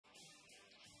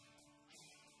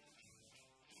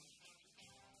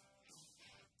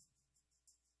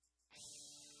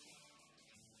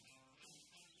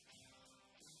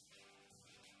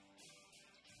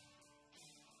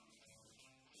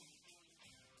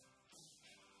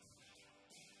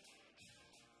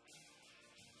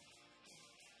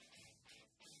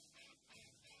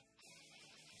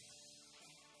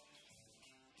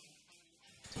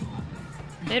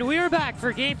And we are back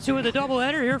for Game 2 of the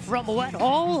doubleheader here from Millett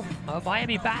Hall.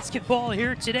 Miami basketball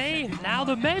here today. Now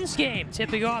the men's game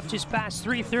tipping off just past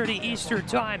 3:30 Eastern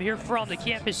time here from the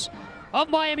campus of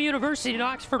Miami University in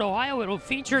Oxford, Ohio. It will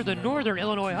feature the Northern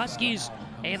Illinois Huskies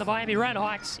and the Miami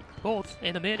RedHawks, both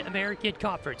in the Mid-American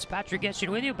Conference. Patrick Geshan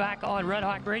with you back on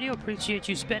RedHawk Radio. Appreciate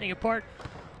you spending a part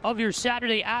of your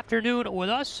Saturday afternoon with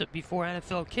us before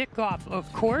NFL kickoff, of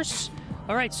course.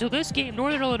 All right, so this game,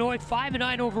 Northern Illinois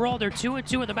 5-9 overall. They're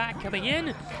 2-2 in the MAC coming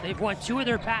in. They've won 2 of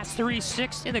their past 3,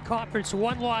 6 in the conference.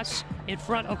 1 loss in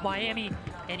front of Miami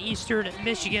and Eastern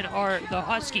Michigan are the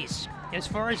Huskies. As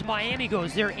far as Miami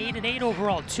goes, they're 8-8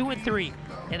 overall, 2-3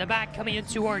 in the MAC coming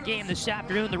into our game this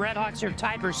afternoon. The RedHawks are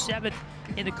tied for 7th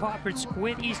in the conference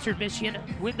with Eastern Michigan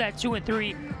with that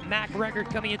 2-3 MAC record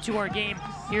coming into our game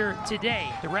here today.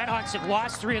 The RedHawks have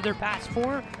lost 3 of their past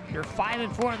 4. They're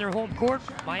 5-4 on their home court.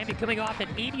 Miami coming off an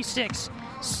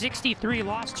 86-63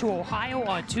 loss to Ohio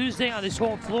on Tuesday on this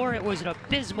home floor. It was an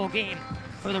abysmal game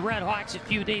for the RedHawks a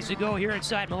few days ago here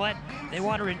inside Millett. They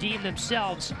want to redeem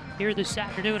themselves here this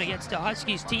afternoon against the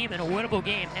Huskies team in a winnable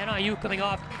game. NIU coming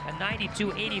off a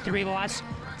 92-83 loss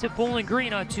to Bowling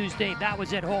Green on Tuesday. That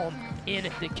was at home in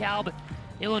DeKalb,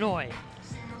 Illinois.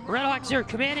 RedHawks are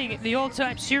commanding the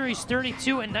all-time series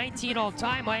 32-19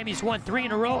 all-time. Miami's won 3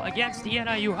 in a row against the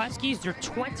NIU Huskies. They're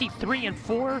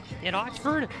 23-4 in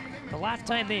Oxford. The last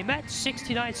time they met,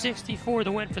 69-64,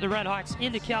 the win for the RedHawks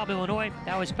in DeKalb, Illinois.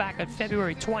 That was back on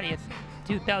February 20th,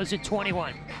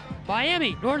 2021.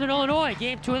 Miami, Northern Illinois,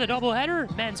 Game 2 of the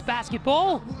doubleheader, men's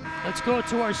basketball. Let's go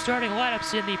to our starting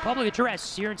lineups in the public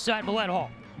address here inside Millett Hall.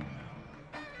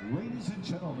 Ladies and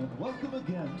gentlemen, welcome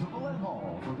again to Millett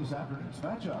Hall for this afternoon's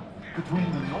matchup between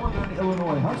the Northern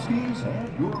Illinois Huskies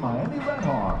and your Miami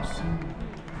RedHawks.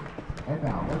 And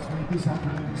now, let's make this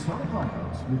afternoon's starting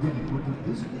lineups, beginning with the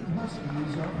visiting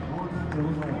Huskies of Northern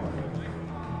Illinois.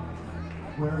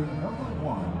 Wearing number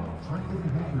 1, Trenton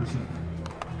Henderson.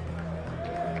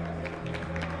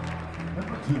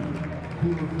 Number 2,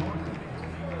 Caleb Norton.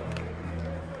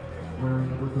 Wearing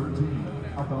number 13,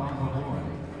 Adon McCoy.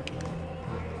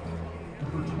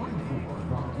 Number 24,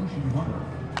 Geshan Hunter.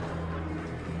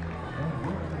 And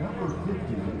wearing number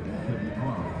 50, Anthony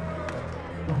Clark.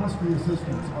 The Husky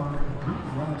assistants are Luke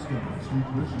Gladstone, Steve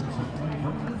Richardson, and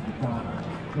Brendan McDonald.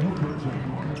 The head coach of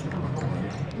Northern Illinois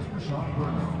is Rashawn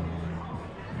Burno.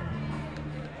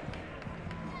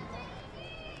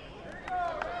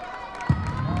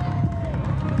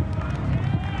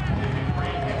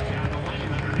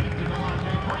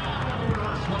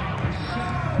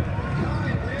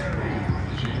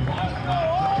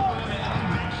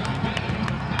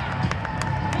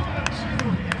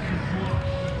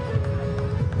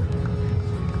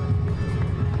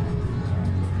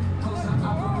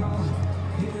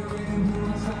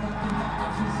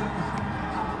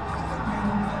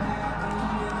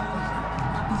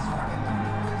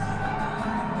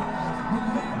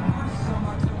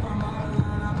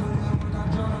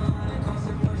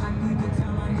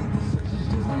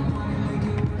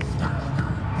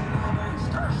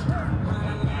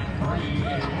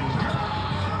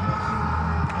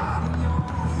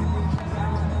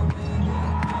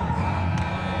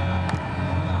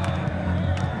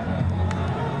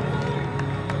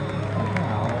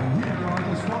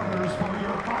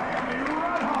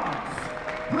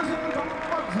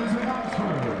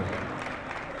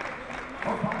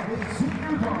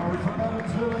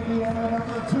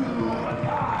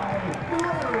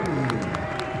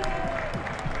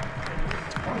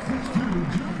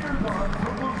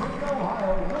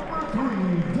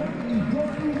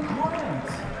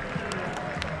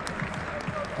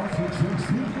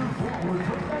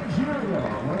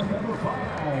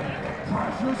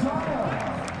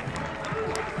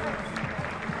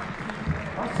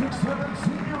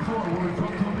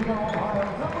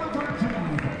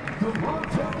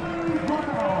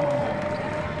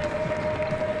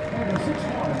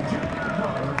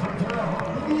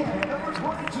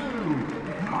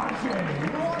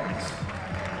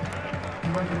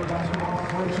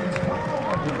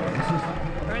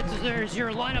 There's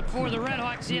your lineup for the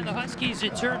RedHawks and the Huskies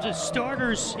in terms of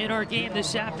starters in our game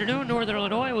this afternoon. Northern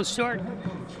Illinois will start,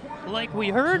 like we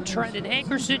heard, Trenton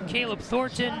Hankerson, Caleb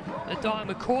Thornton, Adon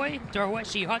McCoy,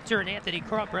 Darweshi Hunter, and Anthony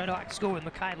Crump. RedHawks go with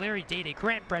Makai Larry, Day-Day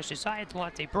Grant, Precious Hyatt,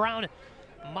 Delonte Brown,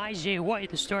 Myjay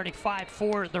White, the starting 5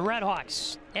 for the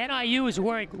RedHawks. NIU is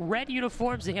wearing red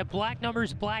uniforms. They have black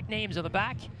numbers, black names on the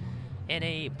back, and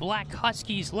a black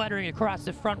Huskies lettering across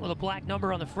the front with a black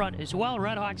number on the front as well.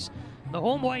 RedHawks, the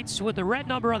home whites with the red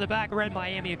number on the back, red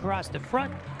Miami across the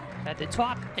front at the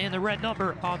top, and the red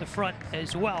number on the front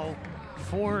as well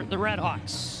for the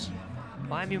RedHawks.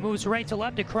 Miami moves right to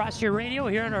left across your radio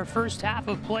here in our first half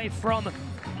of play from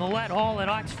Millett Hall in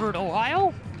Oxford,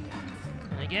 Ohio.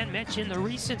 And again, mention the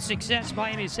recent success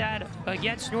Miami's had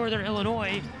against Northern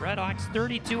Illinois. RedHawks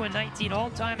 32-19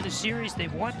 all-time in the series.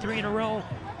 They've won 3 in a row.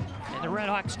 And the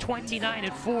RedHawks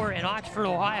 29-4 in Oxford,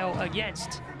 Ohio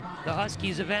against the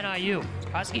Huskies of NIU.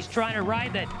 Huskies trying to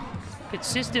ride that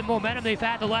consistent momentum they've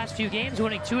had the last few games,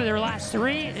 winning 2 of their last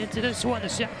 3 into this one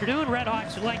this afternoon.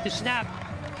 RedHawks would like to snap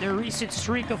their recent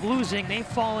streak of losing. They've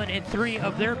fallen in 3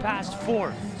 of their past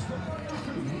 4.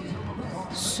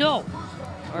 So,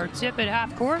 our tip at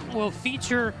half court will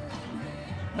feature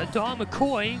Don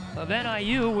McCoy of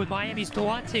NIU with Miami's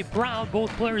Delonte Brown, both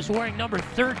players wearing number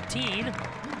 13.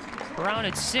 Brown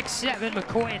at 6'7",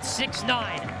 McCoy at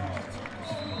 6'9".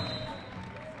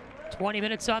 20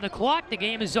 minutes on the clock. The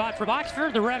game is on from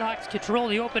Oxford. The RedHawks control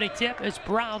the opening tip as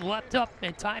Brown leapt up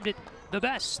and timed it the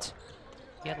best.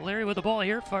 Get Larry with the ball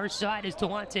here. Far side is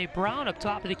Delonte Brown. Up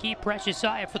top of the key, Precious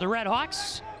Aya for the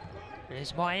RedHawks.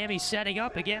 As Miami setting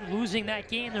up, again losing that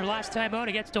game their last time out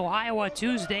against Ohio on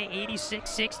Tuesday,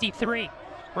 86-63.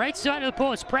 Right side of the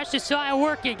post, Precious Aya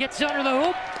working, gets under the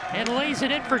hoop and lays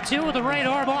it in for 2 with the right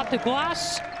arm off the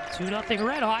glass. 2-0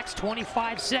 RedHawks,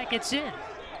 25 seconds in.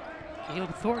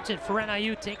 Caleb Thornton for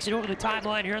NIU takes it over the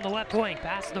timeline here on the left wing.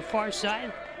 Pass to the far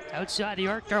side. Outside the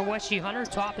arc, Darweshi Hunter,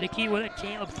 top of the key with it.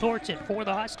 Caleb Thornton for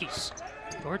the Huskies.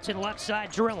 Thornton left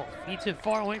side dribble. Feeds it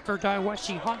far wing for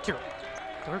Darweshi Hunter.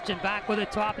 Thornton back with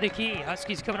it, top of the key.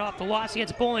 Huskies coming off the loss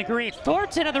against Bowling Green.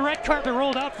 Thornton on the red carpet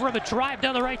rolled out for him, a drive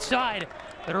down the right side.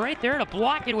 But right there to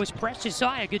block it was Precious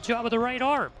Aya. Good job with the right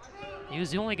arm. He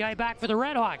was the only guy back for the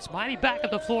RedHawks. Miami back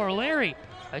up the floor. Larry,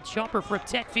 a jumper from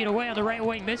 10 feet away on the right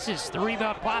wing, misses. The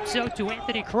rebound pops out to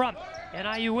Anthony Crump.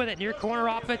 NIU with it, near corner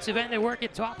offensive end. They work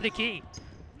it top of the key.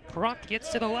 Crump gets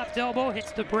to the left elbow,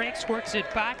 hits the brakes, works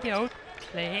it back out.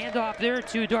 The handoff there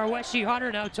to Darweshi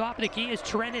Hunter. Now top of the key is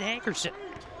Trendon Hankerson.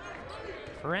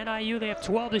 For NIU, they have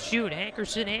 12 to shoot.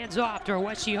 Hankerson hands off.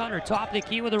 Darweshi Hunter, top of the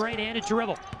key with a right-handed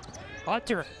dribble.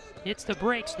 Hunter hits the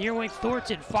brakes, near wing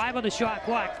Thornton, 5 on the shot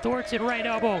clock. Thornton right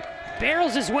elbow,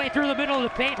 barrels his way through the middle of the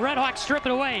paint. RedHawks strip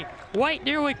it away. White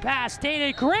near wing pass,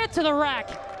 Dayton Grant to the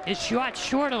rack. His shot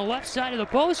short on the left side of the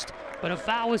post, but a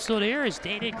foul whistle here as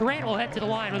Dayton Grant will head to the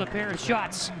line with a pair of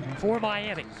shots for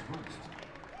Miami.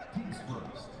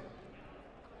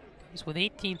 He's with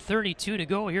 18:32 to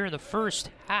go here in the first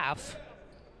half.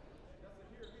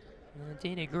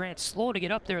 Dana Grant slow to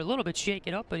get up there, a little bit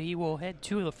shaken up, but he will head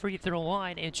to the free throw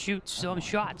line and shoot some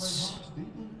shots.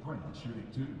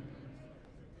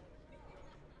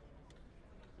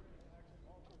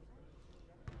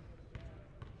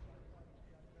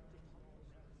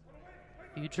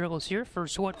 Few dribbles here.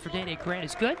 First one for Dana Grant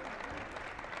is good.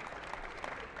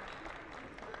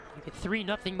 Make it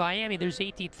 3-0 Miami. There's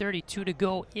 18:32 to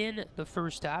go in the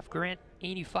first half. Grant,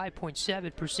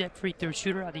 85.7% free throw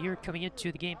shooter of the year coming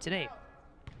into the game today.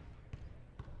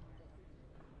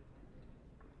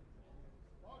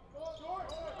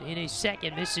 Dana's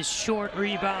second, misses short,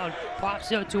 rebound,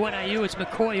 pops out to NIU. It's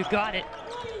McCoy who got it.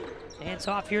 Hands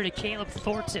off here to Caleb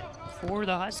Thornton for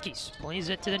the Huskies. Plays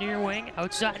it to the near wing,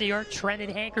 outside the arc,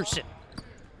 Trendon Hankerson.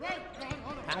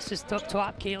 Passes up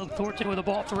top, Caleb Thornton with the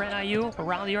ball for NIU.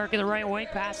 Around the arc of the right wing,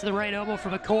 pass to the right elbow for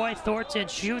McCoy. Thornton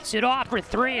shoots it off for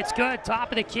 3, it's good,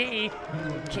 top of the key.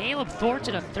 Caleb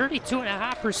Thornton, a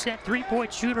 32.5%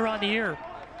 three-point shooter on the year.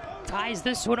 Ties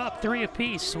this one up 3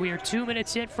 apiece. We are 2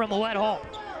 minutes in from Millett Hall.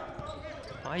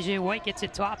 IJ White gets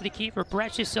it top of the key for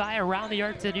Precious Aya. Around the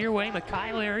arc to the near wing,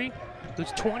 Makai Larry,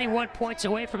 who's 21 points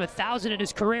away from 1,000 in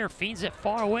his career. Feeds it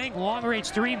far wing, long range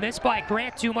 3, missed by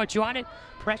Grant, too much on it.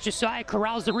 Precious Aya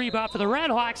corrals the rebound for the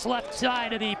RedHawks, left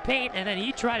side of the paint, and then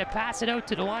he tried to pass it out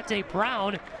to Delonte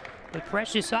Brown, but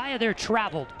Precious Aya there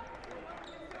traveled.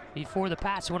 Before the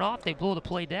pass went off, they blow the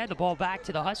play dead. The ball back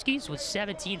to the Huskies with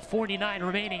 17:49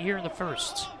 remaining here in the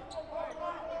first.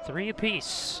 3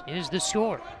 apiece is the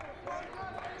score.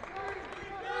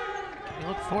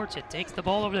 Caleb Thornton takes the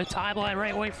ball over the timeline,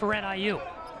 right wing for NIU.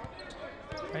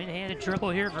 Right-handed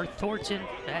dribble here for Thornton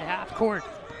at half court.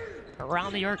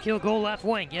 Around the arc, he'll go left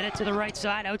wing. Get it to the right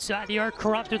side, outside the arc.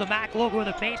 Crump through the MAC logo in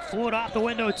the paint. Flew it off the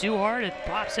window too hard. It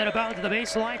pops out of bounds to the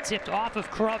baseline. Tipped off of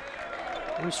Crump,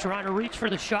 who's trying to reach for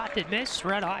the shot that missed.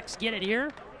 RedHawks get it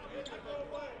here.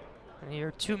 And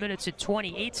here 2 minutes and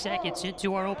 28 seconds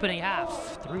into our opening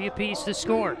half. 3 apiece to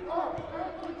score.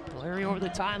 Larry over the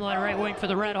timeline, right wing for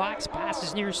the RedHawks.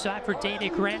 Passes near side for Dana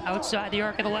Grant, outside the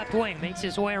arc of the left wing. Makes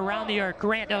his way around the arc.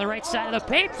 Grant down the right side of the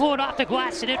paint. Flew it off the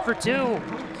glass and in for 2.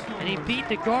 And he beat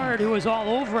the guard who was all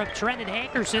over him, Trendon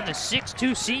Hankerson, the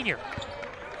 6'2 senior.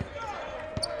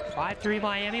 5-3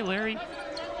 Miami. Larry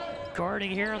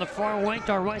Guarding here on the far wing,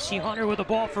 Darweshi Hunter with the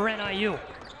ball for NIU.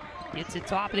 Gets it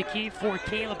top of the key for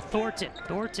Caleb Thornton.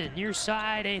 Thornton near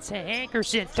side, it's a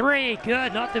Hankerson. Three,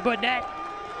 good, nothing but net.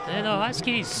 And the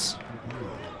Huskies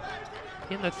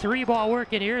getting the three ball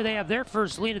working here. They have their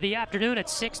first lead of the afternoon at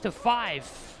 6-5.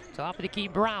 Top of the key,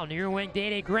 Brown. Near wing,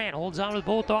 Day Grant holds on with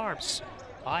both arms.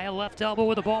 High left elbow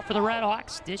with the ball for the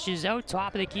RedHawks. Dishes out,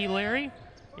 top of the key, Larry.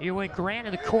 Near wing, Grant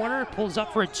in the corner. Pulls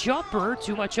up for a jumper.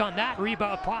 Too much on that.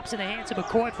 Rebound pops in the hands of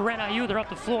McCoy for NIU. They're up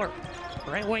the floor.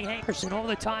 Right wing, Hankerson over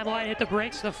the timeline. Hit the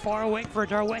brakes. The far wing for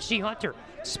Darweshi Hunter.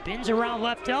 Spins around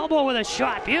left elbow with a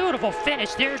shot. Beautiful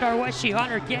finish there. Darweshi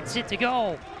Hunter gets it to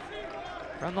go.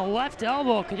 From the left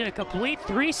elbow, did a complete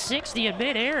 360 in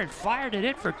midair and fired it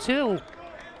in for two.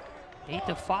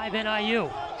 8-5 NIU.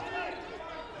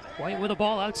 White with the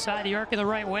ball outside the arc of the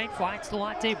right wing. Finds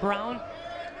Delonte Brown.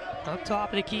 Up top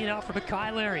of the key now for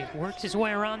Makai Larry. Works his way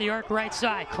around the arc right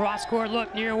side. Cross-court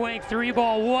look near wing. Three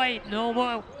ball, White. No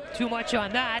more. Too much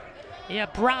on that. Yeah,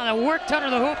 Brown that worked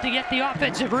under the hoop to get the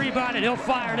offensive rebound, and he'll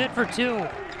fire it in for two.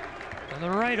 On the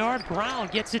right arm, Brown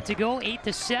gets it to go.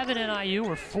 8-7 NIU.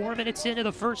 We're 4 minutes into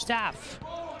the first half.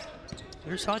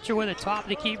 There's Hunter with the top of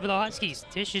the key for the Huskies.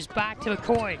 Dishes back to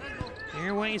McCoy.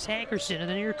 Near wing is Hankerson in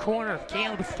the near corner.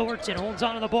 Caleb Thornton holds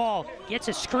onto the ball. Gets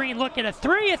a screen, look at a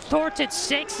three, and Thornton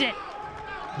sinks it.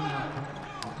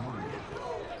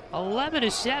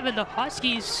 11-7. The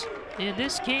Huskies in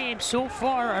this game so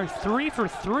far are 3 for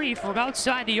 3 from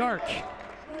outside the arc.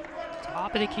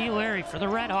 Top of the key, Larry for the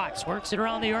RedHawks. Works it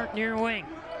around the arc near wing.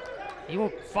 He will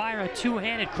fire a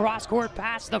two-handed cross-court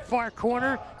pass to the far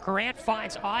corner. Grant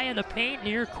finds eye in the paint.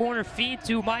 Near corner feed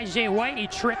to Myjay White. He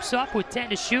trips up with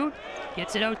 10 to shoot.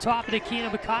 Gets it out top of the key to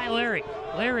Makai Larry.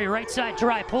 Larry right side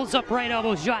drive. Pulls up right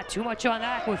elbow shot. Too much on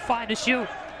that with 5 to shoot.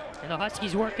 And the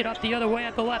Huskies work it up the other way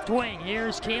at the left wing.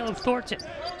 Here's Caleb Thornton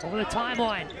over the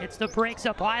timeline. Hits the breaks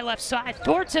up high left side.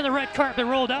 Thornton, the red carpet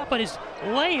rolled out, but his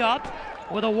layup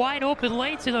with a wide open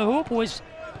lane to the hoop was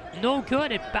no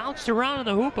good. It bounced around in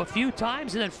the hoop a few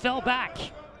times and then fell back.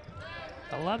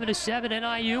 11-7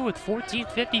 NIU with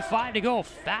 14:55 to go.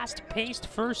 Fast-paced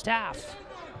first half.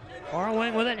 Far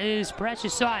wing with it is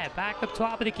Precious Saya. Back up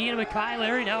top of the key to Makai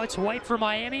Larry. Now it's White for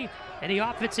Miami. And the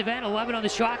offensive end, 11 on the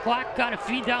shot clock. Got a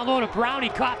feed down low to Brown. He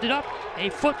coughed it up. A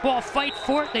football fight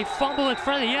for it. They fumble in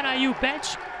front of the NIU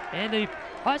bench. And the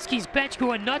Huskies bench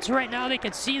going nuts right now. They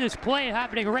can see this play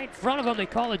happening right in front of them. They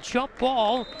call a jump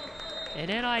ball. And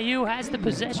NIU has the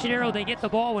possession arrow. They get the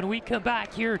ball when we come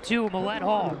back here to Millett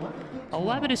Hall.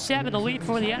 11-7, the lead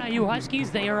for the NIU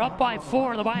Huskies. They are up by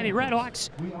 4 in the Miami RedHawks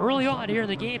early on here in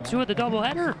the game 2 of the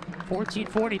doubleheader.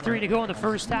 14:43 to go in the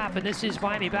first half, and this is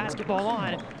Miami basketball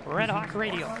on RedHawk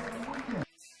Radio.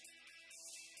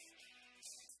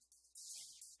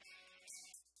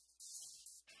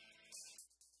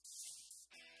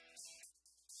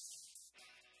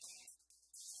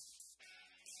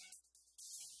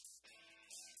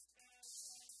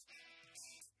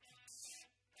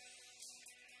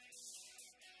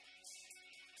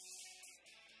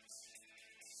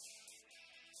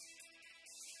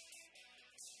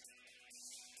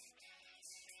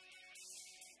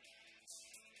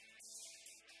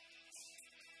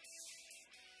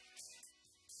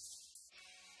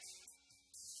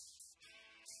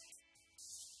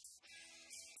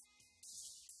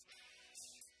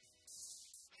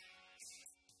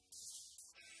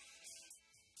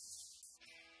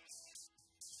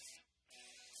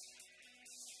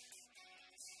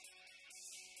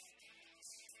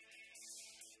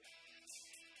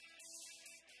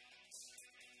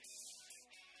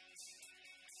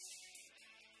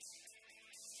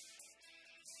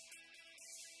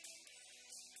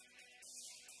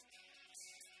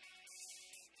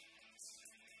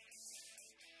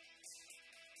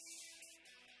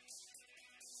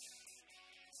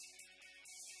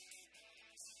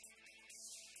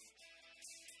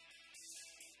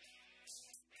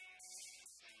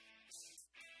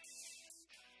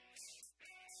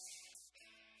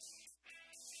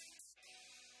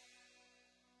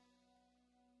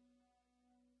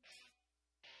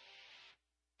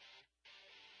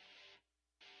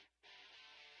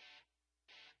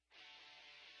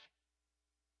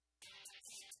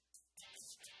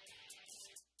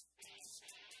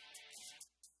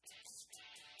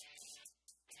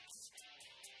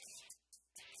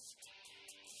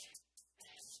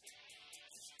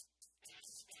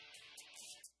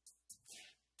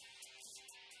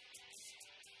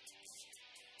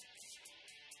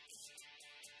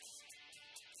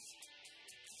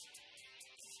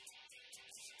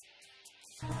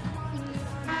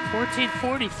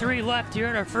 14:43 left here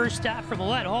in our first half from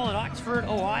Millett Hall in Oxford,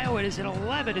 Ohio. It is an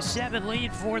 11-7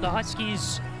 lead for the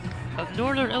Huskies of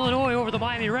Northern Illinois over the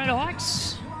Miami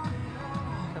RedHawks.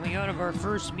 Coming out of our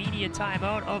first media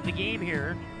timeout of the game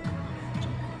here.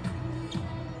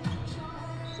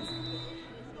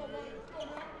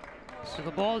 So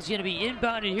the ball is going to be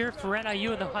inbounded here for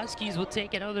NIU, and the Huskies will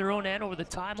take it out of their own end over the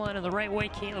timeline on the right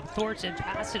wing. Caleb Thornton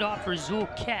pass it off for Zul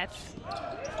Keth.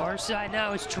 Far side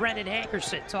now is Trendon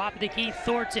Hankerson. Top of the key,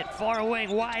 Thornton, far wing,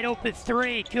 wide open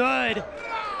three, good.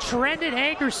 Trendon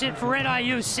Hankerson for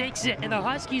NIU sinks it, and the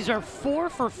Huskies are 4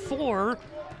 for 4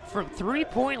 from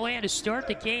three-point land to start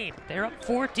the game. They're up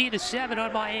 14-7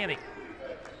 on Miami.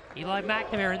 Eli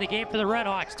McNamara in the game for the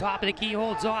RedHawks. Top of the key,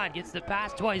 holds on, gets the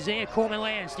pass to Isaiah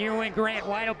Coleman-Lands. Near wing Grant,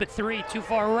 wide open three, too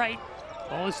far right.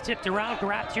 Ball is tipped around,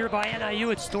 grabbed here by NIU.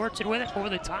 It's Thornton with it over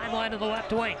the timeline of the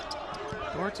left wing.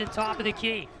 Thornton top of the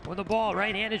key with the ball,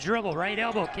 right-handed dribble, right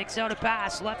elbow, kicks out a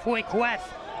pass, left wing Queth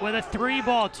with a three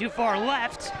ball, too far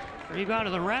left. Rebound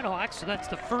to the RedHawks, so that's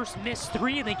the first missed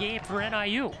three in the game for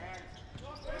NIU.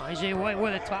 IJ White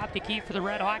with it, top of the key for the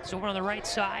RedHawks, over on the right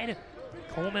side.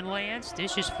 Coleman-Lands,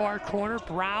 dishes far corner,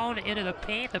 Brown into the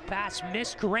paint, the pass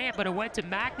missed Grant, but it went to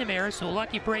McNamara, so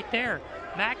lucky break there.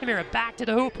 McNamara back to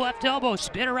the hoop, left elbow,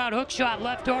 spin around hook shot,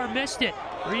 left arm, missed it.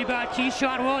 Rebound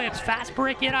Geshan Williams, fast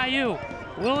break NIU.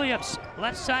 Williams,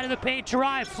 left side of the paint,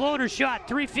 drive, floater shot,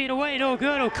 3 feet away, no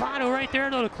good. O'Connell right there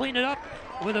though to clean it up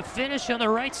with a finish on the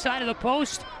right side of the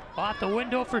post, off the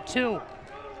window for two.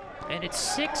 And it's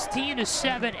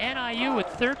 16-7, NIU with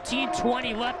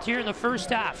 13:20 left here in the first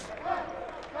half.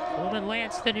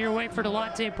 Coleman-Lands the near wing for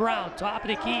Delonte Brown, top of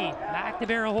the key.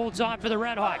 McNamara holds on for the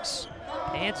RedHawks.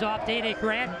 Hands off Dede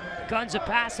Grant, guns a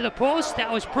pass to the post.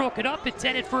 That was broken up,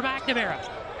 intended for McNamara.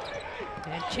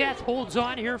 And Keth holds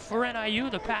on here for NIU.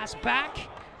 The pass back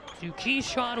to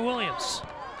Geshan Williams.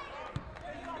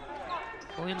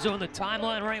 Williams on the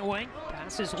timeline, right wing.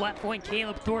 Passes left wing,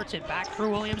 Caleb Thornton. Back for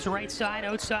Williams, right side,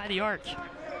 outside the arc.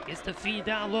 Gets the feed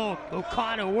down low.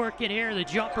 O'Connell working here. The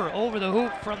jumper over the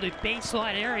hoop from the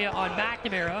baseline area on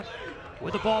McNamara.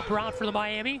 With the ball, Brown for the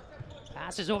Miami.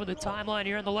 Passes over the timeline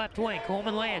here on the left wing.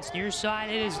 Coleman-Lands, near side,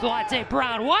 it is Delonte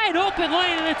Brown. Wide open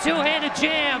lane in a two-handed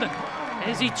jam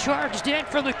as he charged in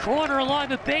from the corner along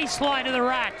the baseline of the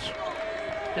rack.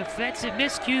 Defensive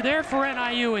miscue there for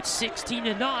NIU. It's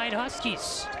 16-9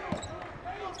 Huskies.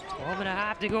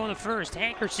 12.5 to go in the first.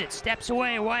 Hankerson steps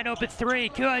away, wide open three,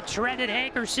 good. Trendon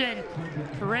Hankerson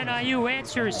for NIU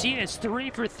answers. He is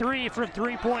 3 for 3 from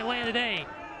three-point land today.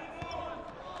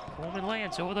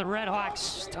 Coleman-Lands over the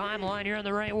RedHawks timeline here on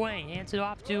the right wing. Hands it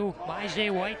off to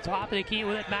IJ White, top of the key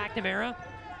with it, McNamara.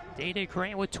 Dede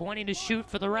Grant with 20 to shoot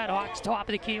for the RedHawks, top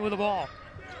of the key with the ball.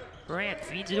 Grant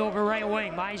feeds it over right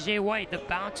wing, IJ White, the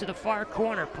bounce to the far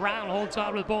corner. Brown holds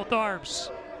on with both arms.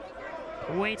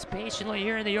 Waits patiently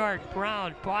here in the arc.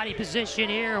 Brown, body position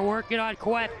here, working on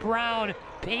Queth. Brown,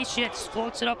 patience,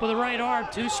 floats it up with the right arm,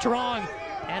 too strong.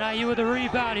 NIU with the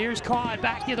rebound. Here's Kahn,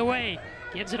 back the other way.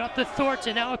 Gives it up to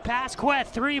Thornton, now a pass, Queth,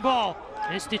 three ball.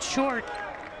 Missed it short.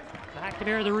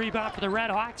 McNamara the rebound for the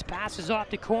RedHawks. Passes off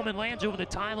to Coleman-Lands over the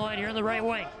timeline here on the right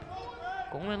wing.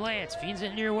 Coleman-Lands feeds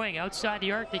it near wing, outside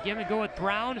the arc. They give and go with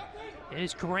Brown. It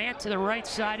is Grant to the right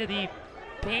side of the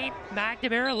paint.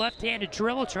 McNamara, left-handed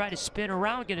dribble, try to spin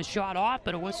around, get a shot off,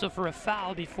 but a whistle for a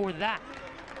foul before that.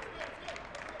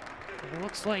 It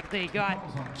looks like they got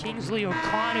Kingsley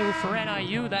O'Connell for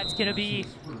NIU. That's going to be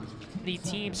the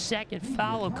team's second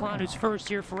foul. O'Connell's first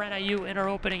here for NIU in our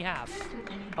opening half.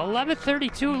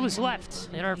 11:32 is left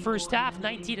in our first half.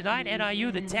 19-9,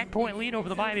 NIU, the 10-point lead over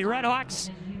the Miami RedHawks.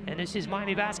 And this is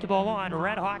Miami Basketball on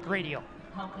Red Hawk Radio.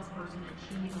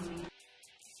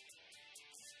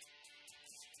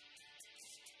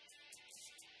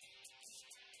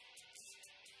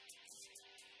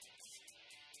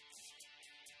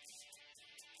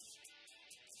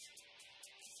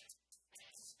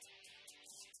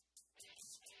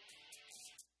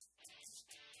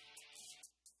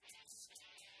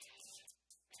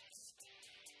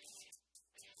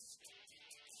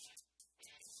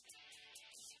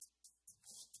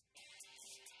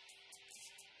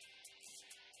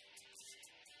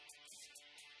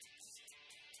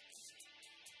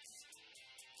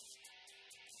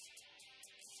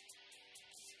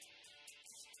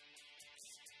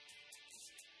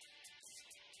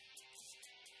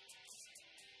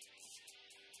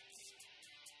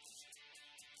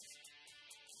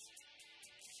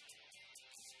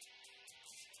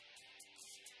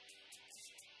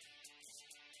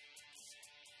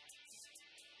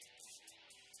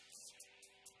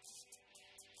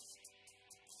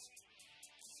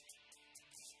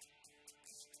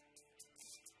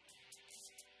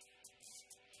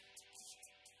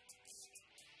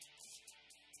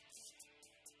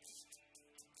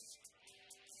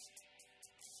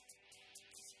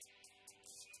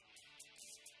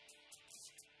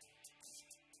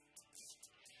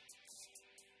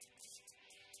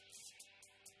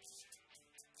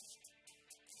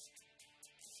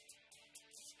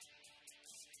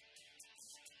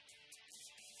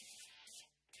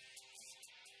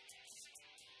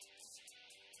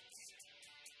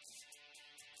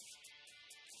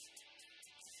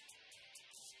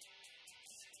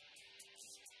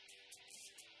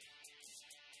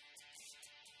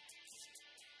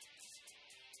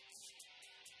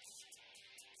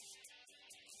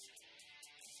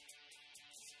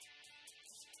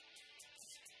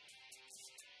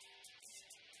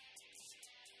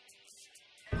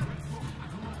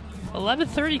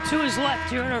 11:32 is left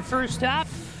here in our first half.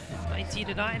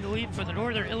 19-9 the lead for the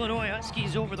Northern Illinois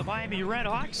Huskies over the Miami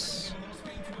RedHawks.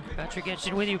 Patrick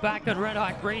Geshan with you back on Red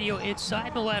Hawk Radio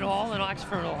inside Millett Hall in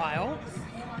Oxford, Ohio.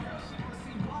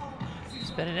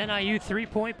 It's been an NIU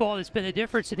three-point ball that's been the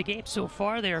difference in the game so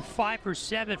far. They are 5 for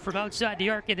 7 from outside the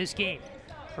arc in this game.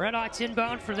 RedHawks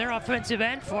inbound from their offensive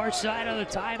end, far side of the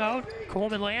timeout.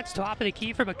 Coleman Lance, top of the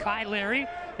key for Mackay Larry.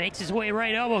 Makes his way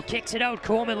right elbow, kicks it out.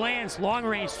 Coleman Lance, long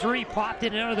range three, popped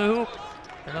in and out of the hoop.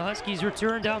 And the Huskies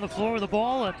return down the floor with the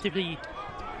ball after the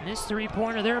missed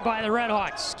three-pointer there by the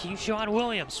RedHawks. Geshan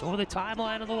Williams over the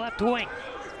timeline on the left wing.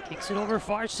 Kicks it over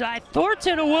far side.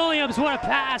 Thornton to Williams, what a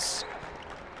pass.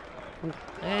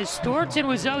 As Thornton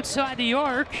was outside the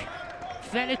arc,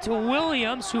 fed it to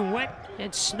Williams, who went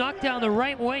and snuck down the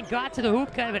right wing, got to the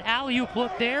hoop, kind of an alley-oop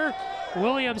look there.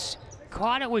 Williams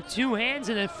caught it with two hands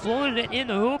and then floated it in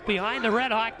the hoop behind the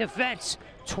RedHawk defense.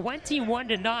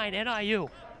 21-9 NIU.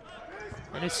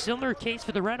 And a similar case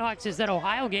for the RedHawks is that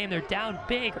Ohio game. They're down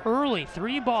big early.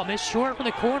 Three ball missed short from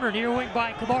the corner, near wing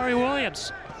by Kamari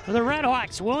Williams. For the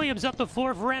RedHawks, Williams up the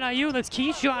floor for NIU. That's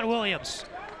Geshan Williams.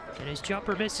 And his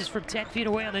jumper misses from 10 feet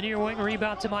away on the near wing.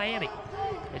 Rebound to Miami.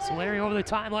 It's Larry over the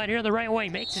timeline here on the right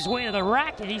wing. Makes his way to the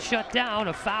rack and he's shut down.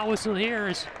 A foul whistle here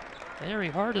is very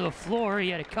hard to the floor. He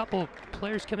had a couple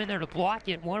players come in there to block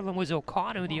it. One of them was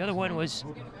O'Connor. The other one was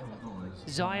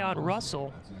Zion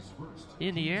Russell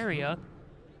in the area.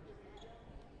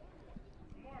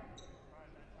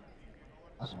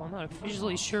 So I'm not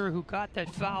officially sure who got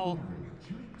that foul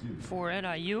for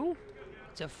NIU.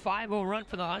 It's a 5-0 run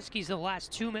for the Huskies the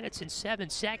last 2 minutes and 7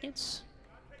 seconds.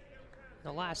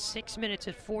 The last 6 minutes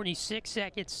and 46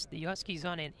 seconds, the Huskies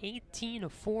on an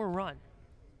 18-4 run.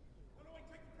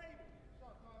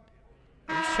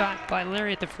 First shot by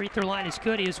Larry at the free throw line is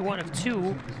good. He is one of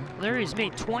two. Larry's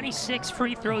made 26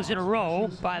 free throws in a row,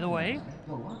 by the way.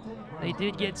 They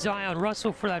did get Zion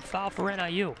Russell for that foul for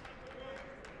NIU.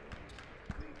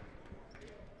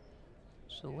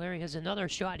 So Larry has another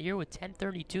shot here with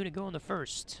 10:32 to go in the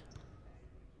first.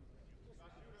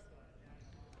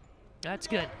 That's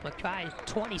good. Mackay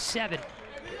 27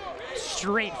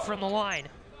 straight from the line.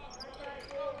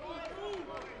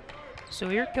 So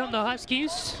here come the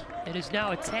Huskies. It is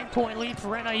now a 10-point lead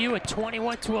for NIU at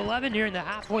 21-11 nearing the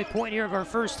halfway point here of our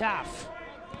first half.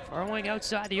 Far wing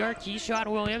outside the arc, Geshan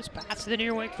Williams, pass to the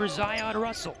near wing for Zion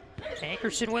Russell.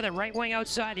 Hankerson with it, right wing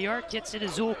outside the arc, gets it to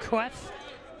Zulqueth.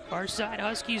 Far side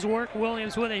Huskies work,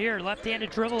 Williams with it here. Left-handed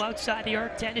dribble outside the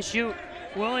arc, 10 to shoot.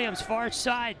 Williams far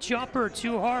side, jumper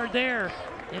too hard there.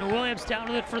 And Williams down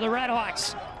with it for the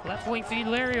RedHawks. Left wing feed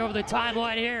Larry over the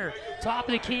timeline here. Top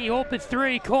of the key, open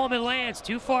three, Coleman Lance,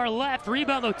 too far left.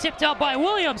 Rebound though, tipped out by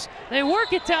Williams. They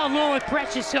work it down low with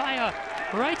Precious Aya.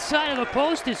 Right side of the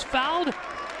post is fouled.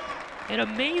 An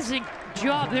amazing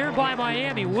job there by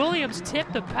Miami. Williams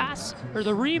tipped the pass, or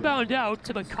the rebound out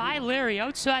to Mackay Larry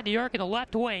outside the arc in the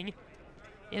left wing.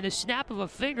 In the snap of a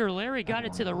finger, Larry got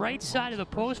it to the right side of the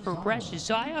post for Precious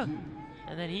Aya,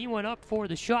 and then he went up for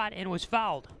the shot and was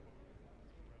fouled.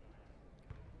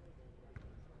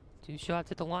 Two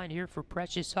shots at the line here for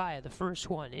Precious Aya. The first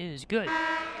one is good.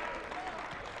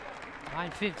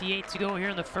 9:58 to go here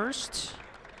in the first.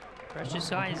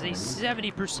 Precious Aya is a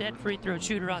 70% free throw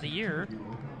shooter on the year.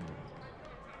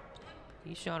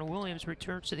 Geshan Williams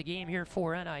returns to the game here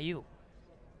for NIU.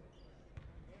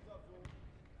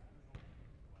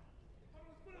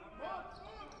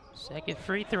 Second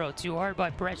free throw, too hard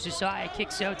by Precious Aya.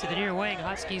 Kicks out to the near wing.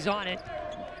 Huskies on it.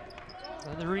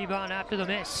 And the rebound after the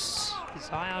miss.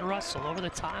 Zion Russell over the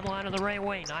timeline on the right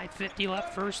wing. 9:50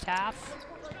 left first half.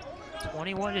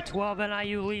 21-12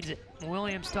 NIU leads it.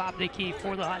 Williams top of the key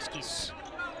for the Huskies.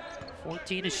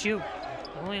 14 to shoot.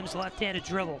 Williams left-handed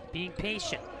dribble, being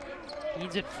patient.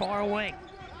 Needs it far wing.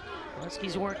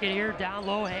 Huskies working here, down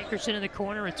low. Hankerson in the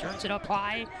corner, returns it up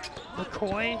high.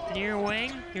 McCoy, near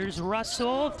wing. Here's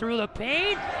Russell through the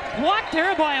paint. Blocked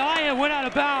there by Aya, went out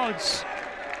of bounds.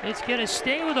 It's gonna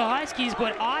stay with the Huskies,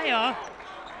 but Aya,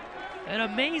 an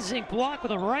amazing block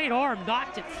with a right arm,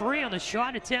 knocked it free on the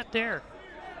shot attempt there.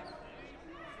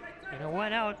 And it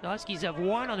went out. The Huskies have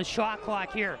one on the shot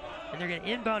clock here. And they're gonna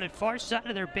inbound it far side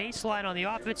of their baseline on the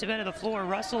offensive end of the floor.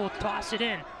 Russell will toss it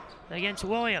in against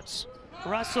Williams.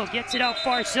 Russell gets it out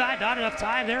far side, not enough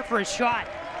time there for a shot.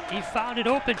 He found it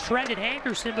open, trended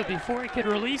Hankerson, but before he could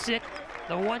release it,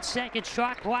 the 1 second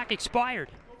shot clock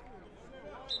expired.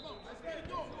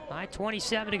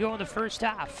 9:27 to go in the first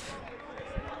half.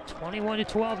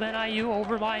 21-12 NIU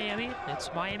over Miami.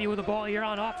 It's Miami with the ball here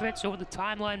on offense over the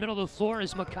timeline, middle of the floor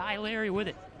is Mackay Larry with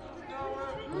it.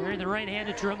 Larry the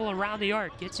right-handed dribble around the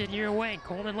arc, gets it near wing.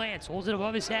 Coleman Lance holds it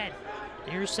above his head.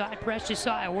 Near side, Precious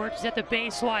Eye works at the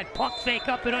baseline. Puck fake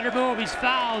up and under move. He's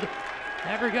fouled.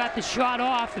 Never got the shot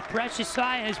off. The Precious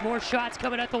Eye has more shots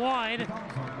coming at the line.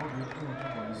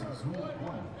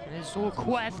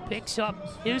 Queth picks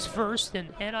up his first and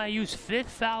NIU's 5th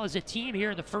foul as a team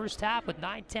here in the first half with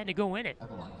 9:10 to go in it.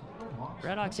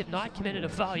 RedHawks have not committed a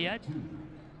foul yet.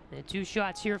 And 2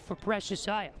 shots here for Precious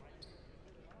Eye.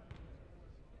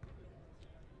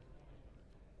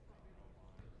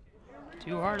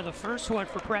 Too hard of the first one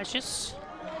for Precious.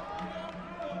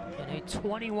 And a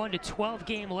 21-12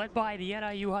 game led by the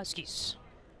NIU Huskies.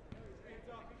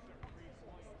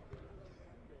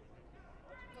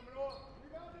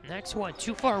 Next one,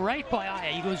 too far right by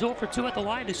Aya. He goes 0 for 2 at the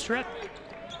line to strip.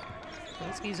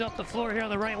 Huskies up the floor here on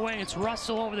the right wing. It's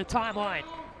Russell over the timeline.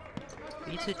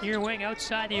 Beats it near wing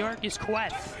outside the arc is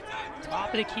Queth.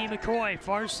 Top of the key, McCoy.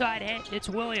 Far side, it's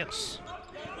Williams.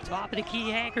 Top of the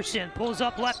key, Hankerson. Pulls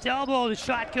up left elbow. The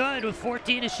shot good with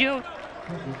 14 to shoot.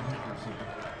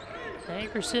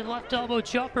 Hankerson left elbow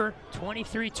jumper.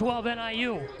 23-12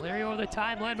 NIU. Larry over the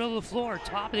timeline, middle of the floor.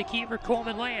 Top of the key for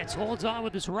Coleman Lance. Holds on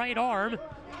with his right arm.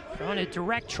 Trying to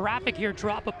direct traffic here,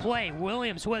 drop a play.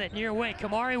 Williams with it near wing.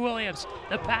 Kamari Williams.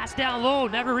 The pass down low.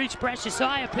 Never reached Precious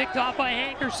Aya. Picked off by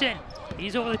Hankerson.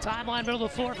 He's over the timeline, middle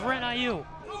of the floor for NIU.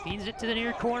 Feeds it to the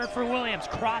near corner for Williams.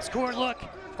 Cross court look.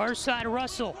 Far side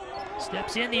Russell.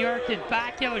 Steps in the arc and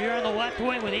back out here on the left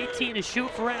wing with 18 to shoot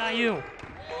for NIU.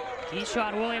 Key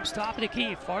shot Williams, top of the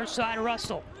key. Far side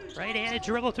Russell. Right-handed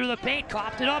dribble through the paint.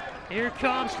 Copped it up. Here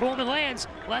comes Coleman Lands.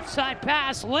 Left side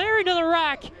pass. Larry to the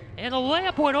rack. And the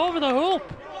layup went over the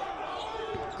hoop.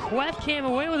 Queth came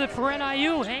away with it for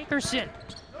NIU. Hankerson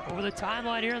over the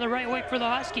timeline here on the right wing for the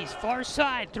Huskies. Far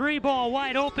side. 3-ball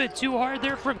wide open. Too hard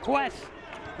there from Queth.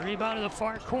 Rebound to the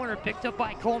far corner. Picked up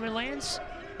by Coleman Lands.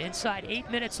 Inside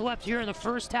 8 minutes left here in the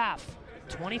first half.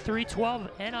 23-12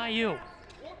 NIU.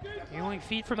 Near wing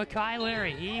feed from Akai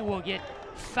Larry. He will get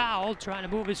fouled trying to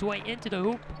move his way into the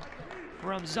hoop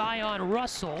from Zion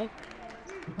Russell.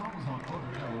 We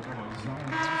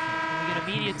get a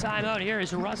media timeout here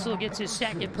as Russell gets his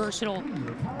second personal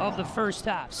of the first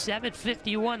half.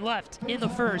 7:51 left in the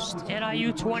first.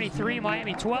 NIU 23,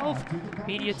 Miami 12.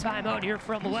 Media timeout here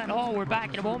from Millett Hall. We're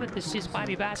back in a moment. This is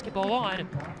Miami Basketball on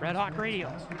Red Hawk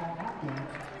Radio.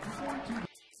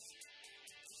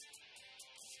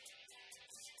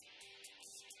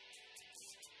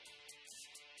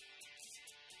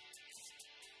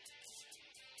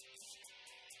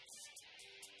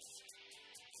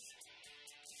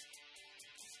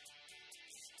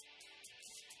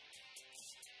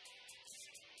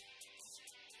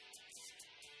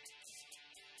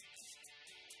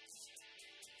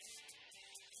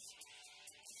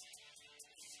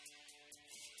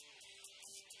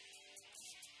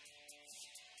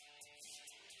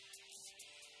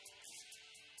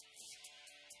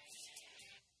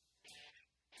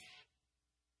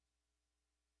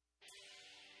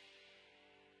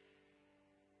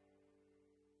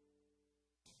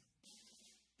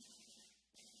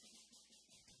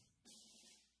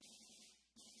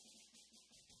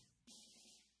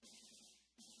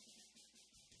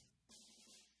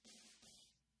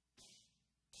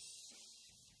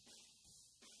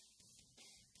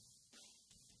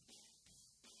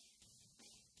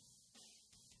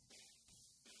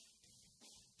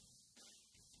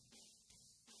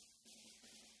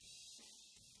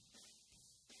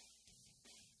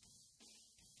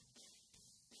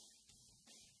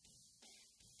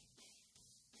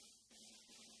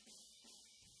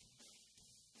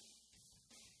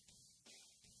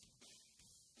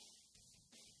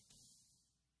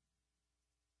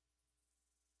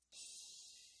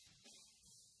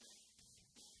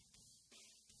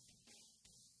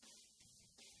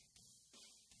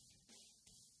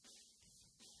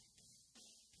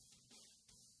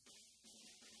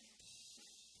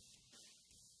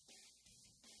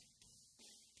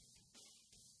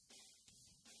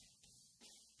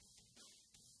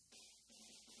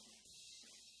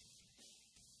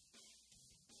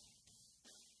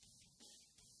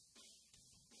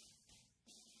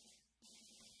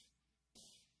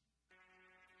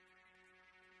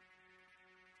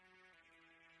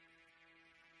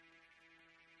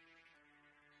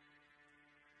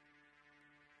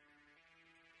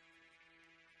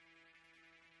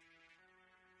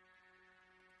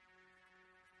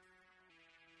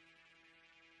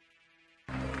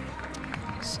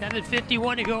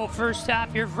 $7:51 to go, first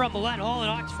half here from Millett Hall in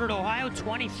Oxford, Ohio.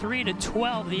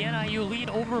 23-12, the NIU lead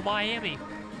over Miami.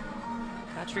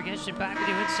 Patrick Geshan back with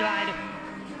you inside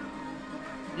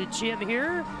the gym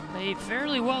here. A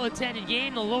fairly well-attended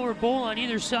game. The lower bowl on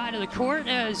either side of the court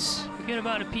has a good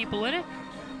amount of people in it.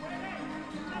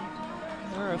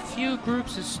 There are a few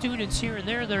groups of students here and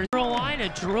there. Their line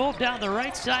and drove down the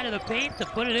right side of the paint to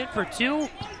put it in for two.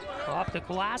 Off the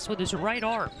glass with his right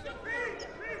arm.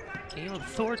 Caleb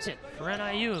Thornton for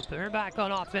NIU. They're back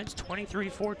on offense.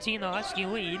 23-14, the Husky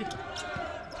lead.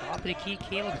 Top of the key,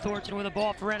 Caleb Thornton with the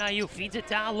ball for NIU. Feeds it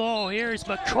down low. Here's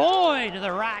McCoy to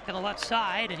the rack on the left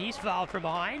side, and he's fouled from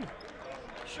behind.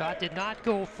 Shot did not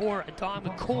go for Don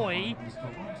McCoy.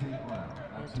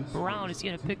 And Brown is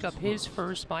going to pick up his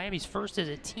first. Miami's first as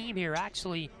a team here,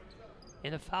 actually,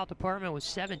 in the foul department with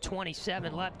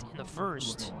 7:27 left in the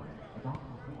first.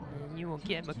 And you will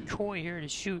get McCoy here to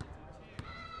shoot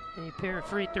a pair of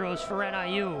free throws for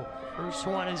NIU. First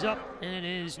one is up, and it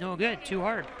is no good. Too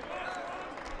hard.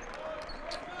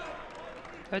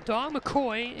 Don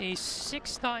McCoy, a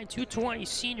 6'9", 220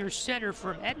 senior center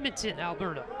from Edmonton,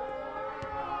 Alberta.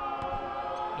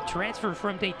 He transferred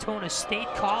from Daytona State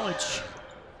College.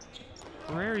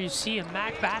 Rare you see a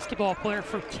MAC basketball player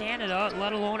from Canada,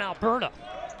 let alone Alberta.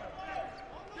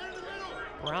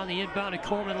 Around the inbound of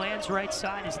Coleman lands right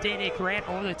side is Day Grant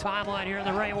over the timeline here on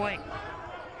the right wing.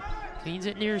 Feeds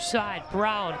it near side.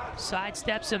 Brown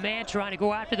sidesteps a man trying to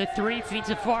go after the three. Feeds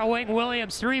it far wing.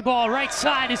 Williams, three ball, right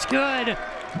side is good.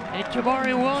 And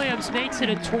Kamari Williams makes it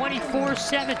a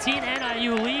 24-17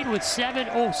 NIU lead with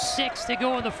 7:06 to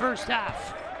go in the first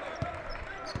half.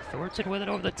 Thornton with it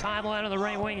over the timeline on the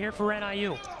right wing here for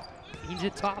NIU. Feeds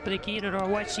it top of the key to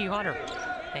Norweshi Hunter.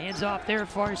 Hands off there,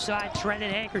 far side,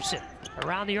 Trenton Hankerson.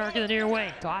 Around the arc of the near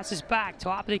wing. Tosses back,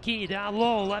 top of the key, down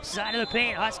low, left side of the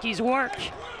paint. Huskies work.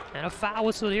 And a foul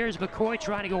whistle. Here's McCoy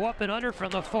trying to go up and under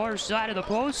from the far side of the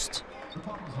post.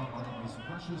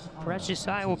 Precious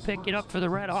High will pick it up for the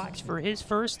RedHawks for his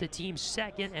first, the team's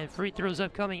second, and free throws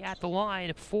upcoming at the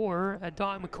line for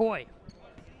Don McCoy.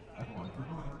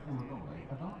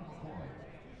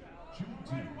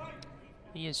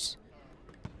 He has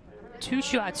two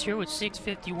shots here with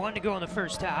 6:51 to go in the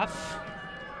first half.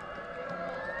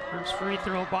 First free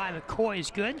throw by McCoy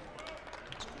is good.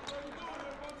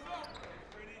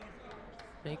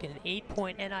 Making an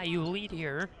 8-point NIU lead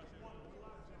here.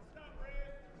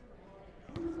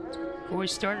 McCoy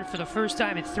started for the first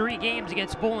time in 3 games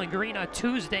against Bowling Green on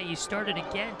Tuesday. He started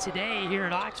again today here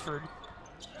in Oxford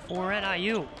for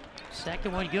NIU.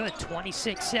 Second one good,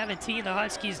 26-17, the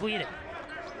Huskies lead it.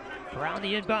 Around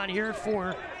the inbound here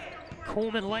for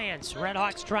Coleman lands.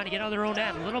 RedHawks trying to get on their own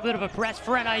end. A little bit of a press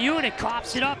for NIU, and it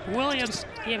coughs it up. Williams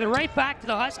gave it right back to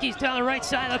the Huskies down the right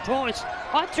side of the post.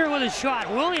 Hunter with a shot.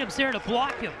 Williams there to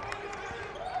block him.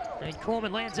 And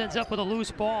Coleman lands ends up with a loose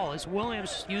ball as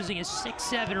Williams using his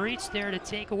 6'7" reach there to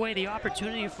take away the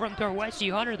opportunity from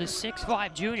Norweshi Hunter, the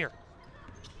 6'5" junior.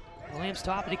 Williams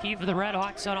top of the key for the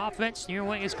RedHawks on offense. Near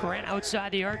wing is Grant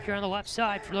outside the arc here on the left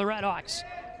side for the RedHawks.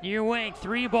 Near wing,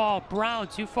 3 ball, Brown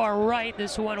too far right.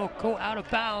 This one will go out of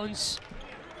bounds,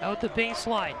 out the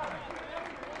baseline.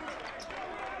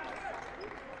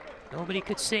 Nobody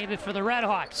could save it for the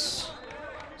RedHawks.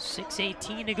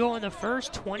 6:18 to go in the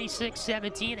first,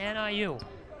 26-17 NIU.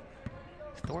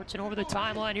 Thornton over the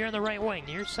timeline here on the right wing.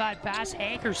 Near side pass,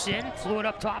 Hankerson flew it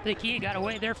up top of the key. Got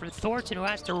away there for Thornton, who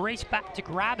has to race back to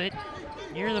grab it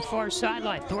near the far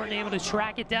sideline. Thornton able to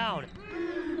track it down.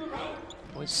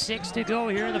 With 6 to go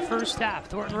here in the first half.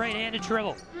 Thornton right-handed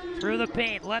dribble through the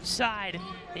paint, left side.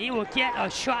 He will get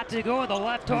a shot to go with the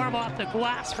left arm off the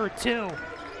glass for 2.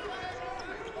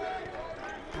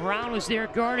 Brown was there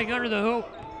guarding under the hoop.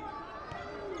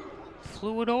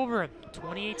 Flew it over him.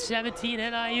 28-17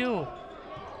 NIU.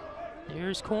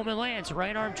 Here's Coleman lands,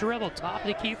 right arm dribble, top of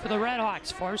the key for the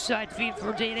RedHawks. Far side feed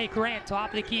for Day Grant, top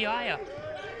of the key, Aya.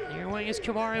 Near wing is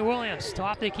Kamari Williams,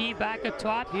 top of the key, back up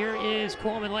top. Here is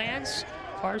Coleman lands.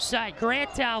 Far side,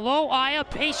 Grant down low, Aya,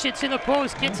 patience in the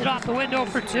post, gets it off the window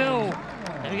for 2.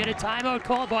 And we get a timeout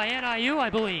called by NIU, I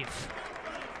believe.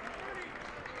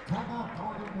 I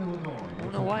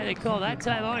don't know why they call that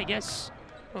timeout. I guess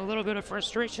a little bit of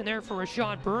frustration there for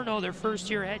Rashawn Burno, their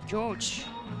first-year head coach,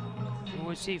 who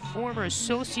was a former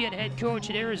associate head coach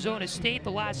at Arizona State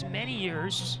the last many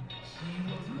years.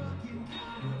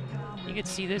 You can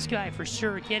see this guy for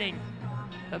sure getting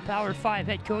a Power 5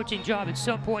 head coaching job at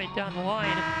some point down the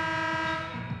line.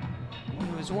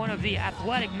 He was one of the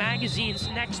Athletic Magazine's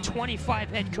next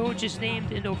 25 head coaches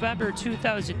named in November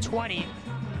 2020.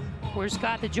 Of course,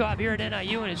 got the job here at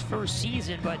NIU in his first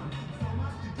season, but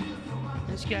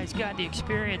this guy's got the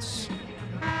experience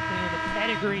and the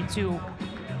pedigree to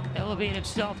elevate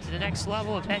himself to the next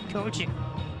level of head coaching.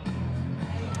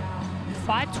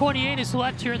 5:28 is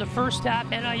left here in the first half.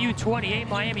 NIU 28,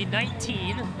 Miami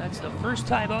 19. That's the first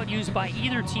timeout used by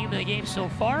either team in the game so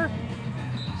far.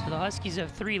 So the Huskies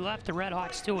have 3 left, the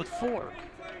RedHawks still with 4.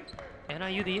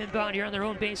 NIU the inbound here on their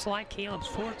own baseline. Caleb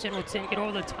Thornton will take it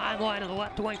over the timeline on the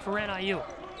left wing for NIU.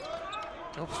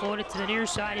 He'll float it to the near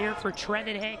side here for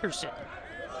Trenton Hankerson.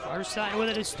 Far side with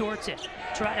it is Thornton.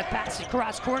 Trying to pass it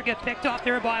across court, get picked off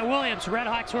there by Williams.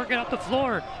 RedHawks working up the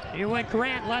floor. Here went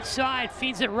Grant, left side,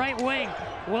 feeds it right wing.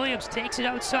 Williams takes it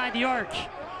outside the arc.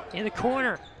 In the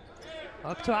corner.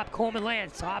 Up top, Coleman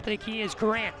lands. Top of the key is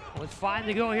Grant with 5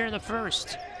 to go here in the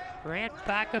first. Grant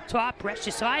back up top.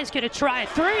 Precious Aya's going to try a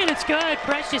 3, and it's good.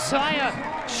 Precious Aya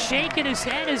shaking his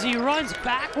head as he runs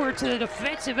backward to the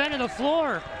defensive end of the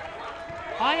floor.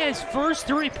 Aya's first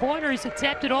 3-pointer he's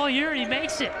attempted all year, and he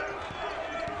makes it.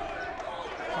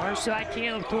 Far side,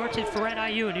 Caleb Thornton for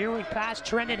NIU. And here we pass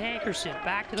Trenton Hankerson.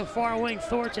 Back to the far wing,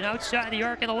 Thornton outside the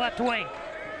arc in the left wing.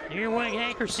 Near wing,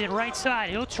 Hankerson, right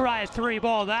side. He'll try a 3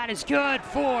 ball. That is good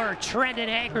for Trenton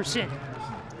Hankerson.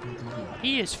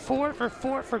 He is 4 for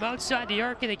 4 from outside the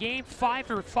arc in the game. 5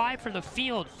 for 5 from the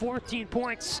field. 14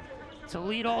 points to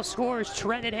lead all scorers,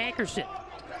 Trenton Hankerson.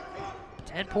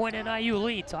 10-point NIU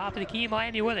lead. Top of the key,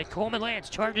 Miami with it. Coleman lands,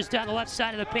 charges down the left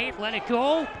side of the paint. Let it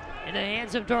go. In the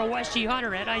hands of Darweshi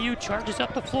Hunter. NIU charges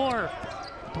up the floor.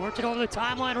 Thornton over the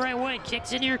timeline, right wing.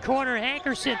 Kicks into your corner.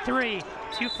 Hankerson 3.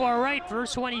 Too far right.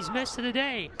 First one he's missed of the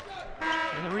day.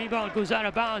 And the rebound goes out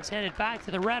of bounds, headed back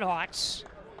to the RedHawks.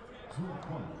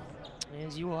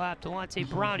 As you will have Delonte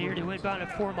Brown here to inbound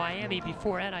it for Miami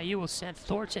before NIU will send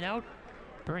Thornton out.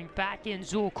 Bring back in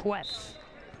Zul Queth.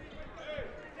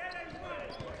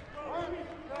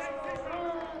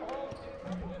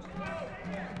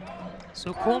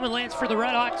 So Coleman lands for the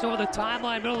RedHawks over the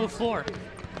timeline, middle of the floor.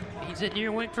 Feeds it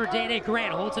near wing for Dane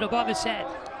Grant, holds it above his head.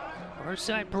 Far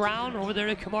side Brown over there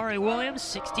to Kamari Williams,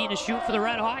 16 to shoot for the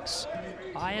RedHawks.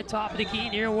 High at top of the key,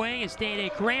 near wing is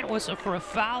Dane Grant, whistle for a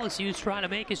foul as he was trying to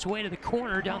make his way to the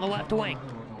corner down the left wing.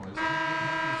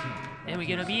 And we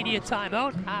get an immediate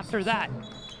timeout after that.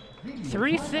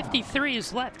 3:53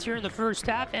 is left here in the first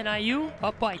half. NIU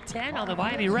up by 10 on the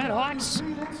Miami RedHawks.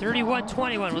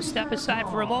 31-21. We'll step aside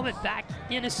for a moment. Back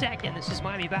in a second. This is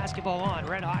Miami Basketball on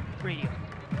RedHawk Radio.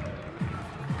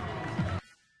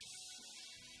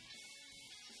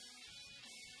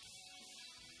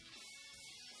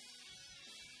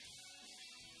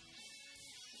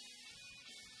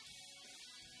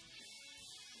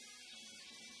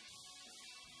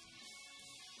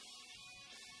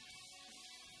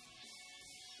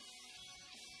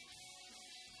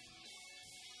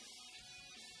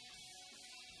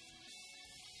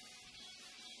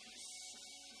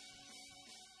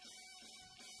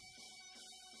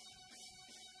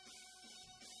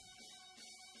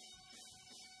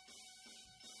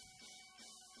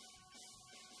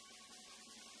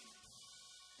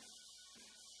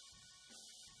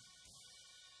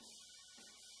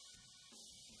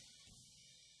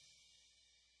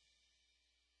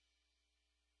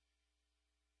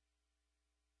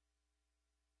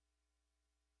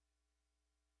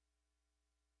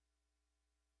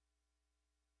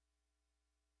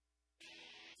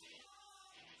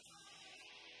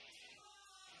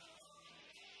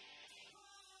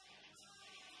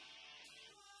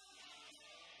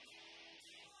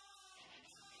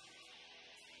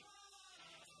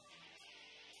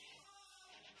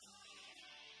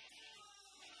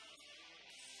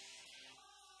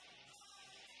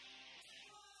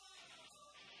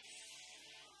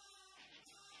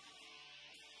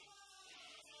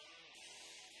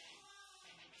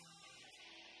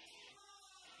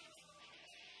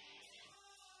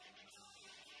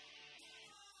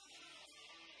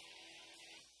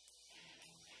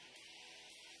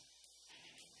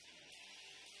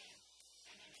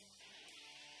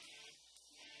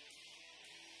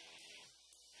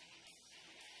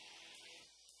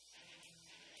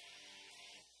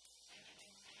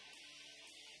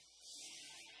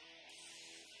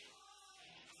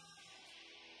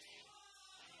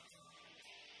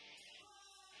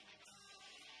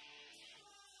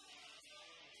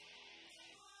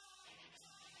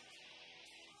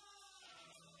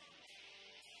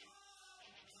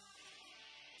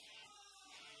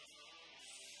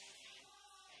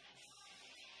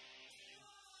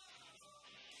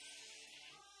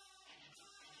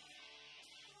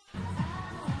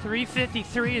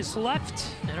 .353 is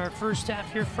left in our first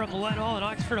half here from Millett Hall in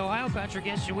Oxford, Ohio. Patrick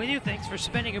Geshan with you. Thanks for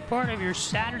spending a part of your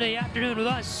Saturday afternoon with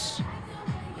us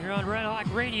here on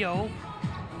RedHawk Radio.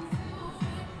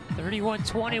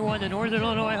 31-21, the Northern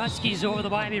Illinois Huskies over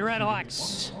the Miami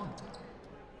RedHawks.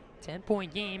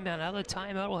 10-point game. Another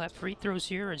timeout. We'll have free throws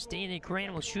here as Dane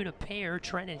Grant will shoot a pair.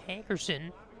 Trenton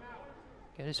Hankerson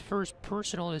got his first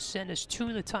personal to send us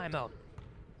to the timeout.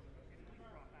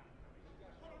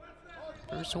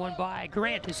 First one by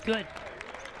Grant is good.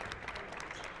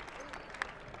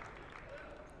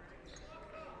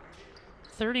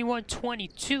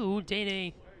 31-22.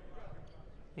 Dede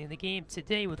in the game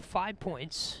today with 5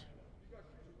 points.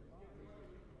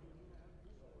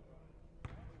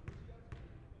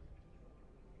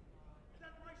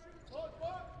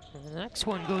 And the next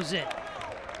one goes in.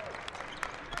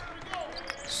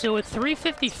 So with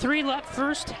 3:53 left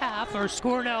first half, our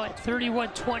score now at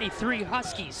 31-23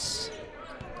 Huskies.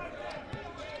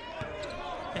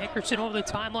 Ankerson over the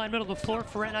timeline, middle of the floor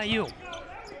for NIU.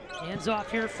 Hands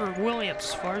off here for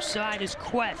Williams. Far side is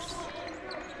Queth.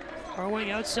 Far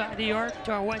wing outside the arc,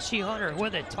 Darweshi Hunter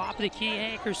with it. Top of the key,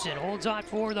 Ankerson holds on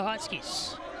for the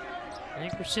Huskies.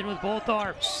 Ankerson with both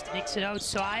arms, takes it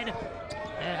outside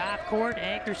at half court.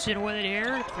 Ankerson with it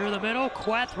here through the middle.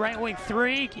 Queth, right wing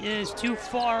three, is too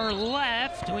far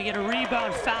left. We get a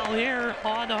rebound foul here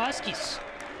on the Huskies.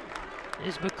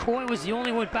 As McCoy was the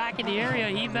only one back in the area,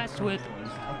 he messed with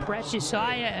Precious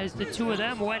Aya as the two of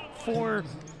them went for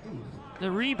the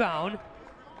rebound.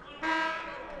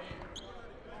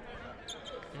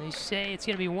 And they say it's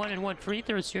going to be 1-and-1 free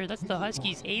throws here. That's the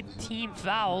Huskies' 8th team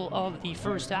foul of the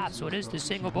first half. So it is the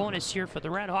single bonus here for the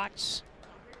RedHawks.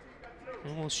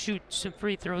 And we'll shoot some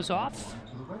free throws off.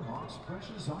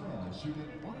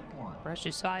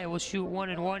 Precious Aya will shoot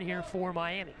 1-and-1 here for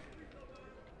Miami.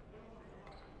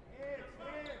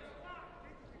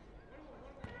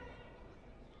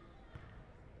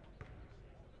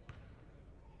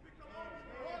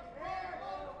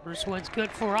 First one's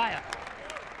good for Aya.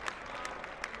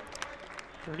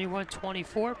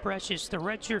 31-24, Precious, the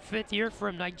redshirt fifth year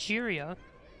from Nigeria.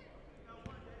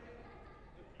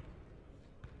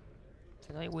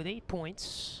 Tonight with 8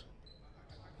 points.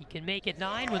 He can make it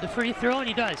 9 with a free throw, and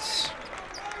he does.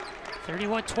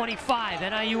 31-25,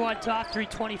 NIU on top,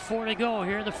 3:24 to go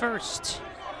here in the first.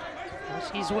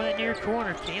 Huskies with it near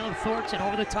corner. Caleb Thornton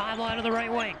over the timeline of the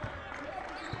right wing.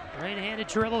 Right-handed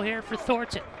dribble here for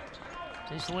Thornton.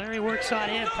 As Larry works on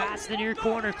him, past the near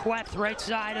corner. Queth, right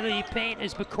side of the paint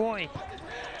is McCoy.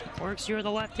 Works here with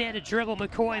the left-handed dribble.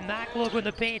 McCoy, Maclook with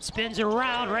the paint, spins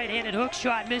around. Right-handed hook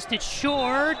shot, missed it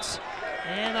short.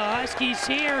 And the Huskies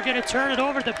here are going to turn it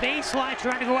over to the baseline,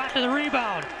 trying to go after the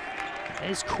rebound.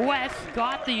 As Queth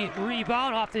got the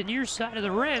rebound off the near side of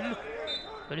the rim,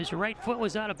 but his right foot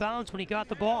was out of bounds when he got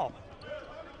the ball.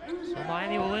 So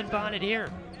Miami will inbound it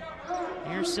here.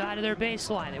 Near side of their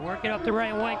baseline. They work it up the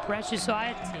right wing. Precious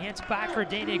side. Hands back for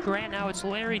Dede Grant. Now it's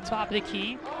Larry top of the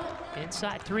key.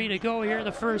 Inside 3 to go here in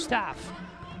the first half.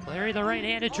 Larry the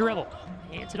right-handed dribble.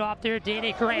 Hands it off there.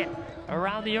 Dede Grant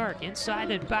around the arc.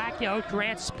 Inside and back out.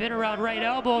 Grant spin around right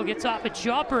elbow. Gets off a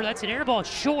jumper. That's an air ball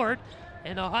short.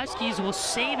 And the Huskies will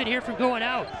save it here from going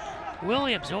out.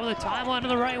 Williams over the timeline of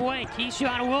the right wing.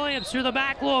 Geshan Williams through the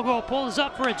back logo. Pulls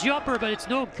up for a jumper, but it's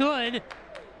no good.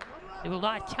 It will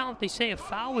not count. They say a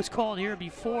foul was called here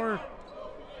before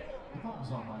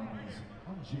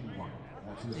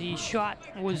the shot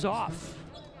was off.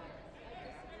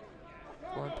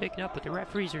 Well, I'm picking up what the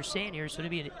referees are saying here. So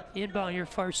it'll be an inbound here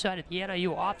far side at the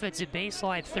NIU offensive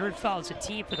baseline. Third foul is a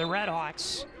team for the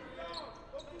RedHawks.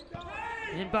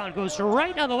 Inbound goes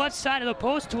right on the left side of the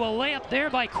post to a layup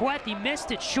there by Queth. He missed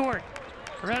it short.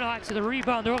 RedHawks with the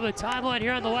rebound. They're over the timeline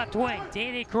here on the left wing.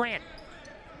 Dede Grant.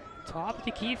 Top of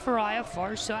the key for Aya.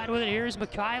 Far side with it. Here's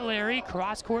Makai Larry.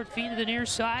 Cross court feed to the near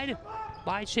side.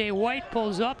 By Jay White.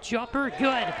 Pulls up. Jumper.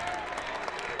 Good.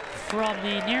 From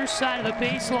the near side of the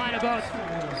baseline, about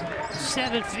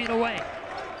 7 feet away.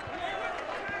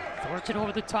 Thornton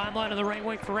over the timeline of the right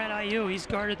wing for NIU. He's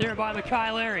guarded there by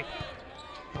Makai Larry.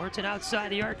 Thornton outside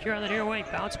the arc here on the near wing.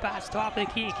 Bounce pass top of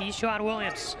the key. Geshan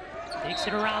Williams takes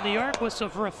it around the arc. Whistle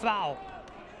for a foul.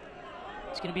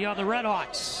 It's going to be on the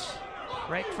RedHawks.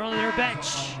 Right in front of their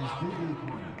bench.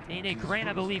 Dede Grant,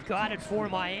 I believe, got it for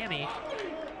Miami.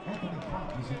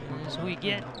 As we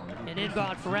get an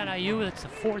inbound for NIU, that's the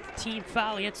 4th team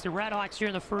foul against the RedHawks here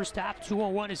in the first half.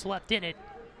 2:01 is left in it.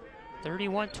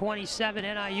 31-27,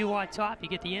 NIU on top. You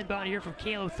get the inbound here from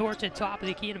Caleb Thornton, top of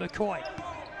the key to McCoy.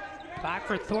 Back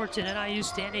for Thornton, NIU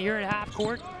standing here at half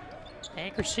court.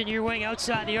 Ankerson near wing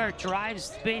outside the arc,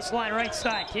 drives the baseline right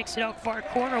side, kicks it out far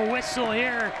corner, whistle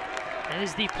here.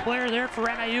 As the player there for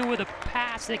NIU with a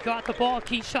pass that got the ball.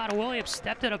 Geshan Williams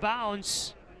stepped out of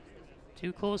bounds.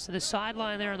 Too close to the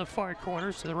sideline there in the far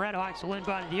corner. So the RedHawks will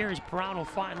inbound it here as Brown will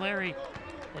find Larry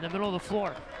in the middle of the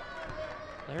floor.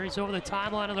 Larry's over the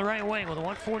timeline on the right wing with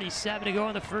 1:47 to go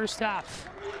in the first half.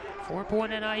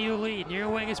 4-point NIU lead. Near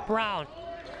wing is Brown.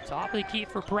 Top of the key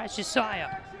for Precious Aya.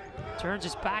 Turns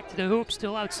his back to the hoop,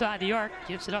 still outside the arc.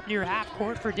 Gives it up near half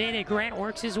court for Dede Grant.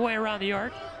 Works his way around the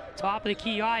arc. Top of the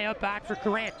key, Aya, back for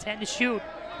Grant, 10 to shoot.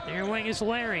 Near wing is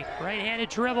Larry, right-handed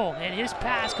dribble, and his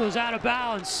pass goes out of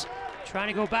bounds. Trying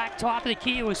to go back top of the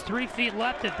key. It was 3 feet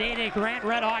left of Day Grant.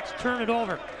 RedHawks turn it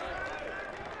over.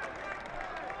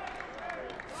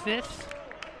 5th.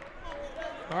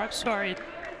 Or I'm sorry,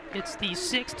 it's the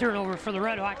 6th turnover for the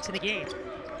RedHawks in the game.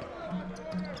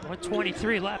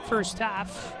 1:23 left first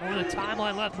half. Over the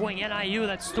timeline left wing NIU.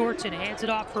 That's Thornton. Hands it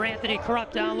off for Anthony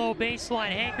Krupp. Down low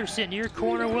baseline. Hankerson near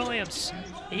corner Williams.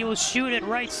 He will shoot it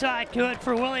right side. Good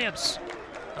for Williams.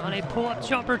 On a pull-up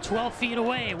jumper 12 feet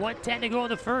away. 1:10 to go in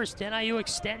the first. NIU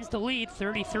extends the lead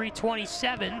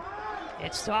 33-27.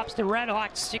 It stops the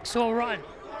RedHawks 6-0 run.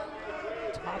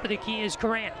 Top of the key is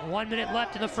Grant. 1 minute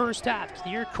left in the first half.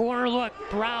 Near corner look.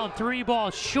 Brown,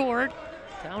 3-ball short.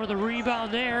 Down with the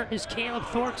rebound there is Caleb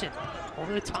Thornton.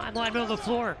 Over the timeline, middle of the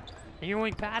floor. Near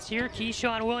wing pass here,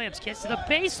 Geshan Williams gets to the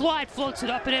baseline, floats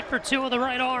it up and in for 2 with the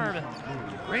right arm.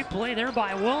 Great play there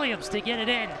by Williams to get it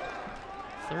in.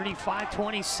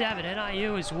 35-27,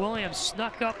 NIU as Williams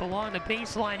snuck up along the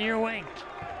baseline near wing.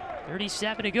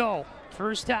 37 to go,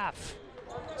 first half.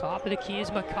 Top of the key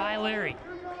is Makai Larry.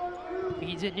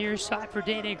 Feeds it near side for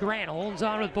Day Grant. Holds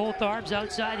on with both arms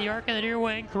outside the arc of the near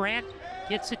wing. Grant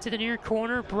gets it to the near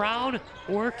corner. Brown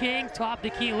working. Top of the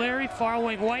key Larry. Far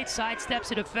wing White.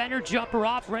 Sidesteps a defender. Jumper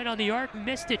off right on the arc.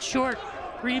 Missed it short.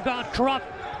 Rebound Krupp.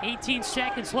 18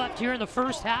 seconds left here in the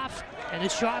first half. And the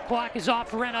shot clock is off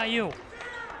for NIU.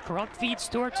 Krupp feeds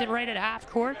Thornton right at half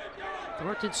court.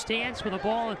 Thornton stands with the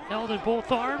ball held in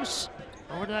both arms.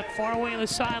 Over to that far way on the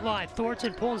sideline.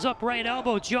 Thornton pulls up right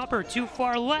elbow. Jumper too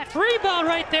far left. Rebound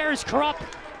right there is Krupp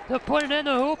to put it in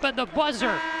the hoop and the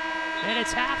buzzer. And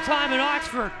it's halftime in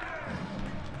Oxford.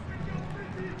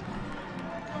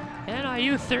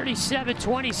 NIU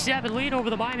 37-27 lead over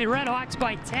the Miami RedHawks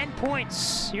by 10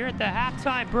 points here at the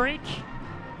halftime break.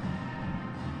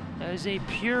 As a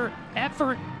pure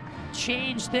effort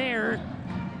change there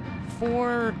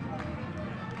for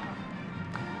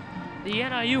the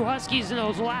NIU Huskies in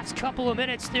those last couple of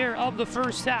minutes there of the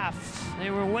first half.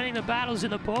 They were winning the battles in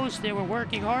the post. They were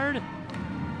working hard.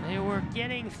 They were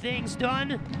getting things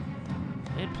done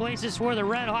in places where the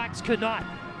RedHawks could not.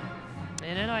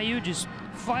 And NIU just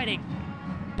fighting,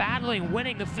 battling,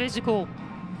 winning the physical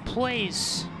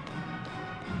plays.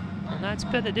 And that's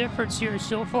been the difference here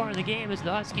so far in the game as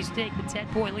the Huskies take the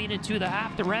 10-point lead into the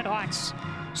half. The RedHawks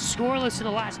scoreless in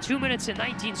the last 2 minutes and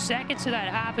 19 seconds of that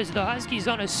half as the Huskies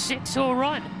on a 6-0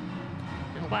 run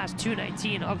in the last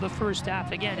 2:19 of the first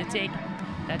half. Again, to take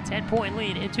that 10-point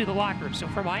lead into the locker room. So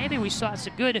for Miami, we saw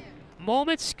some good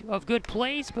moments of good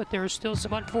plays, but there are still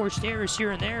some unforced errors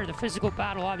here and there. The physical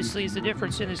battle obviously is the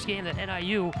difference in this game that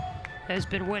NIU has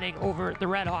been winning over the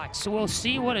RedHawks. So we'll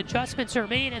see what adjustments are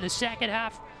made in the second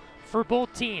half for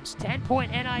both teams.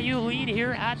 10-point NIU lead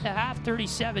here at the half,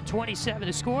 37-27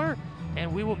 to score.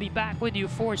 And we will be back with you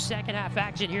for second half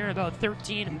action here in about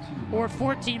 13 or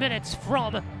 14 minutes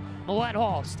from Millett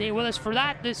Hall. Stay with us for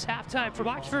that. This halftime from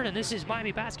Oxford, and this is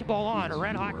Miami Basketball on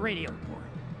Red Hawk Radio.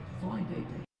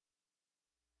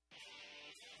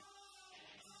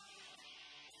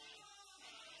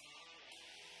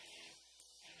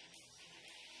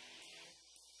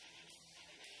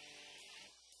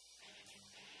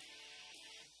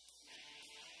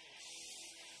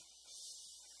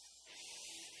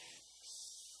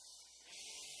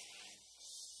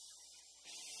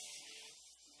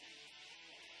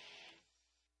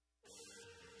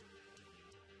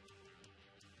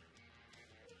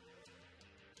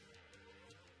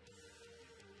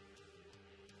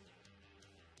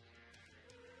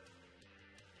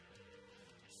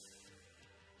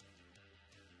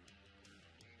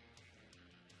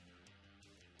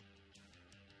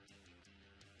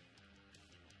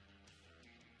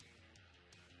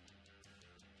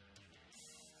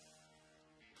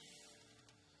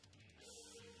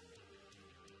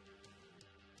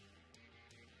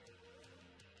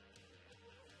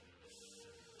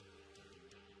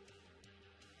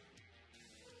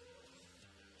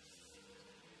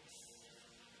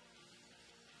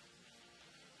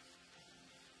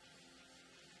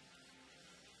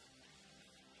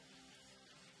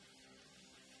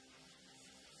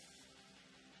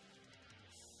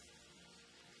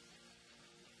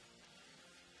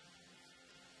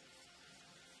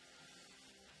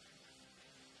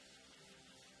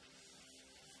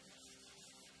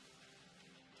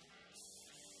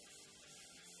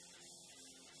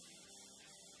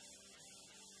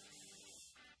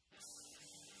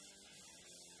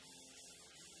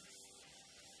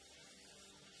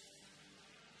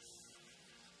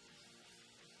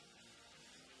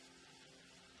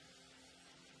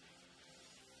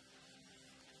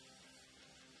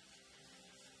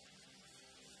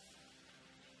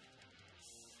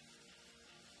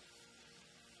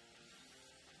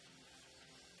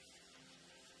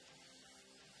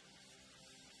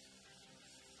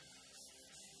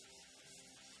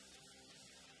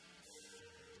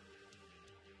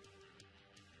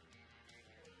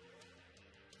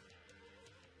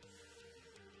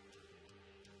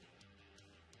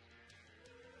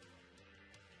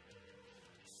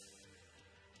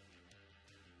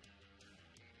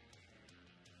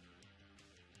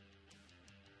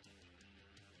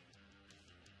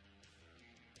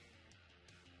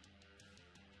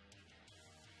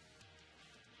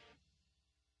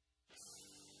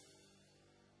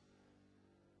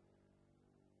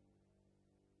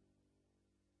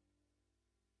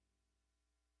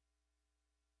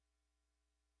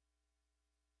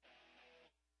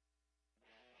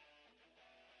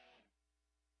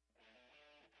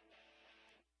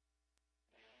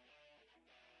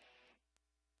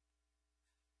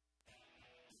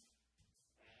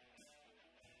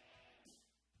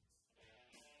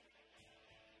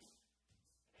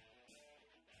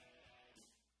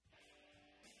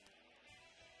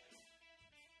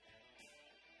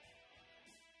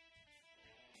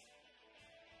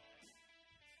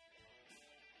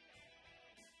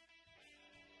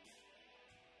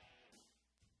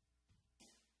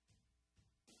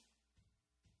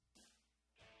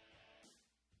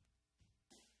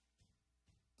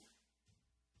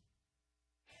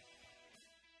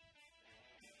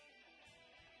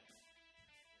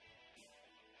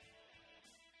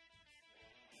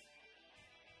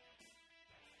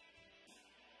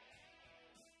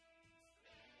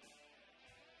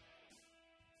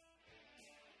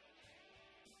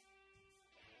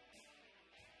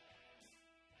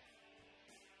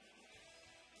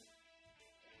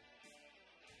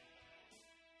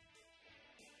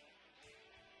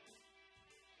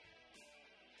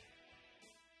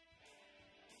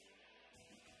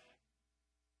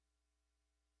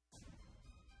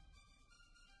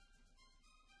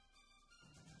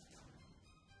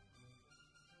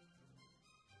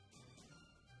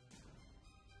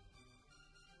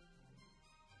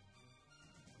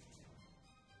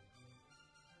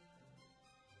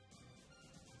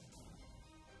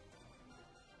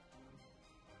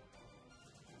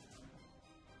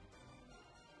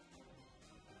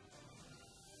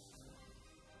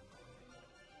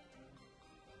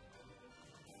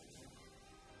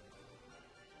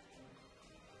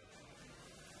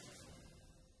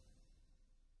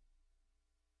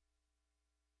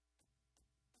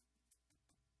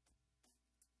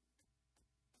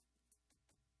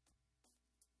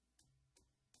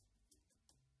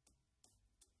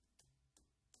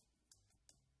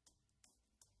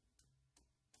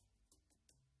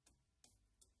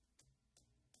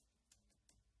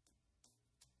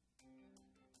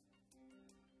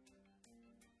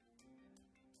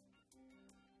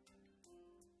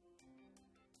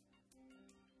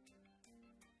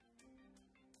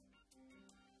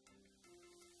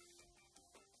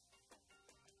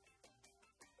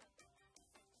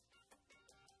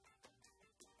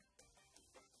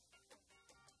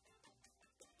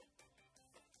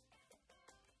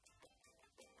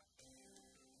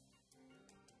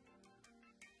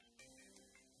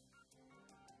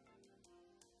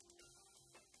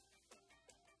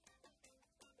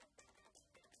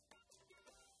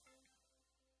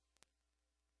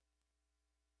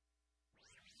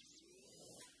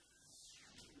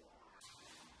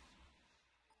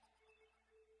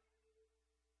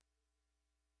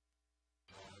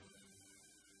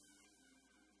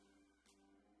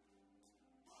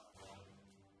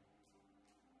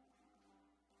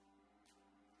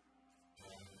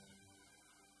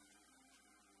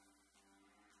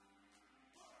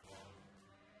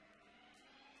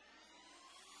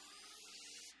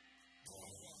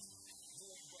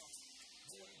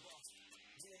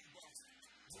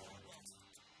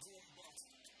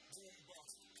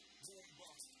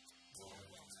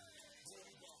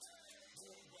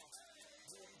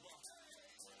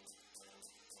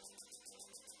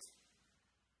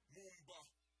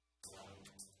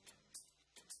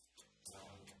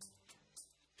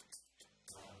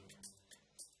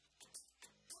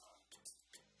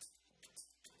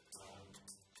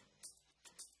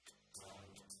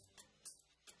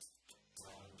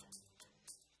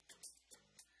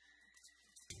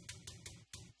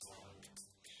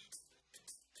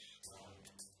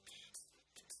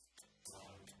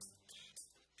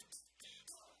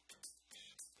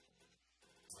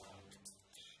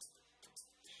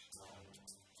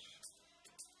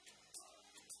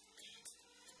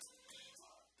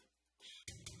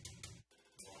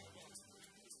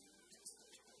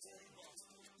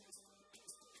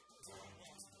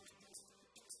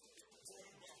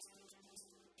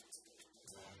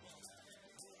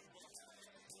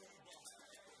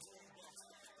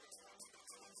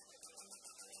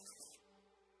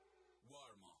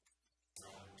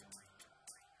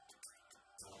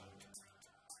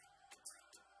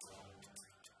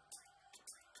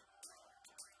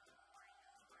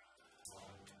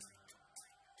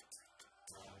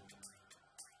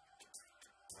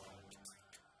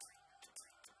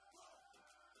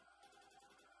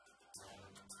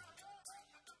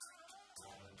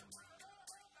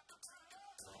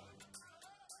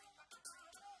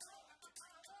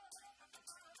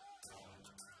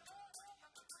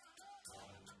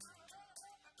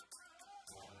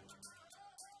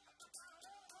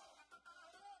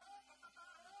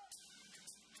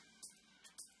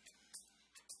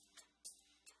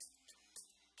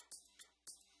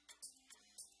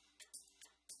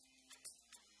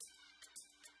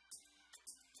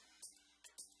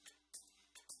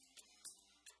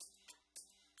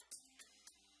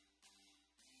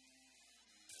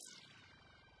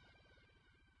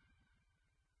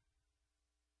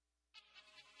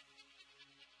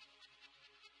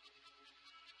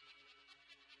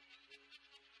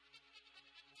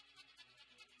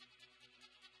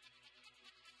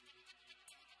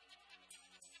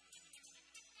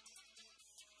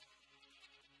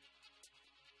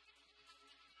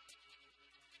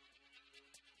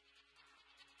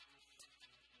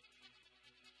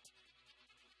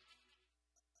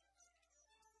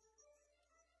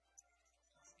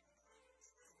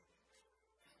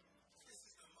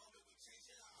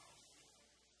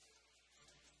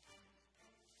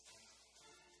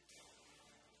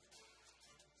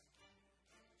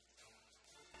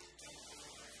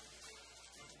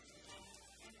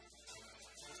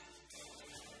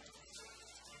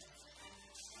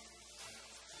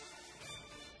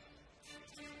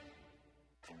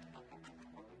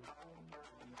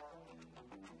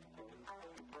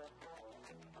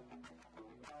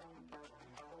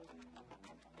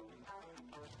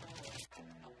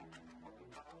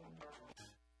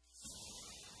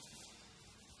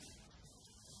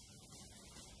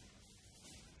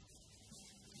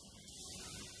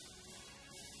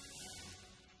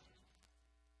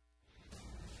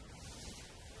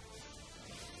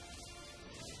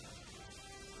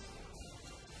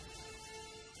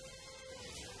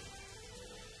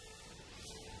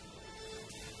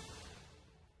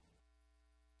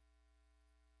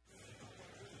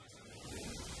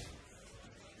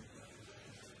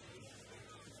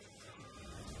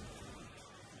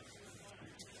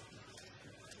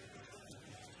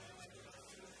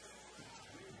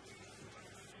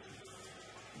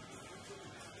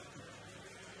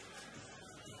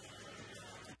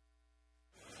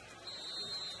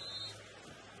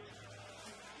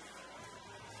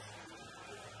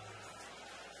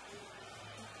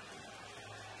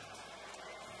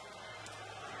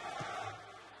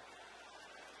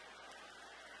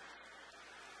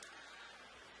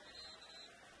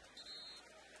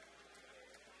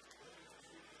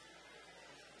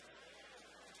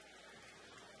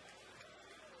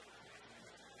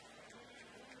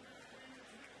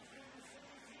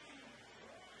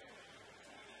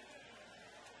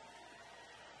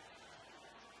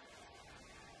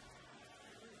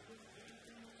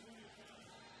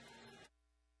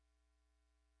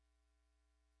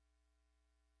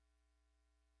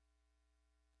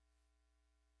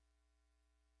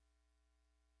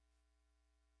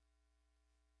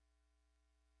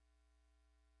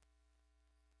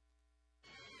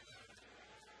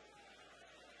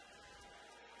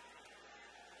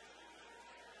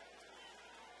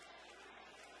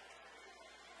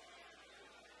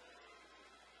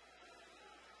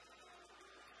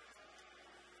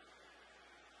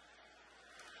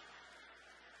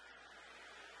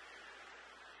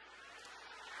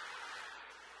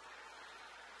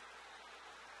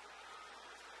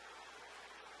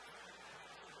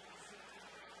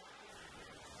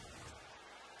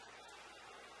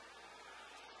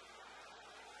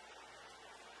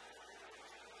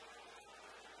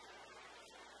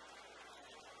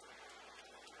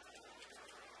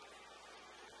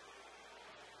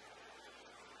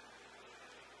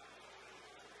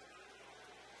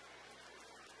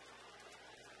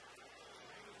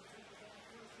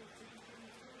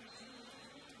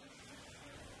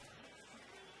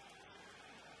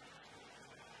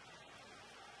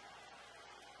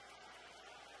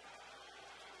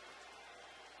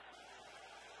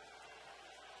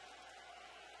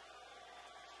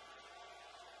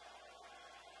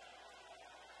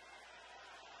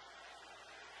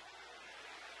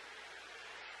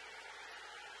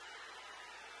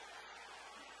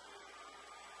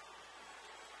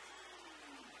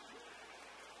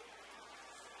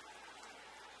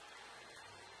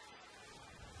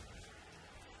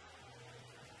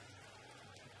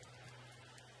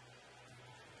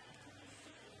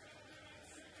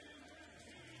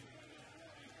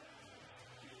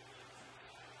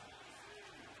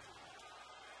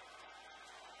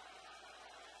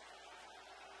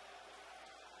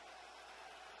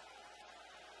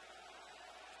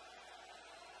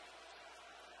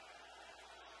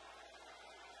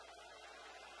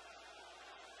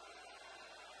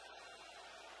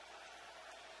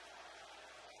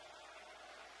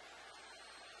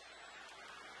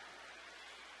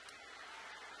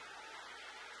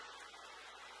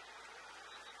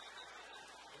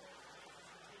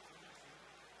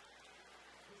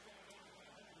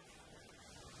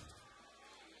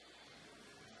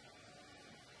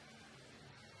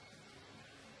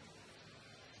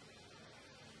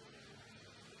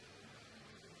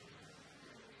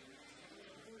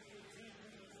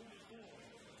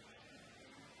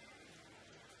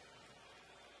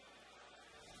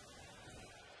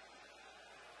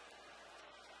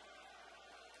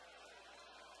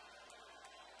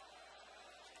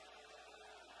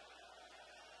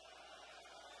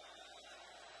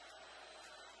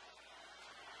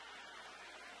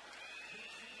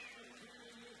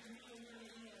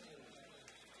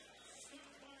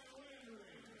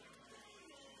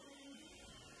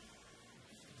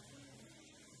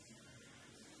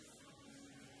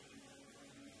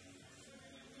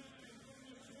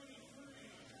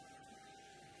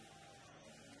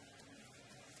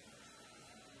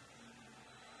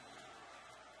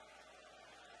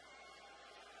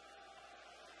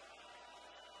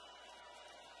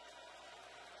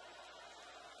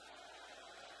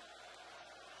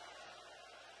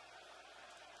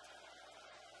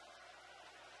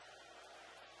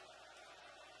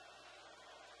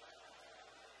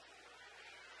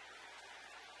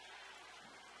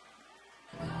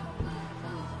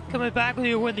 Coming back with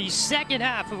you with the second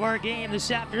half of our game this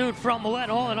afternoon from Millett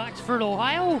Hall in Oxford,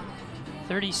 Ohio.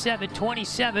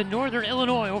 37-27, Northern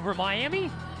Illinois over Miami.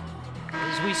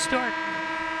 As we start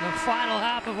the final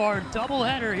half of our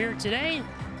doubleheader here today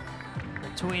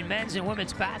between men's and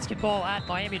women's basketball at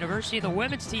Miami University. The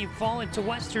women's team falling to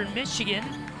Western Michigan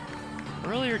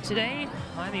earlier today.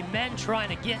 Miami men trying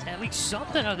to get at least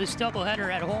something out of this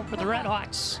doubleheader at home for the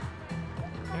RedHawks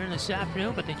here this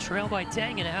afternoon, but they trail by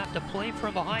 10, gonna have to play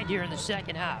from behind here in the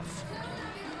second half.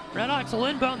 RedHawks will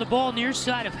inbound the ball near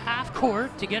side of half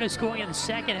court to get us going in the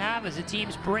second half as the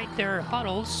teams break their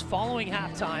huddles following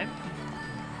halftime.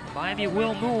 Miami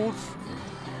will move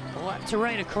left to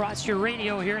right across your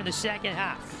radio here in the second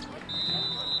half.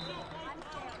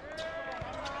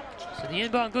 So the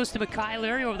inbound goes to Makai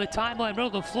Larry over the timeline, middle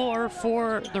of the floor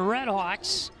for the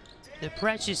RedHawks. The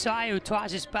Precious Ayu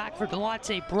tosses back for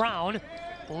Delonte Brown.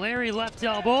 Larry left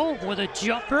elbow with a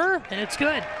jumper, and it's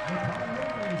good.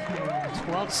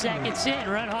 12 seconds in,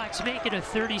 RedHawks make it a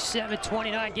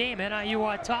 37-29 game. NIU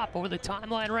on top. Over the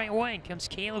timeline right wing comes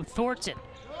Caleb Thornton.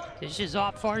 This is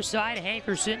off far side,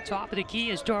 Hankerson. Top of the key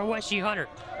is Darweshi Hunter.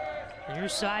 Near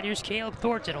side, here's Caleb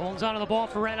Thornton. Holds onto the ball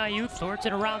for NIU.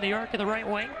 Thornton around the arc of the right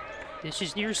wing. This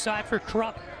is near side for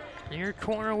Krupp. Near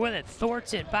corner with it.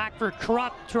 Thornton back for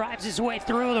Krupp. Drives his way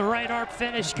through. The right arm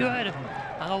finish good.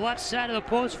 On the left side of the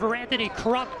post for Anthony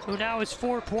Krupp, who now has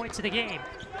 4 points in the game.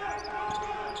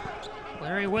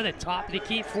 Larry with it. Top of the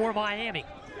key for Miami.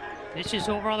 This is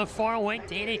over on the far wing.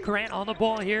 Dane Grant on the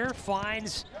ball here.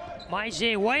 Finds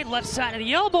Myjay White. Left side of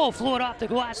the elbow. Float off the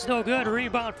glass. No good.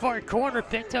 Rebound far corner.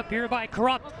 Picked up here by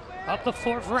Krupp. Up the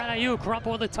floor for NIU. Krupp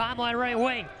on the timeline right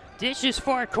wing. Dishes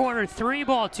far corner, 3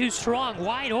 ball, too strong,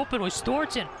 wide open was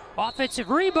Thornton. Offensive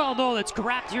rebound though, that's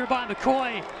grabbed here by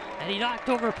McCoy. And he knocked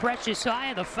over Precious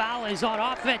Ayu. The foul is on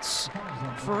offense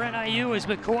for NIU as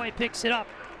McCoy picks it up.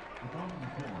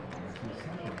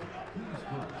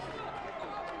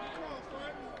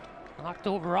 Knocked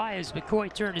over Ayu as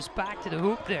McCoy turned his back to the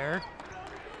hoop there.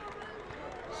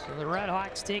 So the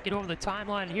RedHawks take it over the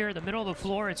timeline here in the middle of the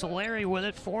floor. It's Larry with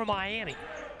it for Miami.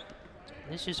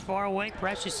 This is far away.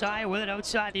 Precious Ayu with it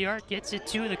outside the arc. Gets it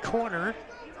to the corner.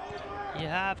 You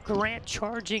have Grant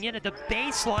charging in at the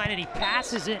baseline, and he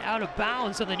passes it out of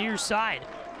bounds on the near side.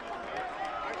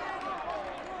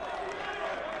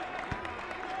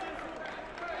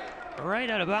 Right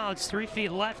out of bounds. 3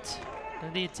 feet left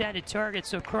of the intended target.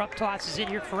 So Krupp tosses in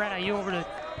here for NIU over to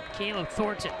Caleb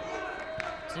Thornton.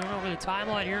 Zoom over the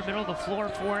timeline here, middle of the floor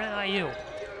for NIU.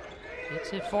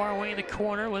 Gets it far away in the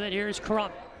corner. With it, here's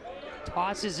Krupp.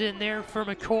 Tosses in there for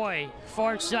McCoy.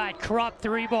 Far side, Krupp,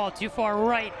 3 ball, too far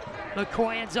right.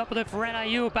 McCoy ends up with it for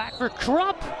NIU. Back for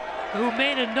Krupp, who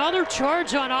made another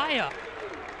charge on Ayu.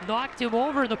 Knocked him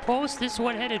over the post. This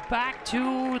one headed back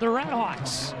to the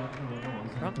RedHawks.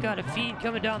 Krupp got a feed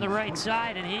coming down the right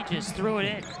side, and he just threw it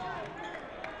in.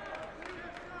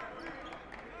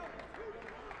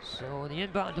 So the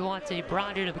inbound Delonte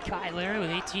Brown here to Makai Larry with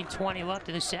 18:20 left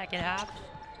in the second half.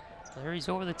 Larry's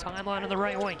over the timeline on the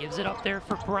right wing, gives it up there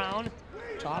for Brown.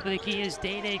 Top of the key is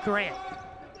Dane Grant.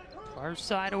 Far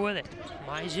side with it,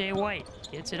 Myjay White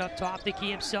gets it up top of the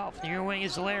key himself. Near wing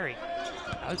is Larry.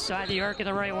 Outside the arc of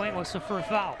the right wing, whistle for a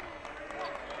foul.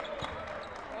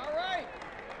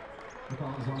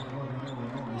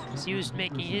 As he was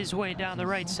making his way down the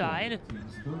right side.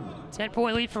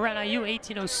 10-point lead for NIU,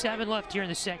 18:07 left here in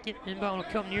the second. Inbound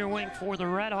will come near wing for the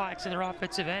RedHawks in their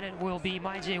offensive end. It will be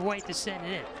Myjay White to send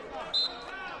it in.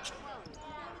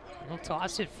 He'll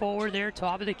toss it forward there.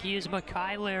 Top of the key is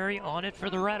Makai Larry on it for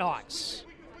the RedHawks.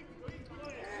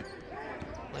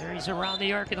 Larry's around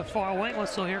the arc of the far wing.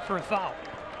 Whistle here for a foul.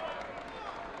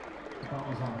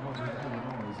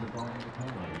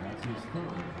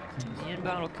 The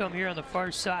inbound will come here on the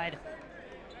far side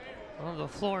of the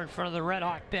floor in front of the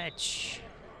RedHawk bench.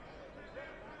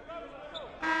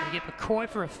 We get McCoy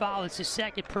for a foul. It's his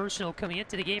second personal coming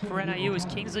into the game for NIU is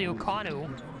Kingsley O'Connell.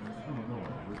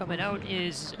 Coming out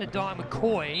is Adon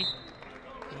McCoy.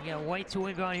 You got White to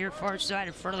inbound here, far side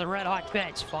in front of the RedHawk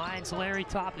bench. Finds Larry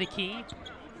top of the key.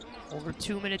 Over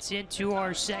 2 minutes into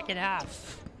our second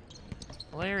half.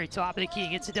 Larry top of the key,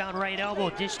 gets it down right elbow,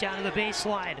 dish down to the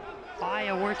baseline.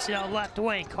 Ayu works it out left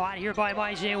wing, caught here by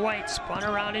Myjay White, spun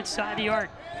around inside the arc.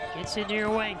 Gets in near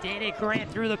wing, Dane Grant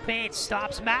through the paint,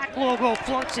 stops Mac logo,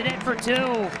 floats it in for 2.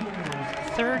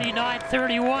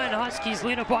 39-31, Huskies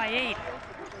lead it by 8.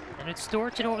 And it's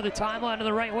Thornton over the timeline to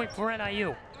the right wing for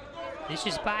NIU. This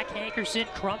is back Hankerson,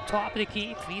 Krupp top of the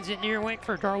key, feeds it near wing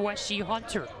for Darweshi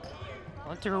Hunter.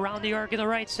 Hunter around the arc on the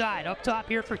right side, up top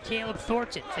here for Caleb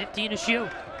Thornton, 15 to shoot.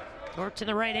 Thornton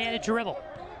the right-handed dribble.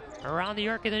 around the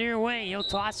arc of the near wing. He'll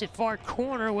toss it far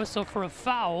corner, whistle for a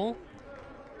foul.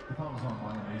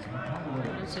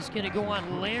 This is going to go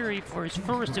on Larry for his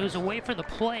first. It was away from the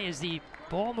play as the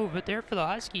ball movement there for the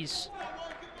Huskies,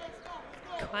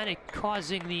 kind of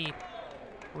causing the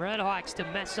RedHawks to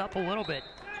mess up a little bit.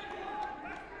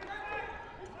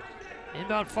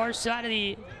 Inbound far side of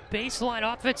the baseline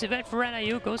offensive end for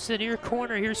NIU. Goes to the near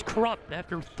corner. Here's Crump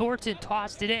after Thornton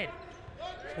tossed it in.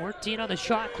 14 on the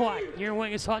shot clock. Near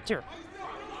wing is Hunter.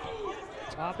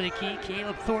 Top of the key,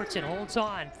 Caleb Thornton holds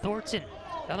on. Thornton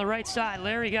down the right side.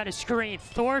 Larry got a screen.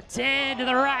 Thornton to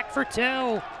the rack for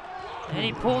two. And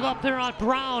he pulled up there on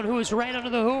Brown, who was right under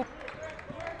the hoop.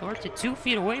 Thornton 2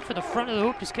 feet away from the front of the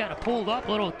hoop. Just kind of pulled up.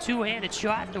 Little two-handed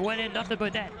shot that went in, nothing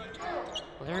but net.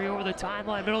 Larry over the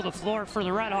timeline, middle of the floor for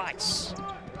the RedHawks.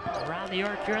 Around the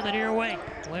arc here in the near wing.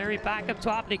 Larry back up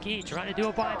top of the key, trying to do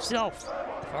it by himself.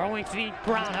 Far wing feed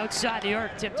Brown outside the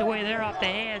arc, tipped away there off the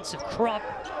hands of Crump.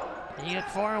 And you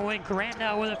get far wing Grant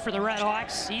now with it for the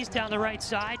RedHawks. He's down the right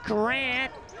side.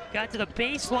 Grant got to the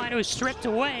baseline, it was stripped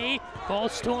away. Ball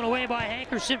stolen away by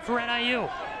Hankerson for NIU.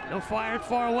 No fire at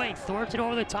far wing. Thornton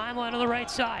over the timeline on the right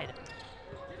side.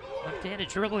 Left-handed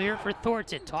dribble here for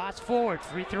Thornton. Toss forward,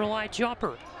 free throw line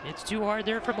jumper. It's too hard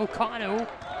there from O'Connell.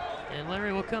 And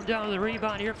Larry will come down with the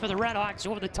rebound here for the RedHawks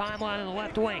over the timeline on the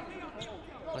left wing.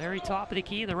 Larry top of the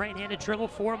key, the right-handed dribble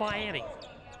for Miami.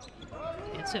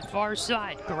 It's at far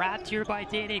side, grabbed here by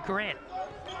Dane Grant.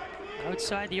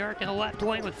 Outside the arc in the left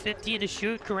wing with 15 to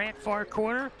shoot. Grant far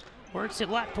corner, works at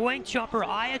left wing, jumper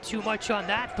Aya, too much on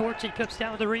that. Thornton comes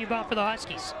down with the rebound for the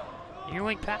Huskies. Near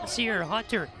wing pass here,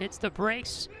 Hunter hits the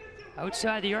brakes.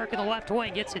 Outside the arc in the left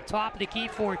wing, gets it top of the key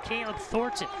for Caleb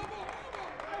Thornton.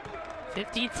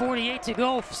 15:48 to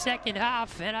go, second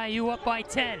half. NIU up by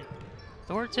 10.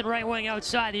 Thornton right wing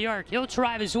outside the arc. He'll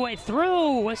drive his way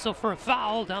through. Whistle for a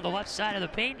foul down the left side of the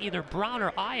paint. Either Brown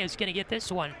or Aya is going to get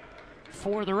this one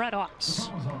for the RedHawks.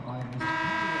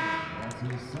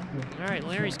 All right,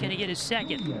 Larry's going to get his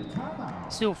second.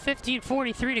 Still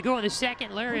 15:43 to go in the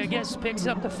second. Larry, I guess, picks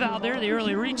up the foul there. The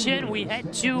early reach in. We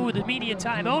head to the media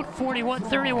timeout.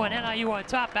 41-31, NIU on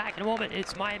top. Back in a moment.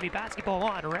 It's Miami basketball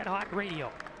on Red Hawk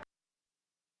Radio.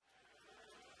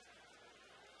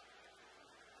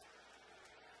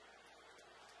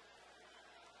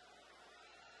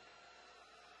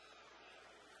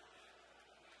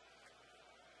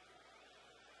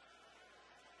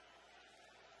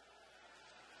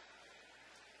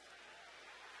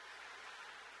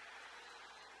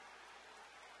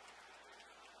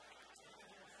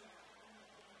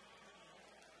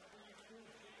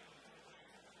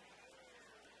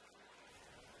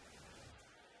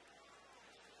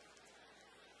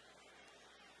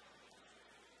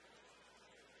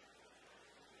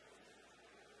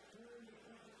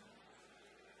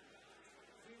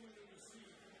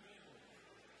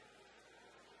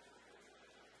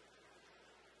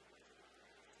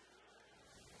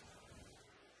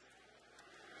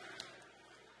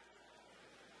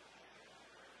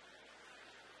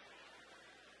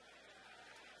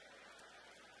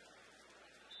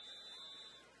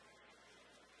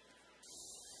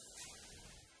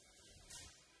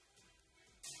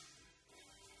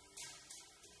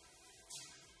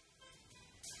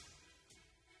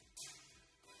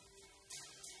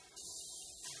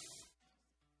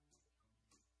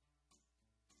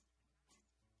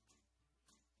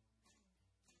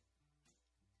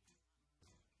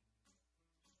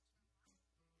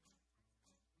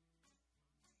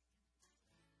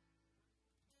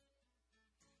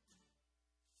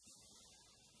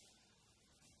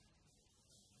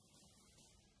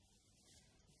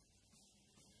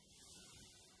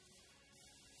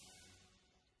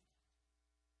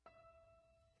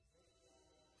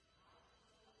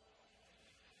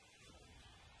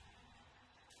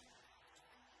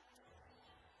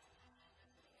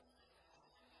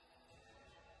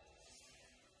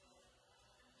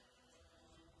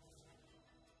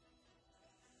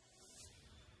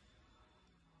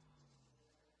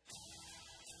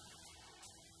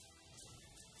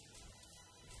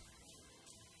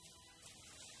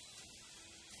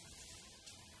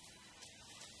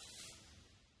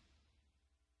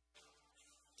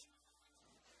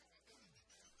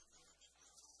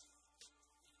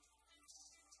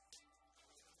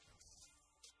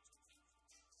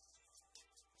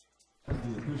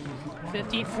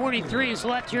 .43 is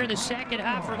left here in the second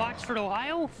half from Oxford,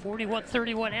 Ohio.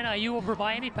 41-31 NIU over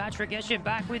Miami. Patrick Geshan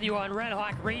back with you on Red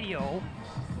Hawk Radio.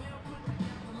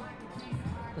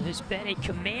 It has been a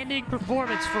commanding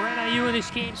performance for NIU in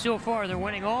this game so far. They're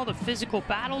winning all the physical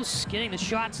battles, getting the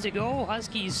shots to go.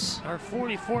 Huskies are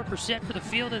 44% for the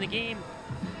field in the game.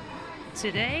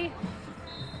 today.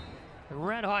 The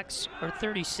RedHawks are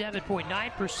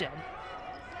 37.9%.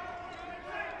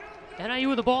 NIU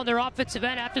with the ball in their offensive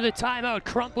end after the timeout.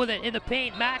 Crump with it in the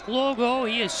paint. Mac Logo,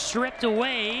 he is stripped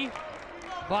away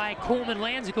by Coleman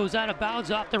Lands. It goes out of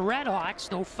bounds off the RedHawks.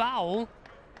 No foul.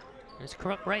 There's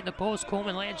Crump right in the post.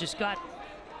 Coleman Lands just got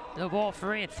the ball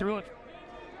free and threw it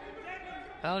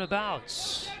out of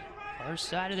bounds. Other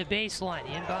side of the baseline.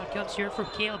 The inbound comes here from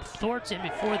Caleb Thornton.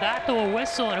 Before that, though, a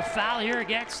whistle and a foul here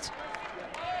against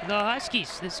the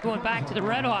Huskies. This is going back to the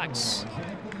RedHawks.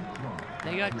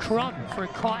 They got Crump for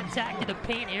contact in the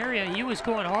paint area. He was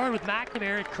going hard with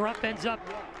McNamara, and Crump ends up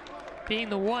being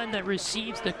the one that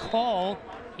receives the call.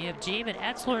 You have Jamin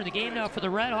Etzler in the game now for the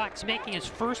RedHawks, making his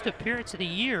first appearance of the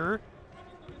year.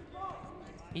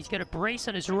 He's got a brace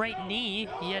on his right knee.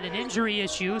 He had an injury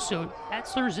issue, so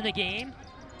Etzler's in the game.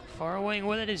 Far wing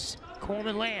with it is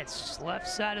Coleman Lance. Left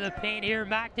side of the paint here,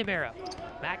 McNamara.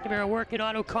 McNamara working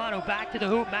on O'Connell, back to the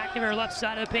hoop. McNamara left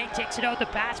side of the paint, takes it out. The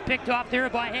pass picked off there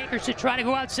by Hankerson, trying to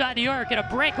go outside the arc, and a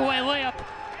breakaway layup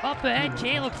up ahead.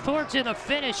 Caleb Thornton, the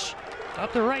finish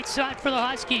up the right side for the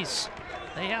Huskies.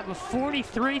 They have a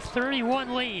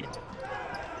 43-31 lead.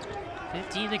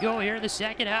 15 to go here in the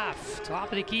second half.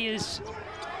 Top of the key is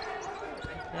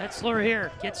Etzler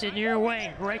here, gets it near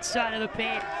wing, right side of the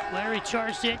paint. Larry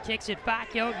charged it, kicks it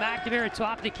back out. McNamara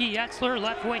top of the key. Etzler,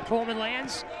 left wing, Coleman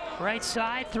Lands. Right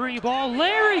side, three ball.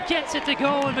 Larry gets it to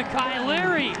go, and Makai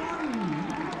Larry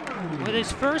with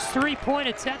his first three-point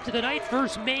attempt of the night,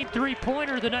 first made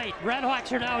three-pointer of the night.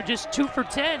 RedHawks are now just 2 for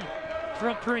 10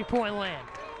 from three-point land.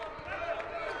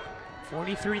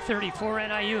 43-34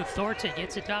 NIU. Thornton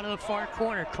gets it down to the far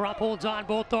corner. Crump holds on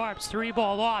both arms. Three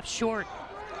ball off, short.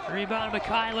 Rebound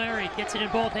Makai Larry, gets it in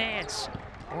both hands.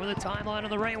 Over the timeline on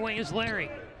the right wing is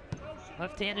Larry.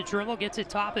 Left-handed dribble, gets it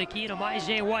top of the key to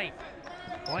Myjay White.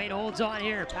 White holds on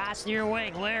here, pass near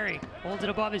wing. Larry holds it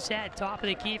above his head, top of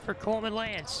the key for Coleman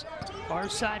Lands. Far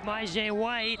side Myjay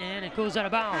White, and it goes out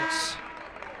of bounds.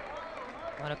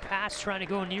 On a pass trying to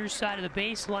go near side of the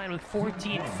baseline with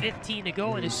 14:15 to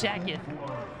go in the second.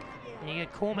 And you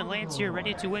get Coleman Lands here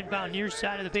ready to inbound near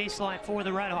side of the baseline for the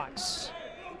RedHawks.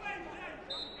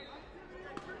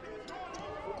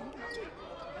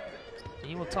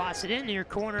 He will toss it in. Near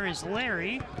corner is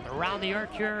Larry. Around the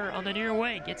arc here on the near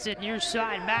wing. Gets it near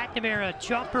side. McNamara,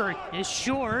 jumper is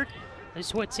short.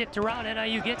 This one tipped around.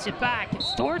 NIU gets it back. And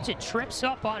Thornton trips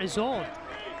up on his own.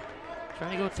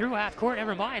 Trying to go through half court.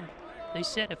 Never mind. They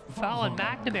said a foul on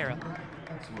McNamara.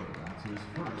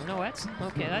 No,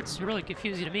 that's really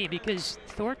confusing to me because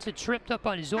Thornton tripped up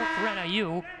on his own for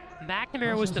NIU.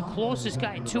 McNamara was the closest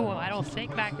guy to him. I don't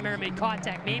think McNamara made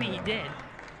contact. Maybe he did.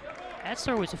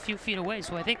 Etzler was a few feet away,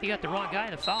 so I think they got the wrong guy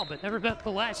in the foul, but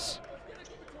nevertheless,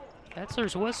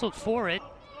 Etzler's whistled for it.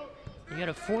 You got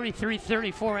a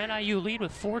 43-34 NIU lead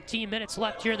with 14 minutes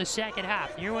left here in the second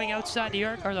half. Near wing outside the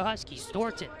arc are the Huskies.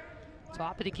 Thornton,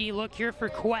 top of the key look here for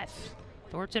Queth.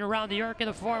 Thornton around the arc in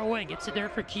the far wing. Gets it there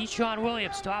for Keyshawn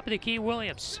Williams. Top of the key,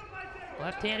 Williams.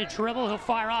 Left-handed dribble, he'll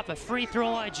fire off a free throw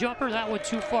line jumper. That one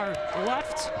too far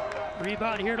left.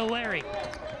 Rebound here to Larry.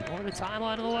 Over the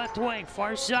timeline on the left wing,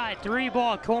 far side, three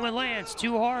ball, Coleman Lands,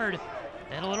 too hard,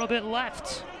 and a little bit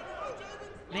left.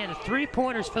 Man, the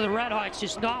three-pointers for the RedHawks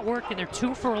just not working. They're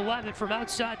 2 for 11 from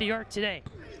outside the arc today.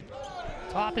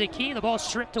 Top of the key, the ball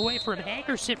stripped away from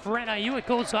Hankerson for NIU. It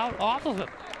goes out off of him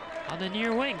on the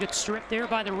near wing. Good strip there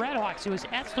by the RedHawks. It was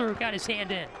Etzler who got his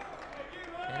hand in.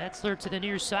 And Etzler to the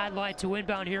near sideline to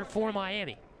inbound here for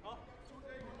Miami.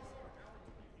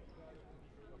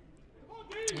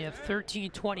 You have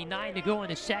 13:29 to go in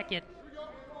the second.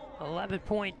 A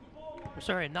 9-point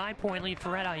lead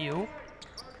for NIU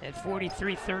at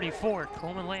 43-34.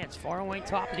 Coleman Lands, far wing,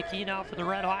 top of the key now for the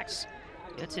RedHawks.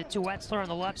 Gets it to Etzler on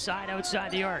the left side,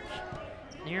 outside the arc.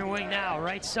 Near wing now,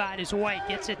 right side is White.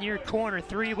 Gets it near corner,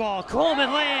 three ball.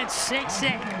 Coleman Lands sinks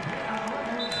it.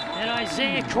 And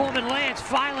Isaiah Coleman Lands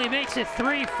finally makes it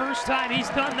three. First time he's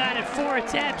done that in 4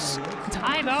 attempts.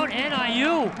 Timeout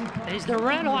NIU as the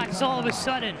RedHawks all of a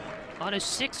sudden on a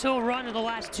 6-0 run in the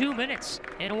last 2 minutes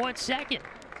and 1 second.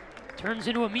 Turns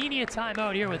into a media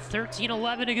timeout here with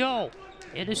 13:11 to go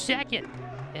in the second.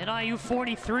 NIU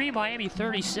 43, Miami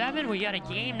 37. We got a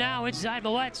game now inside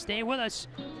Millett. Stay with us.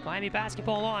 Miami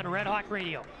basketball on Red Hawk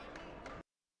Radio.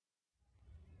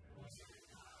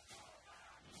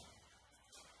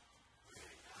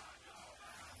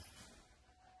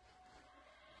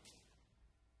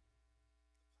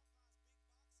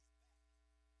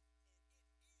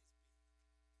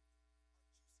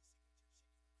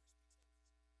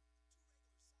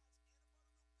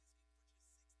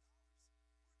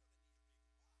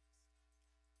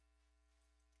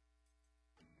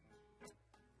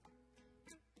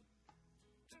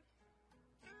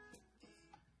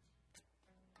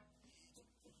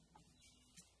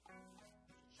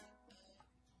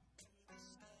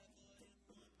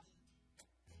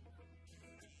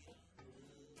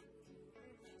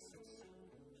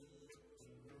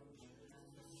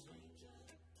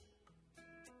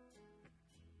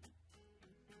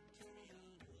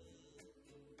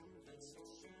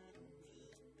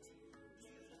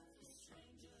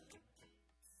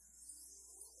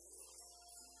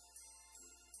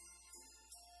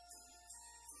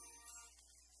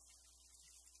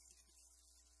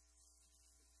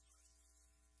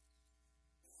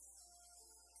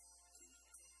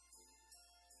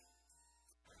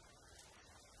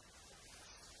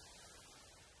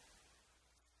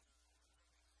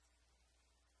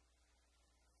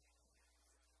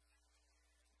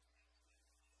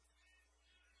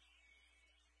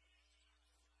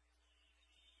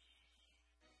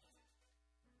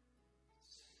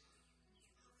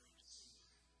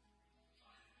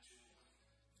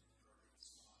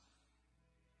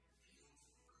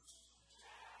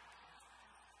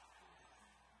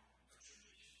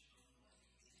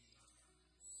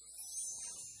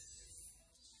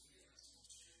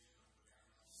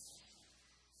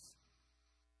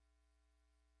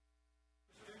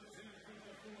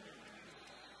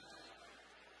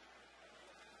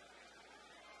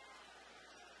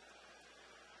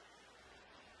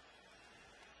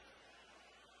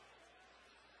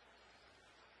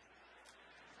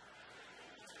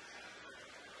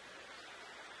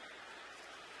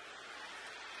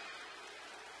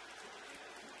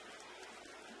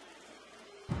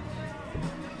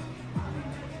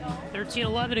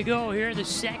 13-11 to go here in the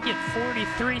second.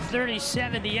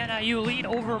 43-37, the NIU lead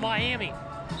over Miami.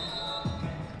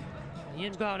 The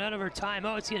inbound out of her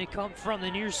timeout is going to come from the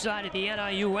near side of the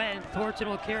NIU end. Thornton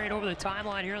will carry it over the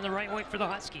timeline here on the right wing for the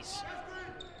Huskies.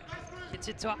 Gets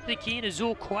it top of the key to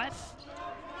Azul Queth.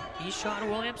 Geshan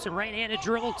Williams, a right-handed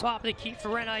dribble top of the key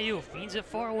for NIU. Feeds it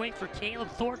far away for Caleb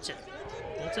Thornton.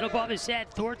 Holds it above his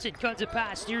head. Thornton cuts a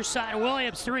pass near side.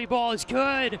 Williams, three ball is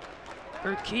good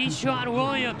for Geshan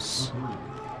Williams.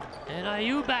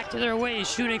 NIU back to their ways,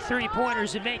 shooting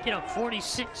three-pointers and making them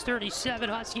 46-37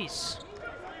 Huskies.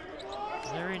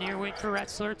 Larry near wing for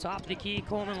Retzler, top of the key,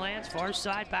 Coleman lands, far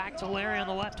side, back to Larry on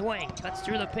the left wing. Cuts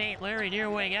through the paint, Larry near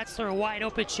wing, Etzler a wide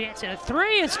open chance, and a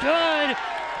three is good!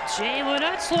 Jalen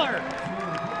Etzler.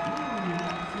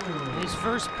 His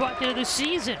first bucket of the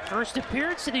season, first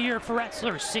appearance of the year for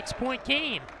Etzler, 6-point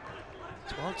game.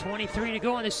 12:23 to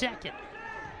go in the second.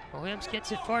 Williams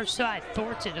gets it far side,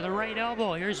 Thornton to the right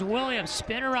elbow, here's Williams,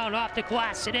 spin around off the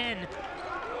glass and in.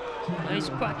 Nice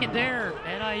bucket there,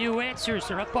 NIU answers,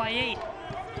 they're up by 8.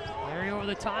 Larry over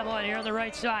the timeline here on the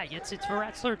right side. Gets it for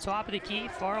Retzler, top of the key.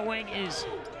 Far wing is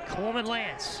Coleman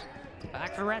Lance.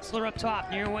 Back for Retzler up top.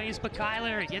 Near wing is Makai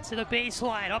Larry. Gets to the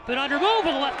baseline. Up and under. Move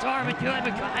with the left arm and good.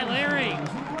 Makai Larry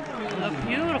with a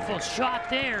beautiful shot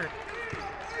there.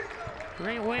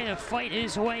 Great way to fight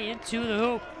his way into the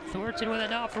hoop. Thornton with it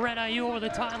now for NIU over the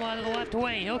timeline of the left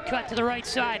wing. He'll cut to the right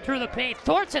side through the paint.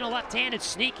 Thornton, a left-handed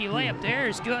sneaky layup there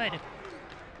is good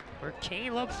for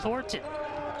Caleb Thornton.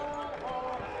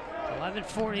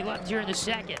 11:40 left here in the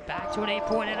second. Back to an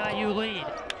 8-point NIU lead.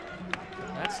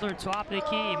 Retzler top of the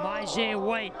key. Myjay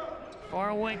White.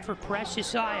 Far wing for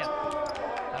Precious Aya.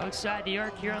 Outside the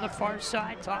arc here on the far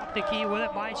side. Top of the key with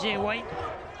it. Myjay White.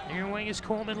 Near wing is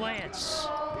Coleman Lance.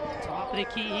 Top of the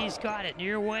key, he's got it.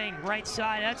 Near wing, right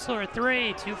side. Etzler, a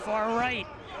three. Too far right.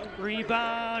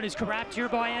 Rebound is grabbed here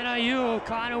by NIU.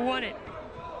 O'Connor won it.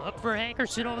 Up for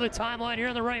Hankerson over the timeline here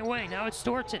on the right wing. Now it's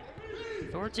Thornton.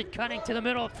 Thornton cutting to the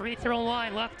middle, free throw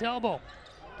line, left elbow.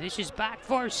 This is back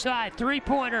far side,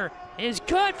 three-pointer is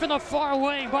good from the far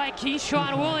wing by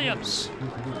Geshan Williams.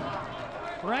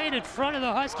 Right in front of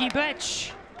the Husky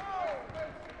bench.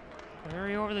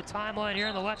 Larry over the timeline here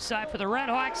on the left side for the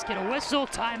RedHawks. Get a whistle,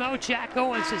 timeout, Jack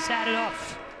Owens has had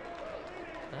enough.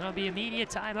 That'll be immediate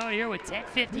timeout here with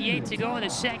 10:58 to go in the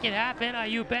second half.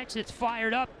 NIU bench that's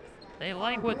fired up. They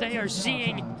like what they are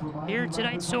seeing here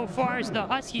tonight so far as the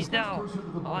Huskies now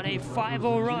on a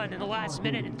 5-0 run in the last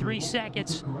minute and 3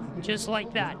 seconds, just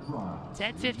like that.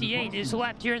 10:58 is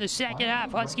left here in the second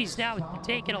half. Huskies now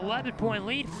take an 11-point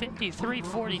lead,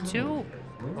 53-42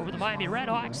 over the Miami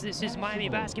RedHawks. This is Miami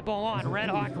Basketball on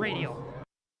RedHawk Radio.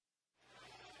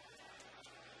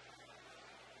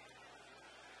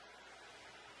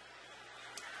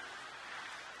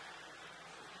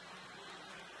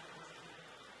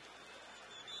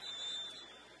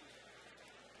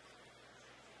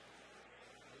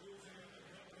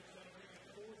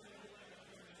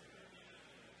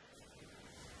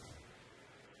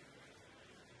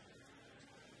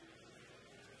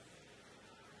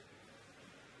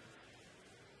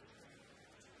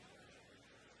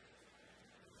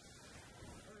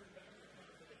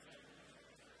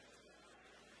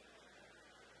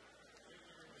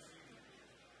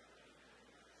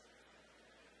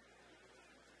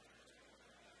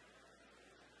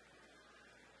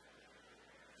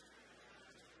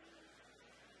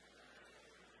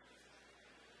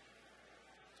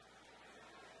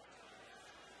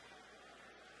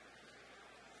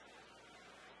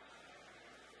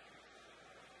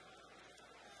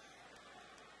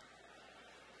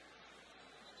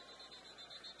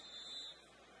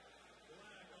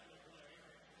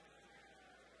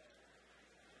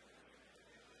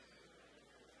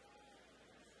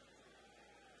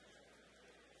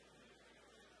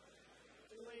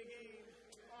 Delay game,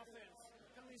 offense,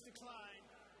 penalties decline,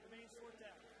 remains fourth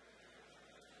down.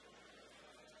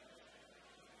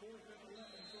 4th and 11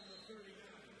 from the 39.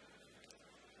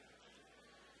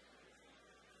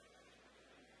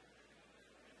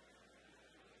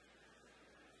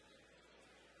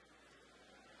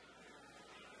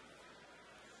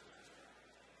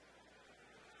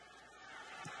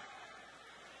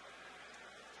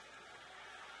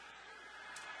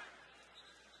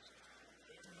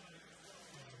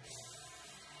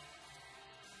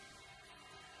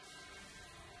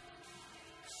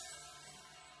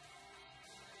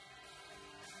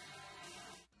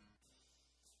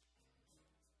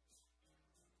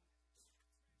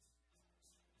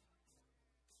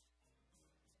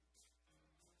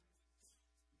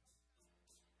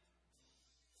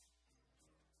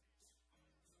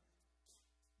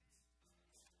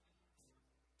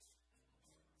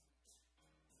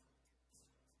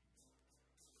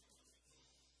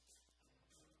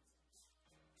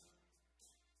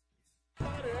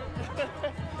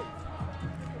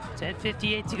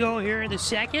 10:58 to go here in the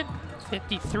second.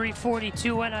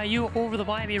 53-42 NIU over the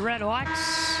Miami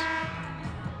RedHawks.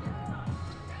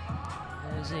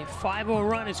 There's a 5-0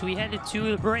 run as we head into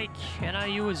the break.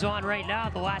 NIU is on right now,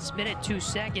 the last minute, 2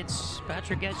 seconds.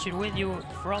 Patrick Geshan with you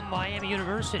from Miami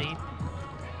University.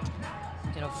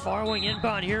 And a far wing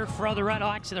inbound here for the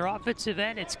RedHawks in their offensive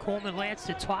end. It's Coleman Lance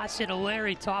to toss it to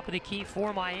Larry, top of the key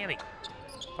for Miami.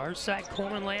 Far side,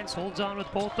 Coleman Lance holds on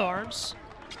with both arms.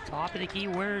 Top of the key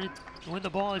where when the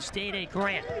ball is Day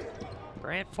Grant.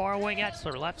 Grant far wing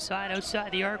Etzler, left side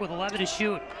outside the arc with 11 to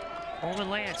shoot. Coleman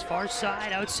Lance, far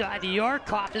side outside the arc,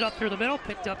 coughed it up through the middle,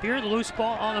 picked up here, the loose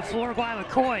ball on the floor by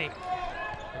McCoy.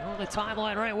 And on the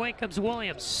timeline right wing comes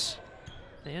Williams.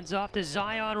 Hands off to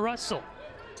Zion Russell.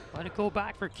 Let it go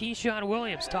back for Geshan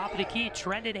Williams, top of the key,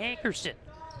 Trendon Hankerson.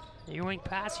 Near wing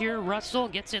pass here, Russell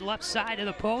gets it left side of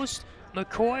the post.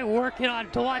 McCoy working on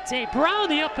Delonte Brown,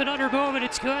 the up and under movement,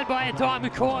 it's good by Adon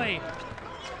McCoy.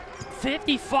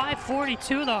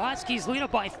 55-42, the Huskies lead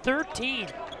up by 13.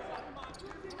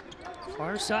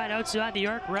 Far side outside the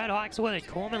arc, RedHawks with it.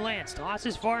 Coleman Lance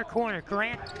tosses far corner.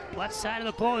 Grant, left side of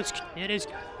the post. It is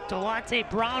Delonte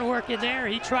Brown working there.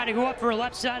 He tried to go up for a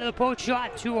left side of the post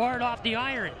shot. Too hard off the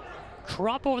iron.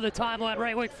 Crump over the timeline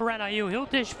right wing for NIU. He'll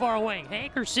dish far wing.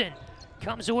 Hankerson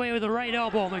comes away with the right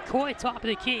elbow. McCoy top of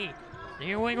the key.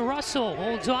 Near wing Russell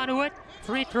holds onto it.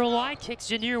 Free throw line, kicks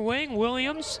to near wing.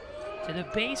 Williams to the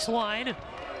baseline.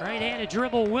 Right-handed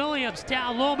dribble, Williams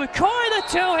down low. McCoy, the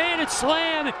two-handed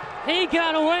slam. He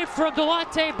got away from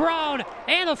Delonte Brown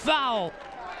and a foul.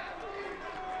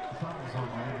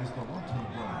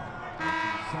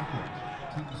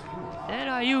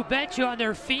 NIU bench on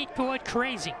their feet going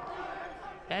crazy,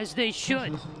 as they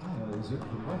should.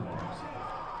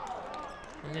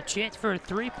 And a chance for a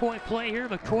three-point play here.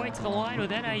 McCoy to the line with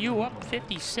NIU up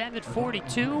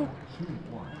 57-42.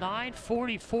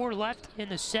 9:44 left in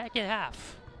the second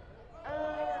half.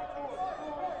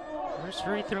 First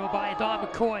free throw by Don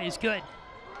McCoy is good.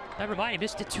 Never mind, he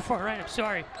missed it too far right, I'm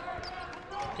sorry.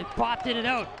 It popped in and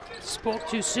out. Spoke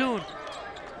too soon.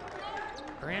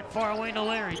 Grant far away to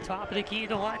Larry. Top of the key,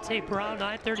 Delonte Brown.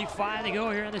 9:35 to go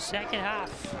here in the second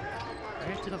half.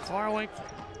 Grant to the far wing.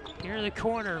 Here in the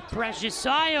corner. Precious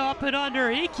Saya up and under.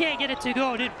 He can't get it to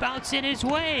go. Didn't bounce in his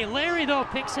way. Larry, though,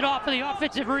 picks it off of the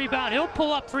offensive rebound. He'll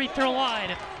pull up free throw line.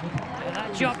 And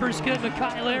that jumper's good,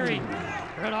 Makai Larry.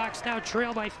 RedHawks now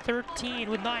trail by 13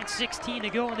 with 9:16 to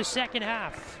go in the second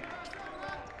half.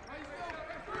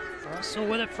 Russell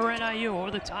with it for NIU.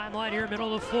 Over the timeline here,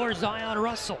 middle of the floor, Zion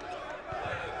Russell.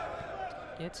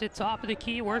 Gets it top of the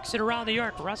key, works it around the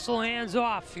arc. Russell hands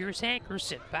off. Here's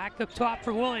Hankerson. Back up top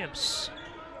for Williams.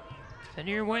 The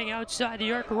near wing outside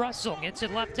the arc, Russell gets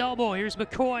it left elbow. Here's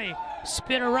McCoy.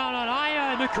 Spin around on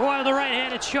Aya, and McCoy with the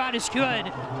right-handed shot is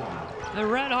good. The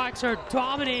RedHawks are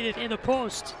dominated in the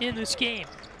post in this game.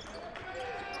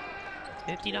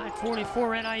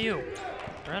 59-44 NIU.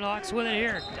 RedHawks with it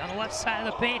here. Down the left side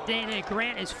of the paint, Dana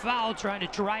Grant is fouled, trying to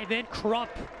drive in. Crump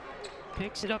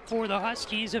picks it up for the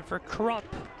Huskies, and for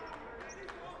Crump,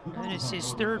 that is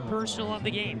his third personal of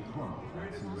the game.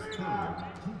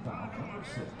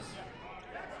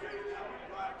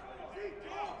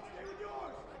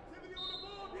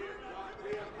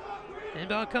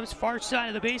 Inbound comes far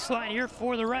side of the baseline here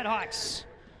for the RedHawks.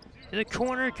 To the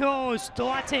corner it goes.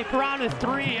 Delonte Brown with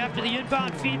three after the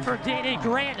inbound feed for Day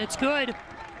Grant. It's good.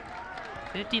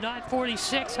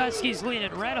 59-46, Huskies lead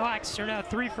it. RedHawks are now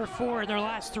 3 for 4 in their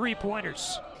last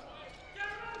 3-pointers.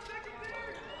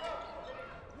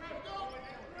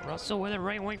 Russell with it,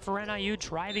 right wing for NIU,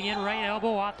 driving in right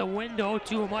elbow off the window.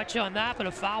 Too much on that, but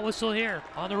a foul whistle here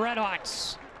on the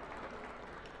RedHawks.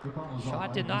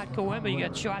 Shot did not go in, but you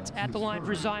got shots at the line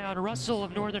for Zion Russell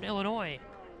of Northern Illinois.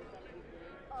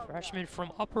 Freshman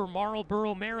from Upper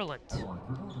Marlboro, Maryland.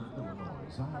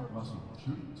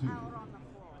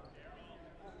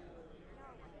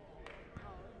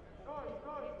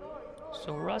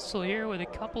 So Russell here with a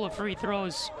couple of free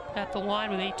throws at the line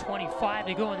with 8:25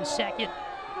 to go in the second.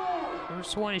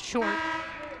 First one is short.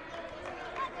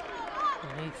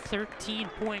 And a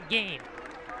 13-point game.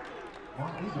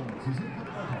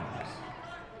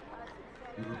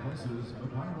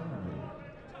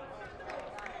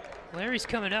 Larry's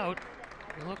coming out.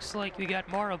 It looks like we got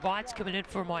Mara Botts coming in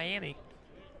for Miami.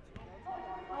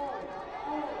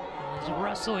 As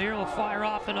Russell here will fire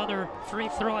off another free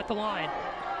throw at the line.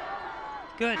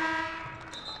 Good.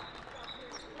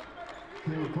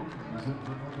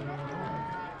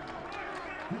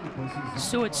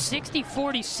 So it's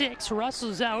 60-46.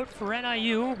 Russell's out for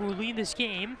NIU, who lead this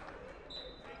game.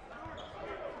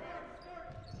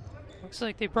 Looks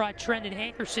like they brought Trendon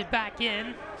Hankerson back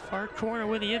in Far corner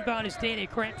with the inbound is Dane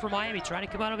Grant for Miami, trying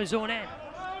to come out of his own end.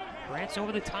 Grant's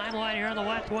over the timeline here on the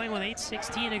left wing with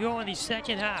 8:16 to go in the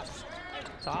second half.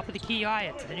 Top of the key,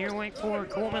 Aya to the near wing for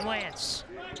Coleman Lance.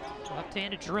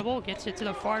 Left-handed dribble, gets it to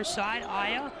the far side.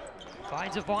 Aya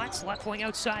finds Avance, left wing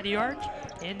outside the arc.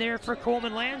 In there for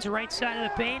Coleman Lance, right side of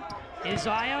the paint is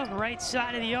Aya, right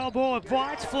side of the elbow.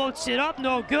 Avance floats it up,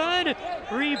 no good.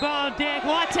 Rebound,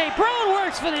 Danglante. Brown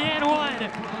works for the and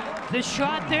one. The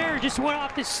shot there just went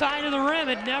off the side of the rim.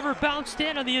 It never bounced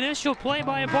in on the initial play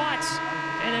by Avance.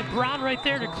 And then Brown right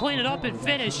there to clean it up and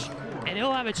finish. And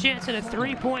he'll have a chance at a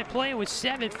three-point play with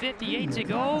 7:58 to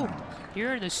go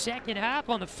here in the second half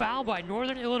on the foul by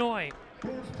Northern Illinois.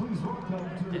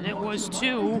 And it was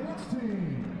to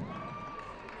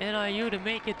NIU to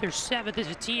make it their 7th as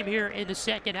a team here in the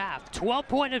second half.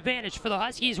 12-point advantage for the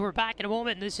Huskies. We're back in a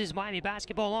moment, and this is Miami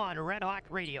Basketball on Red Hawk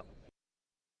Radio.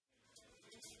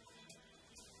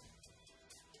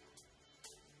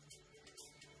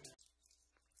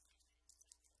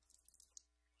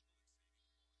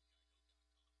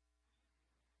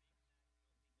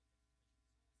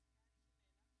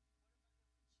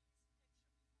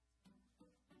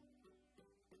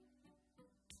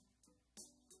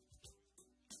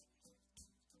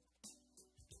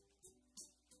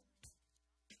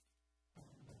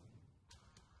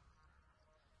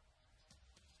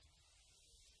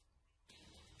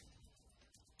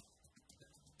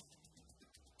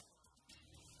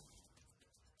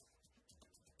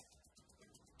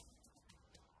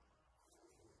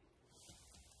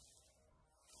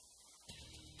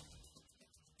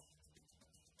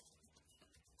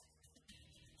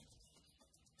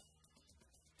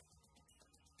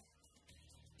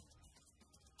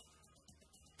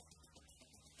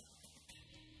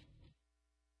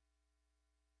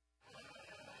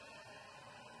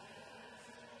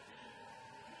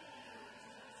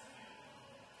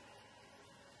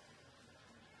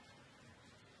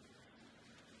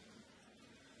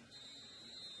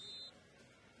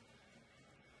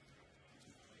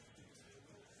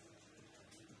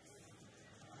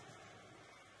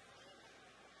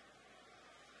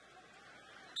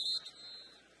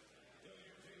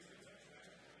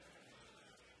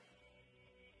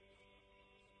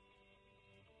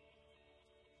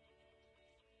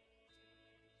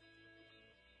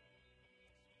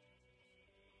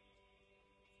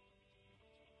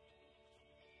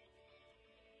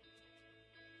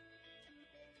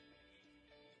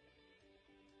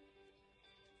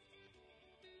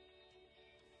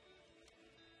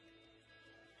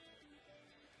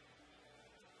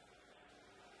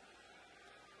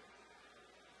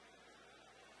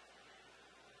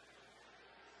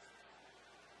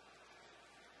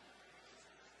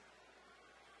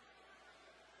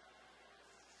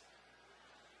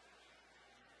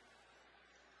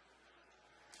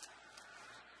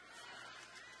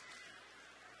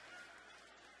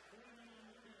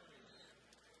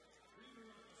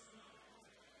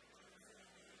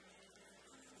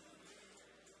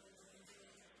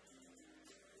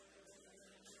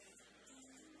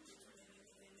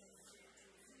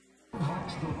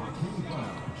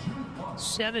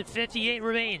 $7:58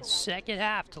 remains, second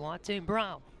half. Delonte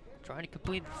Brown trying to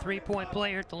complete the three-point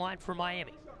play here at the line for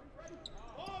Miami.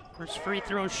 First free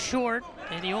throw short,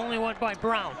 and the only one by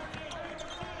Brown.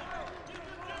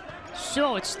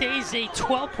 So it stays a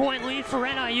 12-point lead for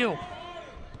NIU.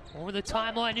 Over the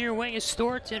timeline near wing is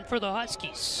Thornton for the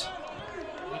Huskies.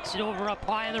 Takes it over up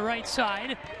high on the right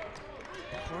side.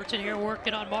 Thornton here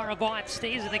working on Maravant.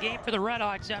 Stays in the game for the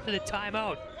RedHawks after the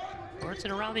timeout.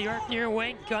 Thornton around the arc near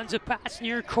wing. Guns a pass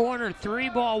near corner. Three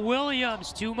ball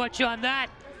Williams. Too much on that.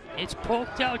 It's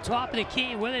poked out top of the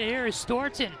key. With it here is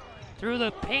Thornton. Through the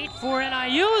paint for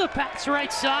NIU. The pass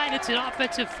right side. It's an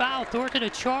offensive foul. Thornton a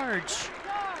charge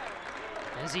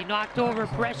as he knocked over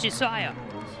Precious Aya.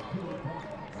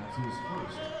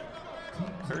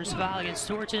 First foul against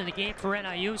Thornton in the game for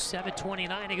NIU.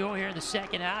 7:29 to go here in the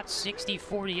second half.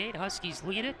 60-48. Huskies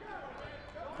lead it.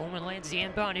 Coleman lands the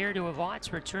inbound here to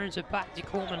Avance. Returns it back to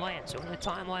Coleman Lance. Over the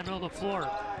timeline, middle of the floor.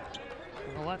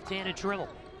 On the left-handed dribble.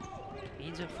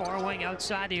 Feeds it far wing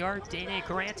outside the arc. Dane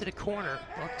Grant to the corner.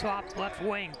 Up top, left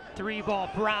wing. Three ball.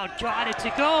 Brown got it to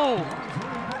go.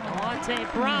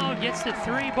 Delonte Brown gets the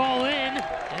three ball in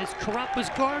as Crump was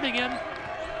guarding him.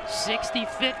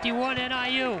 60-51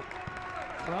 NIU.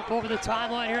 Crump over the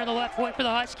timeline here on the left wing for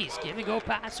the Huskies. Give and go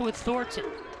pass with Thornton.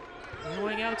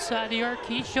 Wing outside the arc,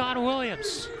 Geshan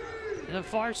Williams. To the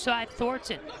far side,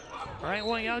 Thornton. Right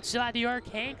wing outside the arc,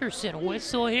 Hankerson.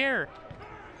 Whistle here.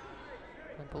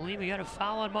 I believe we got a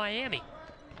foul on Miami.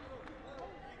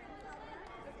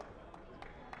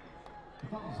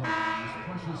 foul zone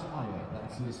is Precious Aya.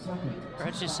 That's his second.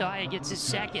 Precious Aya gets his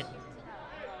second.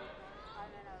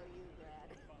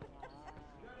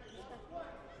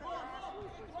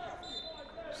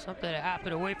 Something to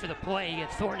happen away for the play. You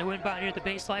get Thornton to inbound here at the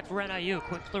baseline for NIU.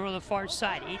 Quick throw to the far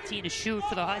side. 18 to shoot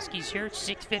for the Huskies here.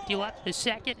 6:50 left in the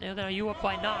second. And NIU up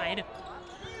by 9.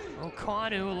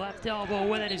 O'Connor left elbow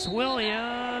with it is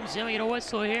Williams. They'll get a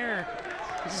whistle here.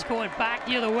 This is going back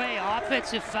the other way.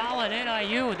 Offensive foul on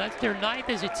NIU. That's their 9th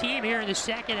as a team here in the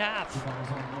second half.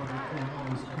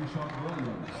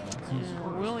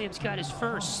 Yeah, Williams got his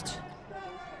first.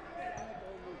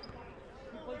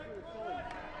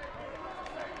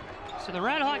 So the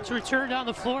RedHawks return down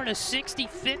the floor in a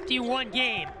 60-51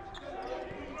 game.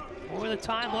 Over the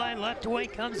timeline, left wing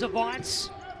comes Avance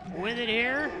with it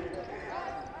here.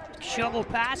 Shovel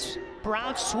pass.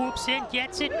 Brown swoops in,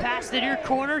 gets it, past the near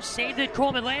corner, saved it.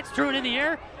 Coleman Lance threw it in the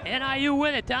air. NIU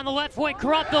with it down the left wing.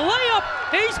 Corrupt the layup.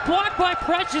 He's blocked by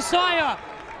Precious Aya.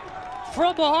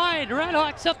 From behind,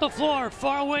 RedHawks up the floor.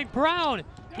 Far wing Brown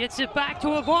gets it back to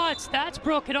Avance. That's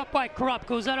broken up by Corrupt.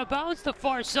 Goes out of bounds to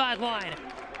far sideline.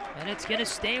 And it's going to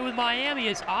stay with Miami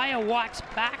as Aya walks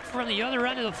back from the other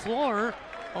end of the floor,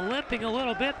 limping a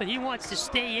little bit, but he wants to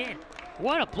stay in.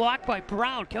 What a block by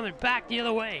Brown coming back the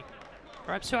other way.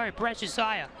 Or I'm sorry, Precious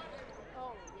Aya.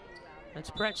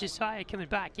 That's Precious Aya coming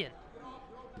back in.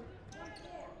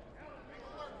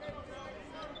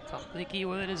 Top of the key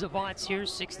with it is Avance here.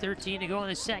 6:13 to go in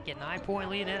the second. 9-point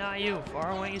lead NIU.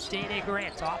 Far wing is Dane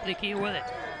Grant. Top of the key with it.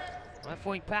 Left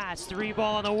wing pass, 3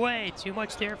 ball on the way. Too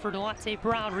much there for Delonte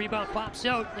Brown. Rebound pops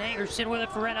out. Hankerson with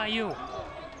it for NIU.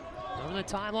 Over the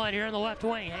timeline here on the left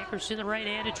wing. Hankerson the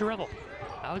right-handed dribble.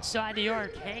 Outside the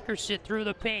arc, Hankerson through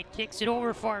the paint. Kicks it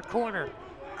over far corner.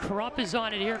 Crump is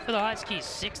on it here for the Huskies.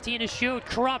 16 to shoot.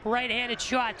 Crump right-handed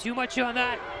shot. Too much on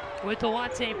that with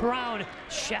Delonte Brown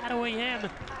shadowing him.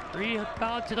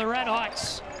 Rebound to the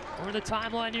RedHawks. Over the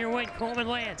timeline near wing. Coleman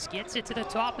Lance gets it to the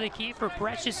top of the key for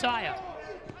Precious Aya.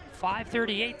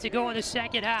 5:38 to go in the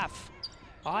second half.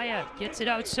 Aya gets it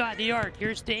outside the arc.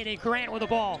 Here's Dane Grant with the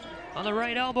ball on the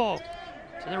right elbow.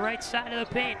 To the right side of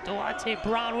the paint. Delonte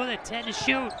Brown with it. 10 to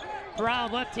shoot.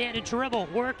 Brown left-handed dribble.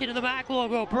 Working to the MAC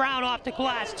logo. Brown off the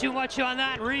glass. Too much on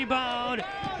that. Rebound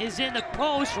is in the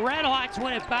post. RedHawks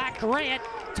win it back. Grant.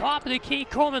 Top of the key.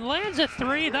 Coleman lands a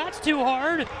 3. That's too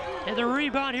hard. And the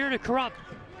rebound here to Crump.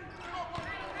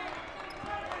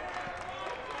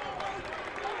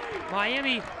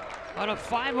 Miami on a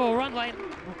 5-0 run line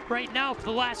right now for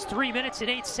the last 3 minutes and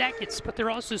 8 seconds, but they're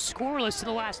also scoreless in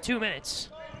the last 2 minutes.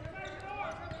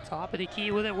 Top of the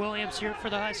key with it, Williams here for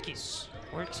the Huskies.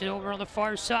 Works it over on the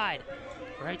far side.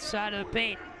 Right side of the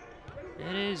paint.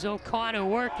 It is O'Connor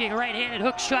working, right-handed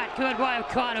hook shot, good by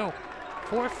O'Connor.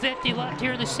 4:50 left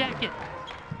here in the second.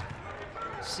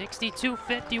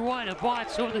 62-51,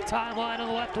 Avance over the timeline on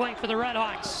the left wing for the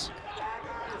RedHawks.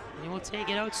 He will take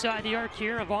it outside the arc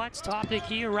here. Avance, top of the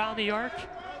key, around the arc.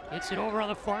 Gets it over on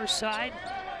the far side.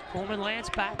 Coleman Lance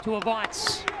back to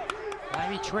Avance.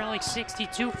 Miami trailing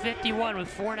 62-51 with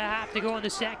 4.5 to go in the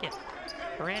second.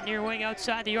 Grant near wing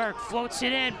outside the arc, floats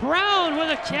it in. Brown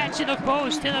with a catch in the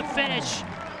post to the finish.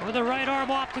 With the right arm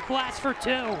off the glass for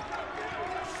 2.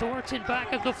 Thornton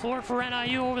back up the floor for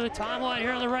NIU over the timeline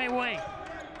here on the right wing.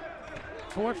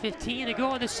 4:15 to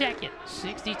go in the second.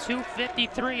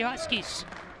 62-53 Huskies.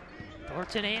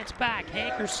 Thornton hands back,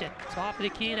 Hankerson, top of the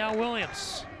key now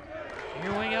Williams.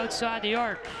 Near wing outside the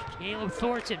arc, Caleb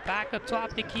Thornton back up top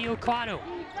of the key O'Connor.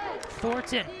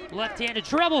 Thornton, left-handed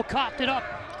dribble, copped it up,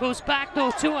 goes back though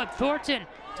to him. Thornton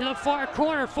to the far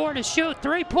corner, 4 to shoot,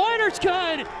 3-pointer's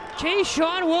good!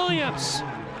 Geshan Williams,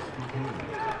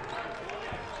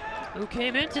 who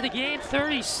came into the game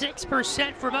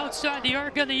 36% from outside the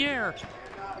arc of the year.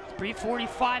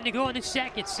 3:45 to go in the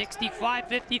second,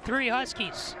 65-53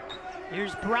 Huskies.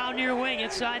 Here's Brown near wing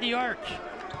inside the arc.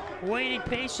 Waiting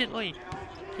patiently.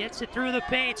 Gets it through the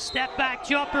paint. Step back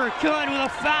jumper. Good with a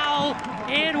foul.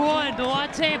 And one.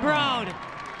 Delonte Brown.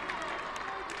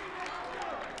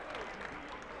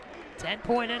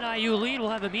 10-point NIU lead. We'll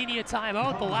have a media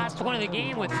timeout. The last one of the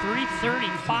game with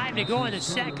 3:35 to go in the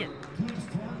second.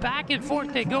 Back and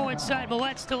forth they go inside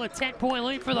Millett. Still a 10-point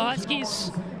lead for the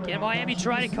Huskies. Can Miami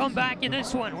try to come back in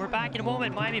this one? We're back in a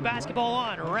moment. Miami basketball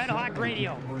on Red Hawk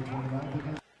Radio.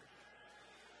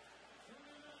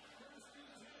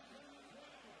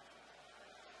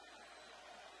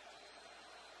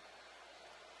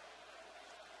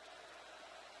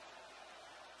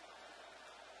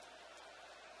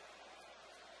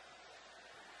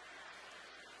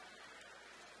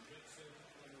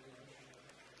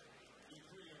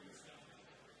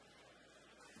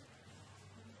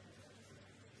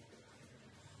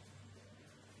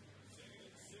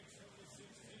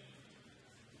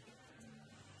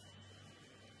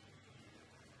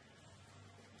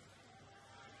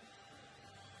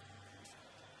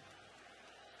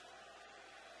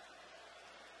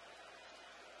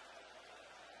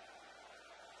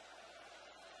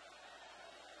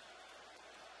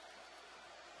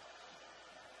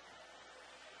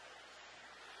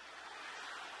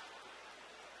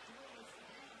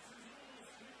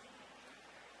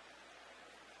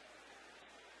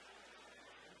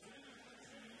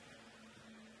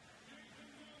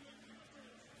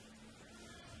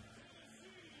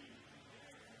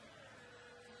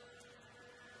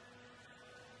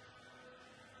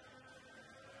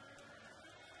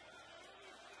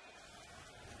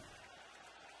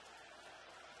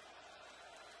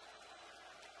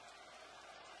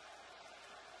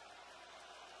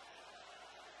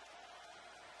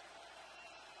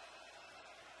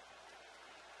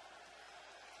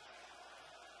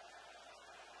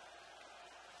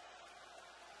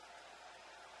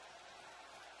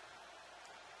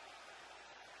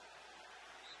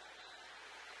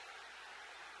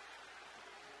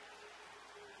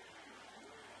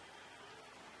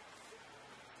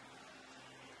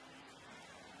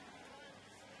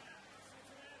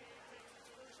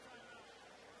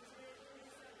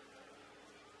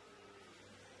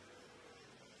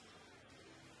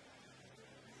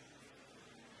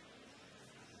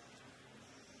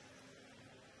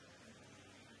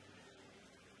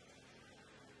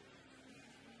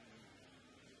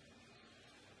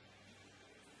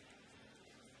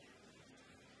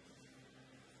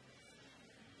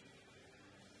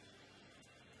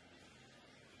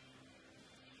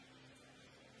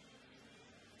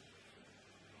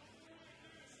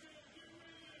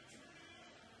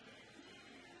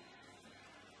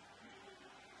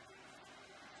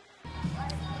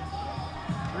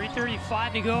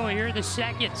 3:35 to go here in the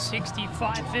second.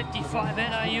 65-55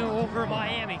 NIU over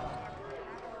Miami.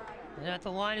 And at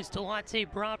the line is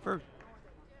Delonte Bromford.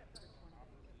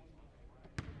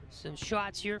 Some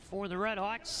shots here for the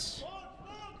RedHawks.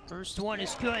 First one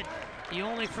is good. The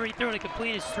only free throw to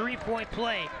complete is three-point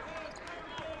play.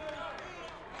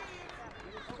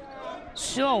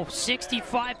 So,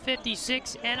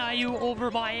 65-56 NIU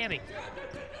over Miami.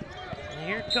 And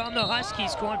here come the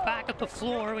Huskies going back up the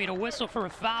floor. We had a whistle for a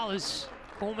foul as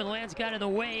Coleman Lands got in the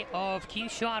way of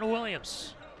Geshan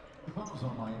Williams.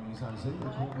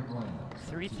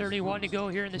 3:31 to go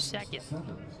here in the second.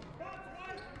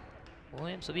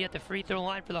 Williams will be at the free throw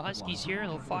line for the Huskies here.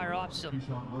 They'll fire off some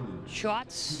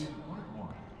shots.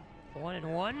 1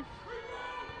 and 1.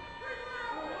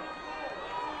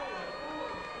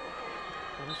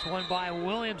 First one by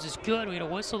Williams is good. We had a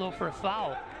whistle though for a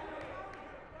foul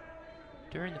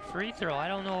during the free throw. I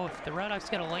don't know if the RedHawks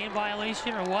got a lane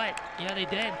violation or what. Yeah, they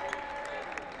did.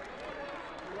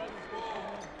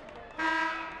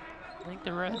 I think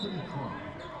the ref.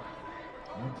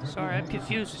 Sorry, I'm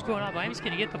confused what's going on. Miami's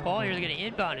going to get the ball here. They're going to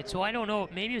inbound it. So I don't know.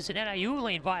 Maybe it's an NIU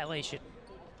lane violation.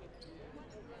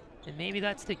 And maybe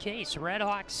that's the case.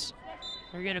 RedHawks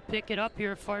are going to pick it up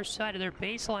here far side of their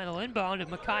baseline. They'll inbound to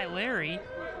Makai Larry.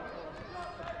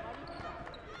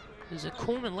 There's a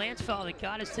Coleman Lance foul that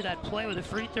got us to that play with the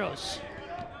free throws.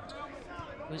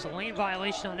 It was a lane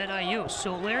violation on NIU.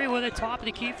 So Larry with the top of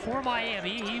the key for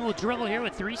Miami. He will dribble here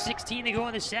with 3:16 to go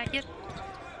in the second.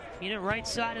 Feed it right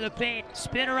side of the paint.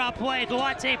 Spin around play.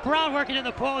 Delonte Brown working in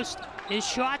the post. His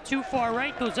shot too far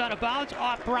right. Goes out of bounds.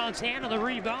 Off Brown's hand on the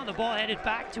rebound. The ball headed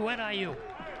back to NIU.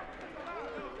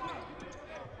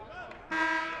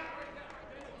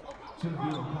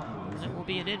 It will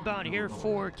be an inbound here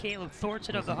for Caleb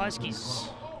Thornton of the Huskies.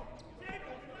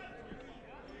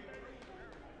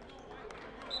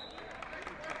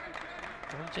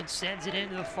 Thornton sends it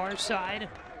into the far side.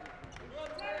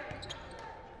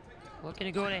 Looking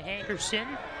to go to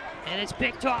Hankerson, and it's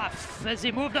picked off as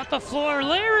they moved up the floor.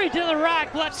 Larry to the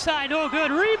rack, left side, no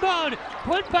good. Rebound,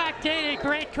 put back Dana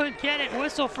Grant, couldn't get it.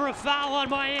 Whistle for a foul on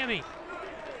Miami.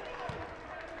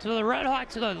 So the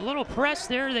RedHawks with a little press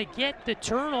there, they get the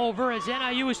turnover as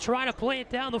NIU is trying to play it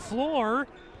down the floor.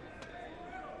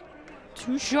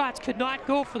 Two shots could not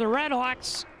go for the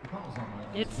RedHawks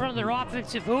in front of their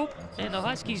offensive hoop, and the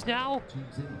Huskies now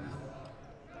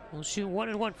will shoot 1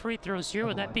 and 1 free throws here,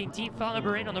 with that being team foul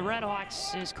number 8 on the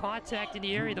RedHawks. Is contact in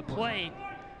the area to play.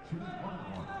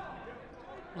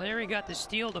 Larry got the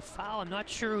steal, the foul. I'm not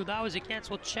sure who that was against.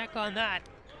 We'll check on that.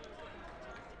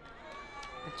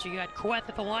 But you got Queth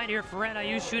at the line here for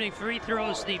NIU shooting free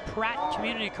throws. The Pratt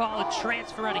Community College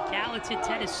transfer out of Gallatin,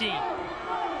 Tennessee. And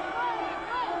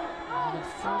the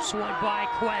first one by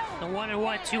Queth. The 1 and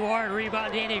 1 too hard.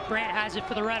 Rebound. Dana Grant has it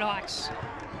for the RedHawks.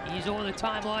 He's over the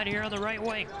timeline here on the right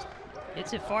wing.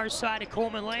 It's it far side of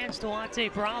Coleman Lands.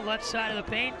 Delonte Brown, left side of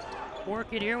the paint.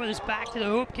 Working here with his back to the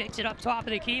hoop. Kicks it up top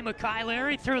of the key. Makai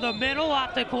Larry through the middle,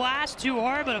 off the glass. Too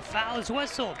hard, but a foul is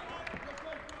whistled.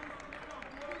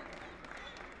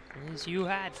 As you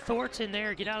had Thornton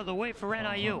there get out of the way for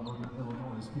NIU.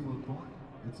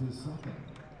 It's his second.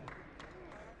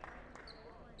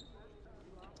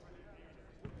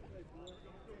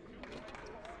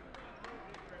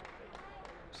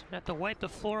 Have to wipe the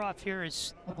floor off here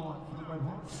as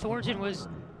Thornton was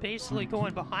basically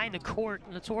going behind the court,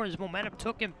 and that's where his momentum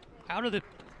took him out of the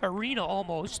arena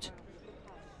almost.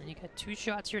 And you got two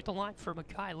shots here at the line for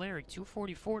Makai Larry.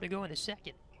 2:44 to go in the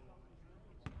second.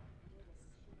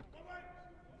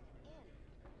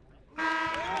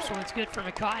 So it's good for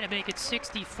Makai to make it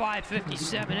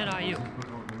 65-57 NIU.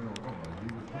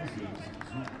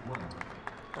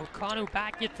 O'Connell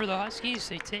back it for the Huskies.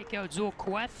 They take out Zul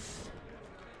Queth.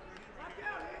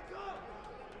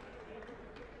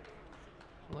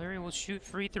 Larry will shoot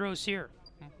free throws here.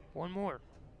 One more.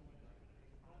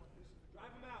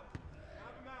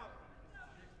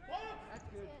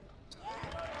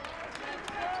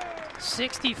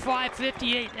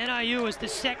 65-58. NIU is the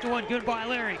second one. Good by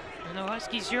Larry. And the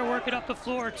Huskies here working up the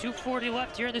floor. 2:40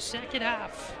 left here in the second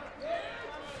half.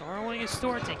 Far wing is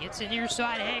Thornton. Gets in near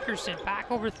side Hankerson. Back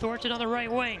over Thornton on the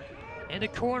right wing. In the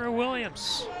corner,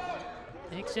 Williams.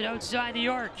 Takes it outside the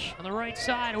arc. On the right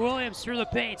side, Williams through the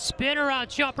paint. Spin around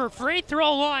jumper. Free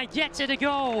throw line. Gets it to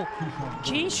go.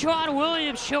 Geshan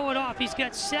Williams showing off. He's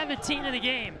got 17 in the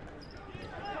game.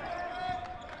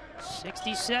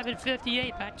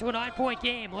 67-58. Back to a 9-point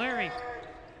game. Larry.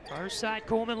 Far side,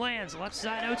 Coleman Lands. Left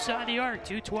side outside the arc.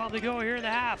 2:12 to go here in the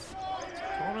half.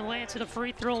 Coleman Lands to the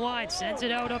free throw line. Sends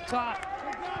it out up top.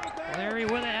 Larry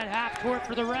with it at half court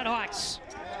for the RedHawks.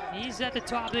 He's at the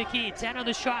top of the key. 10 on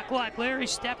the shot clock. Larry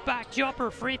step back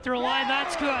jumper. Free throw line.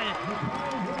 That's good.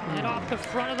 And off the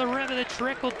front of the rim, and the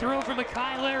trickled through from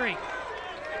Mackay Larry.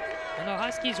 And the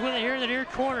Huskies with it here in the near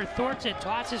corner. Thornton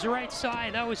tosses right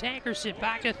side. That was Hankerson.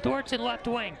 Back to Thornton, left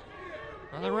wing.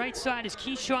 On the right side is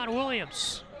Geshan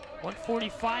Williams.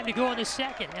 1:45 to go in the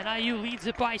second. NIU leads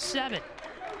it by 7.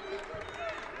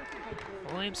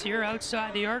 Williams here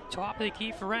outside the arc. Top of the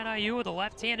key for NIU with a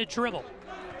left-handed dribble.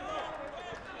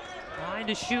 9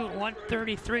 to shoot.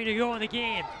 1:33 to go in the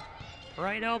game.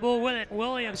 Right elbow with it.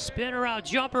 Williams, spin around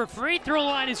jumper. Free throw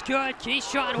line is good.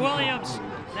 Geshan Williams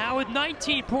now with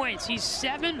 19 points. He's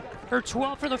 7 or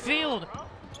 12 for the field.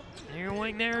 Near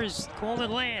wing there is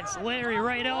Coleman Lance. Larry,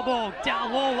 right elbow.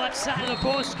 Down low, left side of the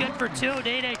post. Good for 2.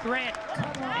 Dede Grant.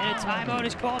 And a timeout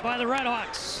is called by the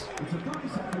RedHawks.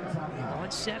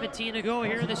 1:17 to go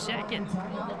here in the second.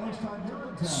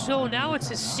 So now it's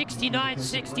a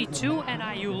 69-62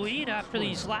 NIU lead after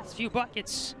these last few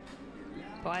buckets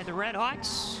by the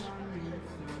RedHawks.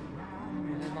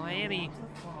 And Miami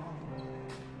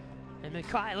and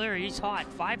Mackay Larry, he's hot.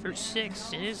 5 for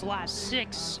 6 in his last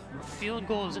 6 field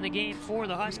goals in the game for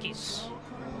the Huskies.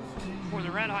 For the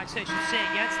RedHawks, I should say,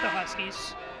 against the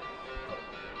Huskies.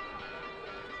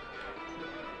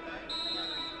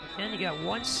 And you got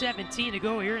 1:17 to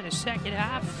go here in the second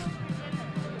half.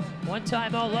 1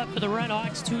 timeout left for the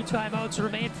RedHawks. 2 timeouts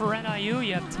remain for NIU.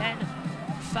 You have 10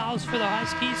 fouls for the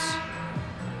Huskies.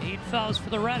 8 fouls for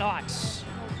the RedHawks.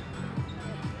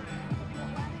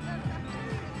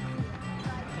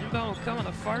 Inbound will come on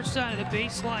the far side of the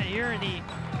baseline here in the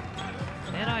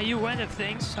NIU end of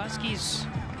things. Huskies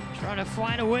trying to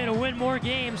find a way to win more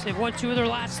games. They've won 2 of their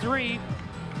last 3.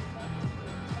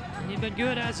 And they've been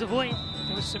good as of late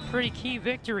with some pretty key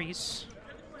victories.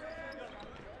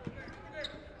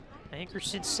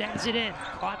 Hankerson sends it in.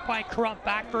 Caught by Crump.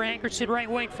 Back for Hankerson, right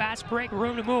wing. Fast break,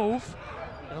 room to move.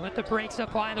 They'll let the breaks up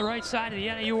high on the right side of the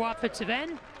NIU offensive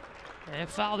end. And a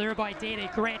foul there by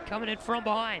Dede Grant coming in from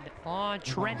behind on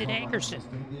Trenton Hankerson.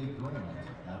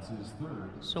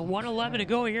 So 1:11 to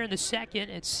go here in the second.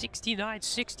 It's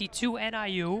 69-62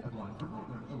 NIU.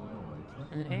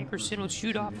 And Hankerson will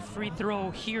shoot off a free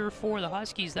throw here for the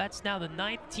Huskies. That's now the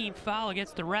 9th team foul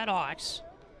against the RedHawks.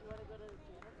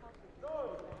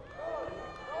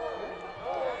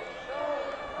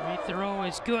 Free throw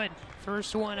is good.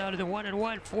 First one out of the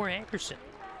 1-and-1 for Hankerson.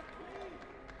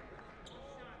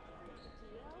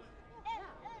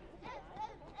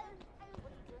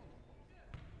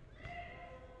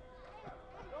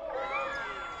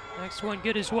 Next one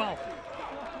good as well.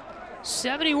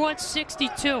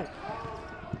 71-62.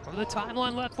 Over the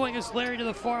timeline, left wing is Larry to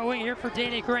the far wing here for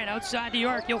Dede Grant. Outside the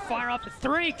arc, he'll fire off the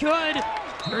 3. Good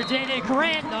for Dede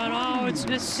Grant. No, it's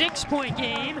a 6-point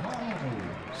game.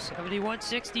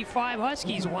 71-65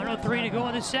 Huskies, 1:03 to go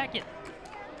in the second.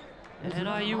 And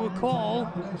NIU will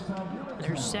call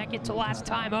their second to last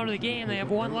time out of the game. They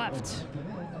have 1 left.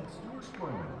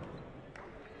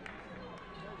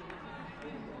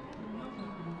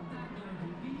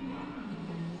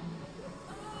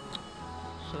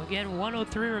 So again,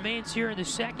 1:03 remains here in the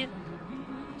second.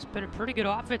 It's been a pretty good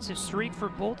offensive streak for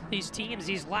both of these teams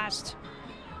these last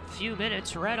few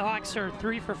minutes. RedHawks are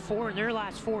 3 for 4 in their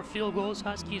last 4 field goals.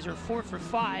 Huskies are 4 for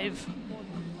 5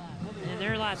 in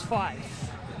their last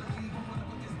 5.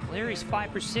 Larry's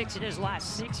 5 for 6 in his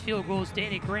last 6 field goals.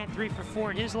 Dede Grant 3 for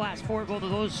 4 in his last 4. Both of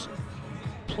those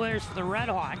players for the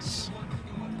RedHawks.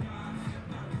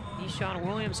 Geshan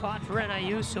Williams hot for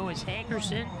NIU, so is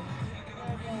Hankerson.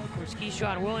 Of course,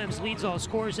 Geshan Williams leads all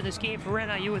scorers in this game for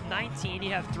NIU with 19.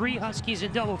 You have 3 Huskies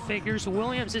in double figures.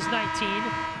 Williams is 19.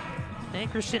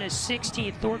 Hankerson has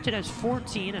 16, Thornton has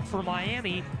 14, and for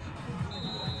Miami,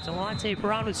 Delonte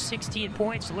Brown with 16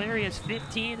 points, Larry has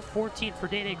 15, 14 for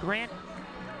Dede Grant.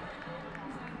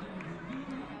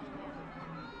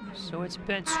 So it's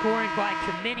been scoring by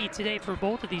committee today for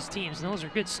both of these teams, and those are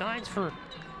good signs for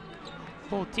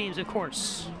both teams, of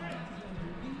course.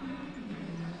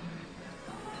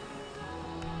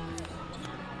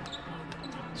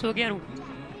 So again,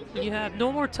 you have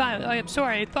no more time. I'm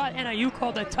sorry, I thought NIU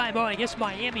called that timeout. I guess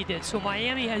Miami did. So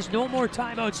Miami has no more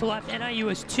timeouts left. NIU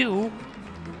has 2.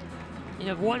 You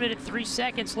have 1 minute 3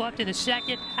 seconds left in the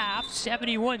second half.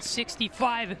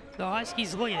 71-65. The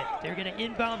Huskies lead it. They're going to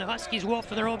inbound the Huskies well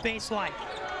for their own baseline.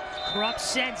 Krupp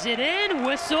sends it in.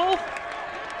 Whistle.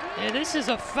 And this is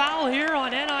a foul here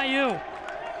on NIU.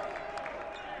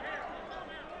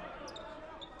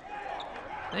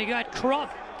 They got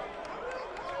Krupp.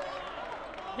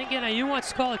 I think NIU wants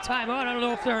to call a timeout. I don't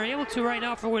know if they're able to right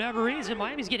now for whatever reason.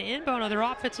 Miami's getting inbound on their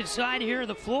offensive side here of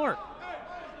the floor.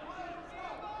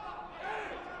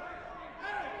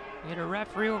 Get a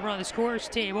referee over on the scores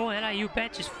table. NIU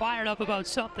bench is fired up about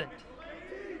something.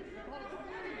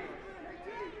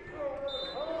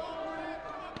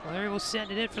 Larry will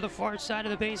send it in for the far side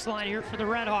of the baseline here for the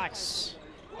RedHawks.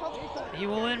 He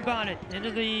will inbound it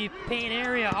into the paint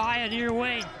area. Aya near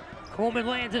wing. Coleman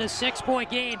lands in a 6-point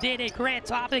game. Day-Day Grant,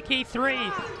 top of the key, 3.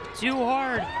 Too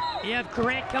hard. You have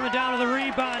Grant coming down to the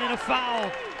rebound and a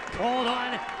foul. Called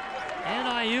on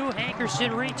NIU.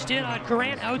 Hankerson reached in on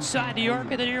Grant outside the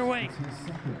arc of the near wing.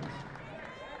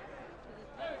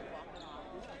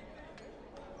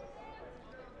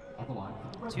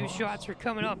 Two shots are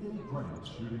coming up.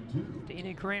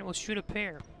 Day-Day Grant will shoot a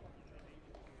pair.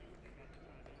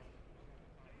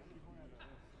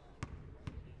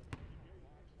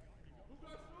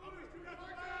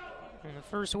 And the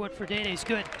first one for Day-Day's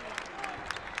good.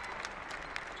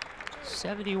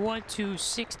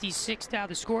 71-66 down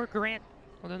the score. Grant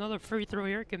with another free throw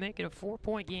here can make it a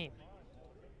 4-point game.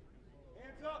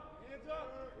 Hands up, hands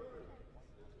up.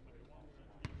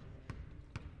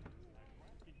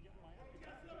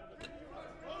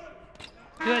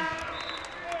 Good.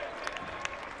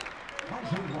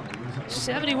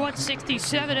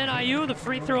 71-67 NIU, the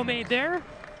free throw made there.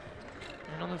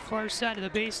 And on the far side of the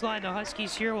baseline, the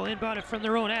Huskies here will inbound it from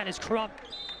their own end as Crump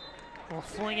will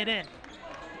fling it in.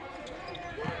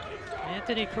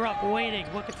 Anthony Crump waiting,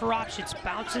 looking for options.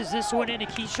 Bounces this one into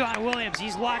Geshan Williams.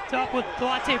 He's locked up with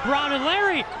Delonte Brown and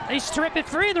Larry. They strip it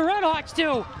free, the RedHawks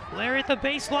do. Larry at the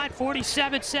baseline,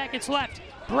 47 seconds left.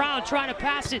 Brown trying to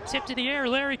pass it, tipped in the air.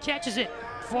 Larry catches it.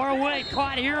 Far away,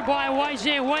 caught here by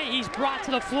YJ White. He's brought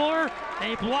to the floor.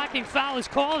 A blocking foul is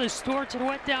called as Thornton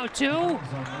went down 2.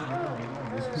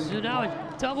 So now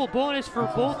a double bonus for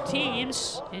both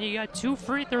teams. And you got 2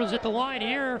 free throws at the line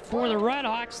here for the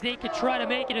RedHawks. They could try to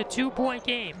make it a 2-point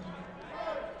game.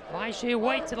 YJ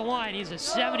White to the line. He's a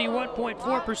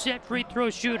 71.4% free throw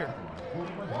shooter.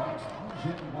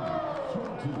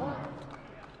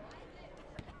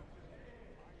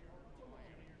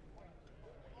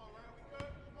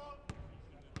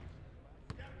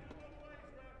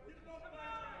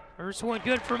 First one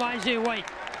good for YJ White.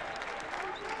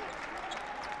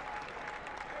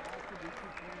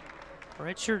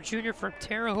 Redshirt junior from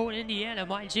Terre Haute, Indiana.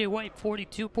 YJ White,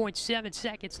 42.7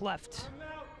 seconds left.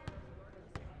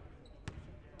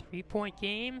 3-point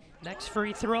game. Next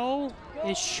free throw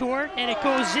is short, and it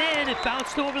goes in. It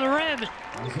bounced over the rim.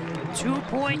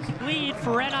 2-point lead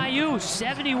for NIU,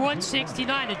 71-69.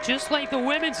 And just like the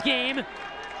women's game,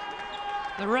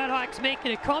 the RedHawks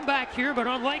making a comeback here, but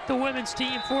unlike the women's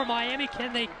team for Miami,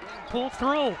 can they pull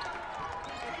through?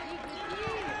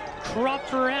 Crump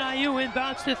for NIU,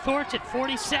 inbounds to Thornton,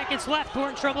 40 seconds left.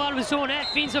 Thornton trouble out of his own end,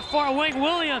 feeds a far wing.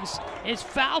 Williams is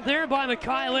fouled there by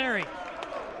Makai Larry.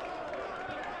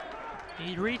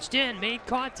 He reached in, made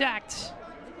contact.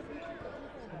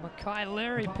 Makai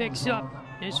Larry picks up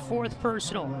his 4th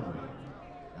personal.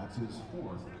 That's his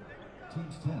 4th.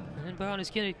 Team's 10. Inbound is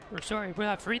getting, we're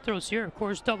not free throws here. Of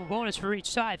course, double bonus for each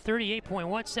side.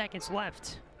 38.1 seconds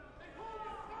left.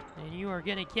 And you are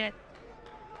going to get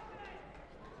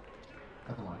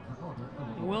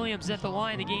Williams at the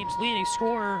line, the game's leading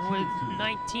scorer with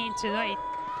 19 tonight.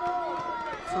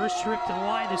 First trip to the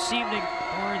line this evening,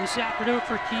 or this afternoon,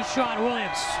 for Geshan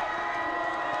Williams.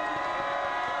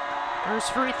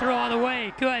 First free throw on the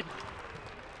way, good.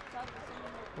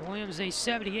 Williams a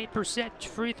 78%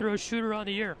 free throw shooter on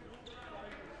the year.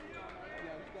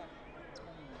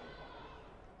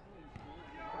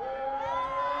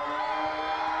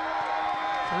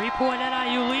 Three-point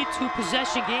NIU lead,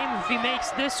 2-possession game if he makes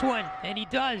this one, and he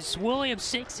does. Williams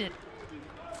sinks it.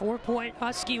 4-point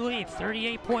Husky lead,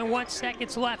 38.1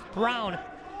 seconds left. Brown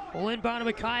will inbound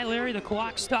to Makai Larry. The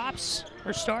clock stops,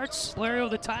 or starts. Larry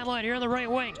with the timeline here on the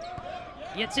right wing.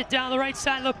 Gets it down the right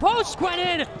side of the post, went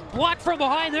in. Blocked from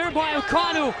behind there by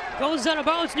Ukonu. Goes out of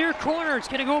bounds near corner. It's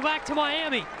gonna go back to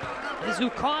Miami. As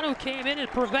Ukonu came in and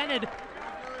prevented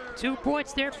 2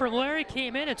 points there from Larry.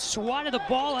 Came in and swatted the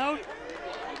ball out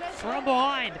from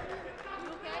behind.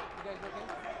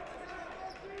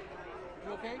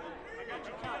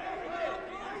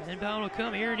 Inbound will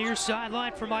come here near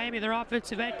sideline for Miami. Their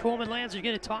offensive end, Coleman lands, are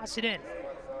going to toss it in.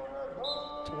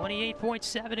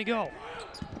 28.7 to go.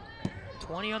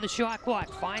 20 on the shot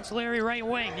clock. Finds Larry right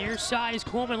wing. Near side is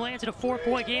Coleman lands in a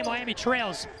 4-point game. Miami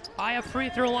trails. High up free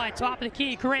throw line. Top of the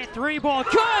key. Grant 3-ball.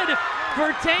 Good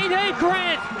for Day-Day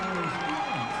Grant.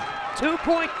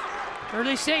 2-point. Or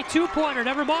they say 2-pointer,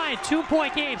 never mind.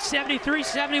 2-point game,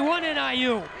 73-71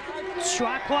 NIU.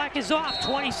 Shot clock is off,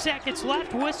 20 seconds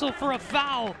left. Whistle for a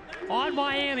foul on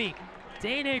Miami.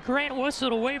 Day-Day Grant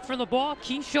whistled away from the ball.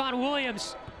 Geshan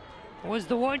Williams was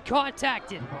the one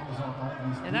contacted.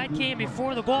 And that came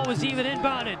before the ball was even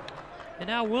inbounded. And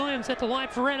now Williams at the line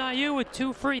for NIU with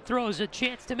 2 free throws. A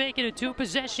chance to make it a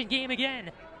 2-possession game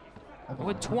again,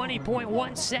 with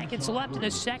 20.1 seconds left in the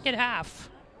second half.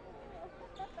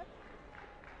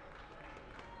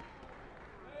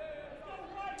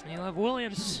 You'll have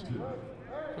Williams,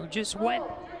 who just went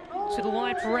to the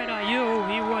line for NIU.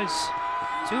 He was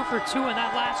 2 for 2 in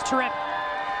that last trip.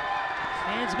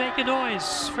 Fans making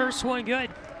noise. First one good.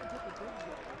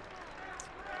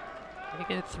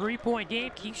 Making a 3-point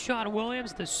game. Geshan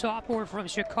Williams, the sophomore from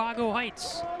Chicago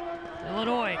Heights,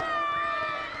 Illinois.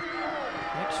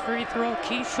 Next free throw,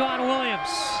 Geshan Williams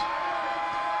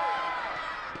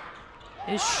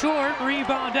is short.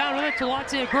 Rebound down with it to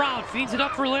Latte Brown. Feeds it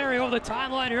up for Larry over the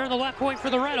timeline here on the left point for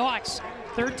the RedHawks.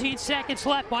 13 seconds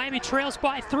left. Miami trails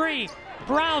by 3.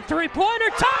 Brown, 3-pointer,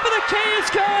 top of the key is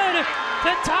good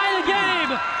to tie the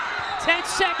game. 10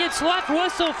 seconds left.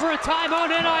 Whistle for a timeout,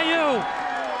 NIU.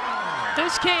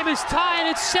 This game is tied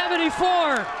at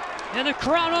 74. And the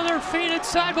crowd on their feet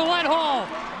inside Millett Hall.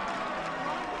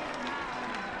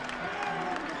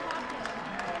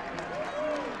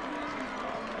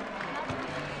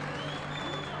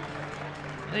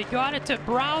 They got it to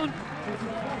Brown.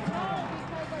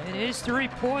 And his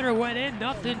 3-pointer went in,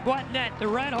 nothing but net. The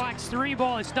RedHawks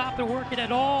 3-ball has not been working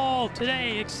at all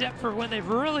today, except for when they've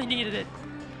really needed it.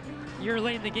 You're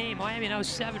late in the game. Miami now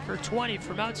 7 for 20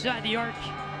 from outside the arc.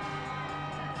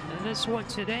 And this one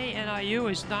today, NIU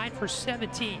is 9 for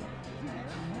 17.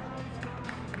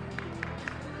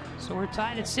 So we're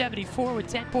tied at 74 with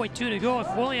 10.2 to go.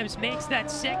 If Williams makes that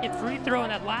second free throw in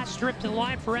that last strip to the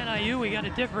line for NIU, we got a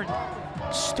different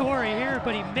story here,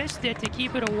 but he missed it to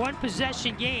keep it a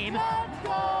 1-possession game.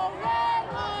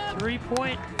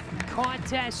 3-point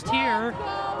contest here.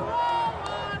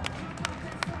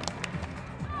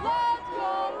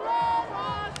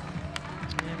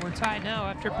 And we're tied now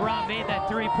after Brown made that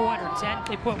 3-pointer.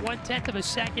 They put 1/10 of a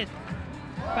second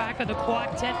back on the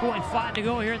clock. 10.5 to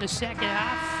go here in the second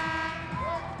half.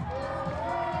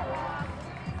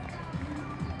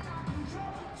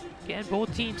 Again,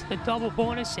 both teams the double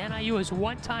bonus. NIU has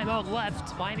 1 timeout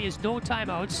left. Miami has no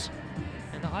timeouts.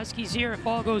 And the Huskies here, if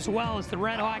all goes well, as the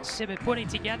RedHawks have been putting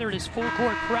together this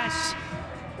full-court press.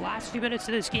 Last few minutes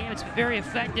of this game, it's been very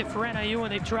effective for NIU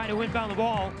when they've tried to inbound the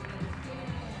ball.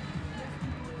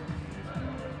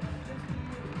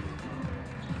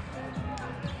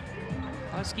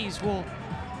 Huskies will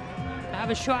have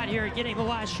a shot here at getting the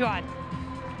last shot.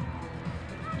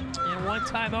 And 1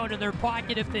 timeout in their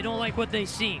pocket if they don't like what they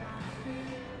see.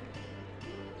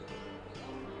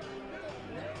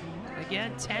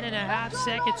 Again, 10.5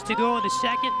 seconds to go in the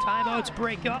second. Timeouts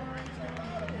break up.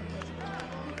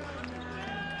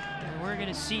 And we're going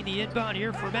to see the inbound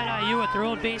here from NIU at their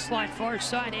own baseline far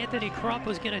side. Anthony Crump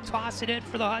was going to toss it in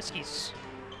for the Huskies.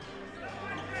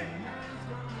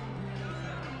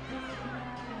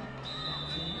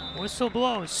 Whistle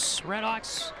blows.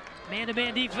 RedHawks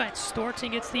man-to-man defense.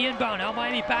 Thornton gets the inbound. Now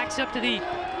Miami backs up to the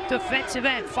defensive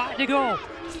end. 5 to go.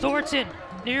 Thornton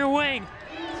near wing.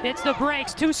 Hits the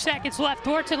brakes. 2 seconds left.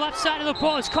 Thornton left side of the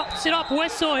post. Cups it up.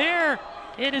 Whistle here.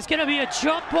 It is going to be a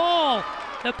jump ball.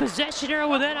 The possession arrow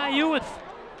with NIU with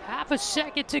half a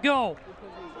second to go.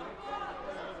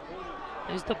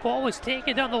 As the ball was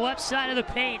taken down the left side of the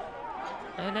paint.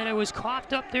 And then it was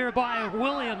coughed up there by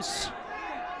Williams.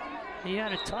 He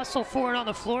had a tussle for it on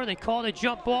the floor. They called a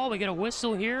jump ball. We get a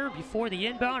whistle here before the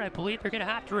inbound. I believe they're going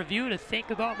to have to review to think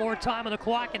about more time on the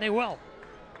clock, and they will.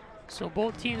 So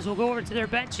both teams will go over to their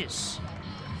benches.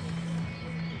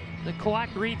 The clock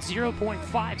reads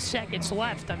 0.5 seconds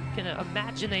left. I'm going to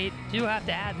imagine they do have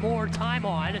to add more time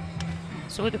on.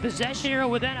 So with the possession arrow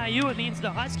with NIU, it means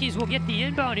the Huskies will get the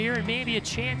inbound here and maybe a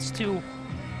chance to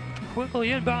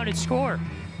quickly inbound and score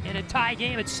in a tie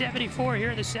game at 74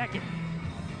 here in the second.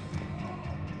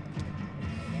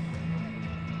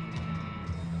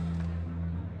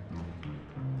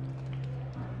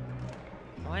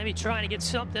 Miami trying to get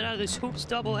something out of this hoops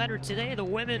doubleheader today. The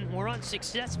women were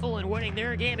unsuccessful in winning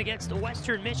their game against the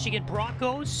Western Michigan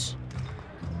Broncos.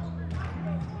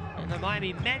 And the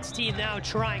Miami men's team now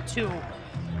trying to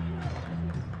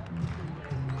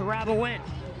grab a win.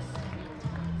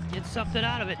 Get something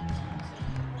out of it.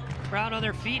 Crowd on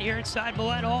their feet here inside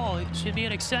Millett Hall. It should be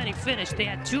an exciting finish. They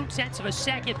had 2/10 of a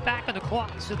second back on the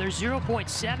clock, so there's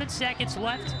 0.7 seconds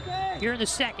left here in the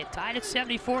second. Tied at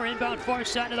 74, inbound far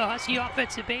side of the Husky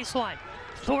offensive baseline.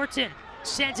 Thornton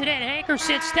sends it in.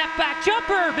 Hankerson, step back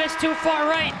jumper, missed too far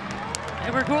right.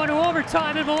 And we're going to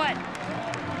overtime in Millett.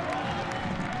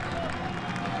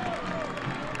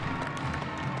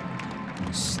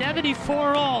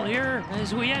 74 all here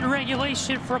as we end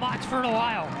regulation from Oxford,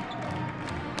 Ohio.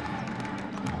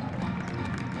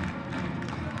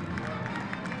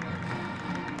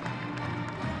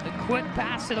 The quick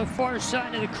pass to the far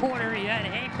side of the corner. He had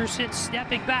Hankerson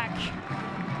stepping back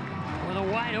with a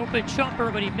wide open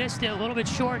jumper, but he missed it a little bit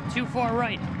short, too far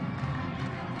right.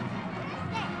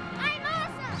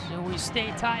 So we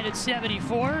stay tied at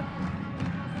 74.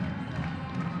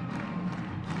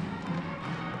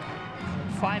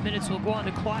 5 minutes will go on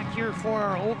the clock here for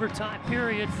our overtime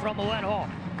period from Millett Hall.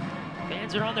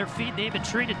 Fans are on their feet. They've been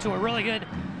treated to a really good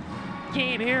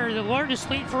game here. The largest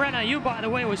lead for NIU, by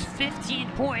the way, was 15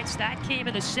 points. That came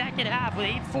in the second half with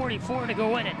 8:44 to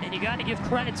go in it. And you got to give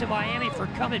credit to Miami for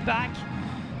coming back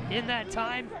in that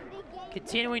time,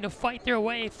 continuing to fight their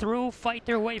way through, fight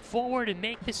their way forward, and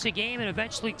make this a game and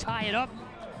eventually tie it up.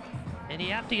 And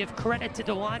you have to give credit to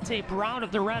Delonte Brown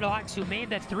of the RedHawks, who made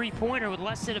that three-pointer with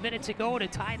less than a minute to go to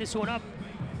tie this one up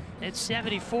at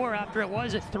 74 after it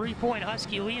was a three-point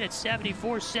Husky lead at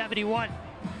 74-71.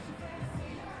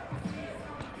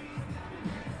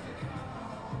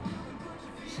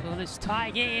 So this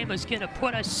tie game is going to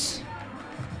put us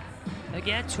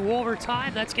again to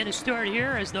overtime. That's going to start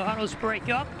here as the huddles break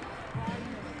up.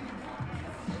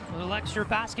 A little extra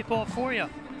basketball for you.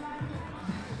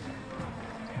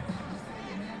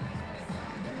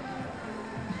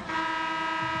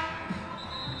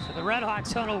 So the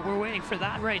RedHawks huddle, we're waiting for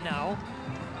that right now.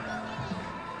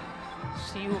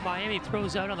 See who Miami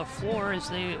throws out on the floor as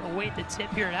they await the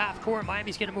tip here at half court.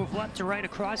 Miami's going to move left to right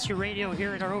across your radio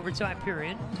here in our overtime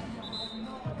period.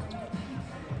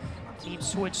 Teams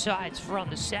switch sides from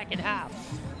the second half.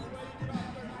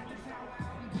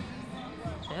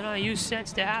 NIU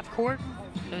sends to half court.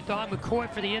 Don McCoy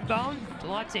for the inbound.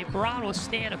 Delonte Brown will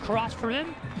stand across from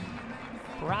him.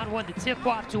 Brown won the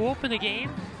tip-off to open the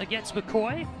game against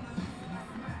McCoy.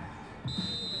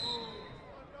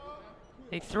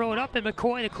 They throw it up, and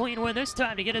McCoy the clean win this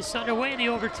time to get us underway in the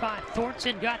overtime.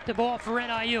 Thornton got the ball for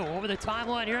NIU over the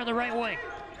timeline here on the right wing.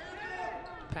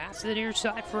 Pass to the near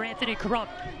side for Anthony Crump.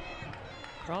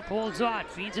 Crump holds on,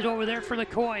 feeds it over there for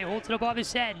McCoy, holds it above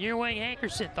his head. Near wing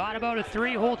Hankerson thought about a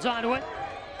three, holds on to it.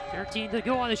 13 to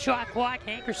go on the shot clock.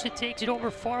 Hankerson takes it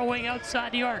over far wing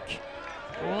outside the arc.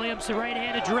 Williams, the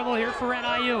right-handed dribble here for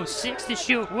NIU. 6 to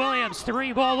shoot. Williams,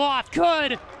 three ball off.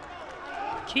 Good.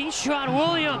 Geshan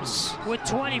Williams with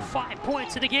 25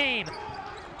 points in the game.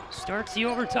 Starts the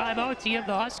overtime out to give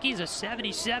the Huskies a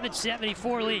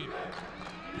 77-74 lead.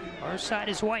 Our side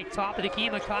is white. Top of the key,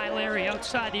 Makai Larry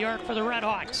outside the arc for the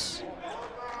RedHawks.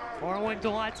 Far wing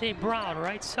Delonte Brown,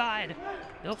 right side.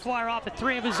 He'll fire off a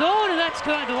three of his own, and that's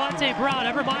good. Delonte Brown,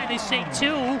 never mind, they say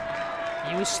two.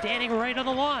 He was standing right on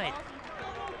the line.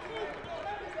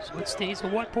 So it stays a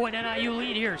 1 point NIU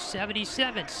lead here,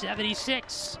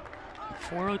 77-76.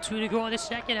 4:02 to go in the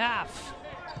second half.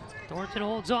 Thornton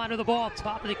holds on to the ball,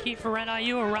 top of the key for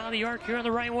NIU, around the arc here on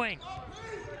the right wing.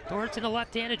 Thornton, the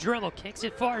left-handed dribble, kicks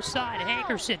it far side.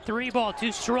 Hankerson, three ball,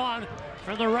 too strong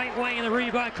from the right wing, and the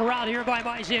rebound corralled here by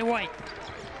Myjai White.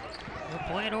 We're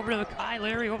playing over to Makai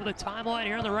Larry over the timeline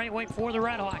here on the right wing for the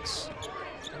RedHawks.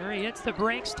 There he hits the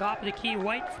brakes, top of the key,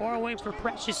 White, far wing for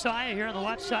Precious Aya here on the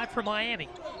left side for Miami.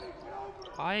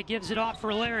 Aya gives it off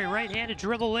for Larry, right-handed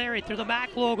dribble Larry through the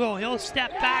MAC logo. He'll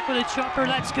step back with a jumper,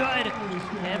 that's good.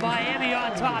 And Miami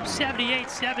on top,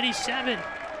 78-77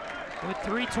 with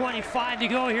 3:25 to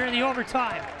go here in the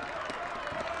overtime.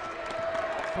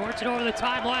 Thornton over the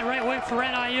timeline, right wing for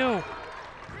NIU.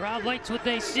 Crowd likes what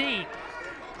they see.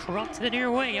 Crump to the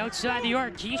near wing, outside the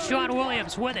arc. Geshan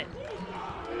Williams with it.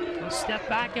 He'll step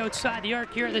back outside the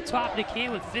arc here at the top of the key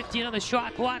with 15 on the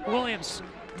shot clock. Williams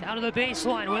down to the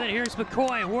baseline with it. Here's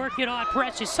McCoy working on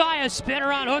Precious Aya. Spin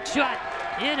around hook shot.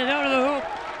 In and out of the hoop.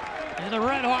 And the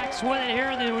RedHawks with it here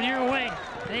in the near wing.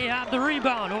 They have the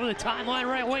rebound. Over the timeline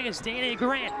right wing is Dana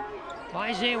Grant.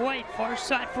 Myjai White, far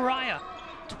side for Aya.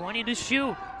 20 to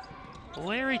shoot.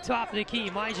 Larry top of the key.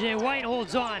 Myjai White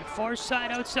holds on. Far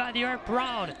side outside the arc.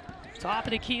 Brown. Top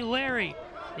of the key Larry.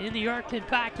 In the arc and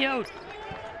back out.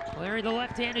 Larry the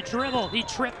left-handed dribble. He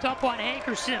tripped up on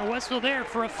Hankerson. Whistle there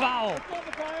for a foul.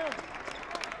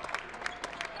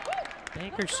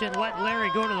 Hankerson let Larry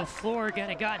go to the floor.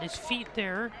 Kind of got his feet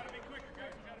there.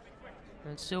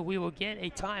 And so we will get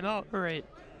a timeout, or a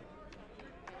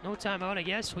no timeout, I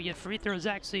guess. We get free throws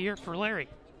actually here for Larry.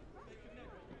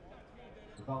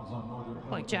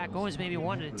 Like Jack Owens maybe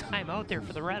wanted a timeout there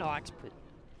for the RedHawks, but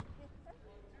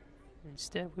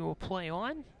instead we will play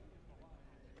on.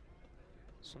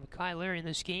 So Makai Larry in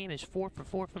this game is 4 for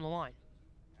 4 from the line.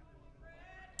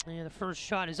 And the first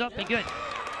shot is up and good.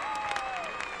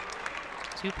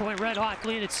 2-point RedHawk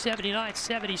lead at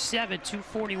 79-77,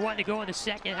 2:41 to go in the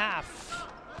second half.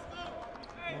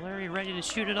 Larry ready to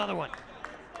shoot another one.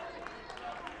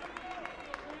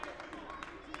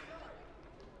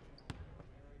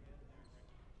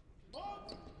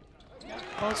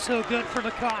 Also good for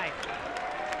Mackay.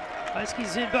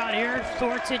 Huskies inbound here,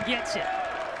 Thornton gets it.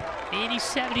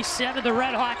 80-77, the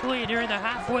RedHawk lead here in the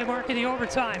halfway mark of the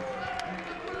overtime.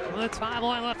 With the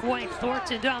timeline left wing,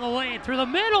 Thornton down the lane, through the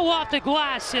middle off the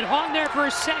glass. It hung there for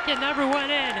a second, never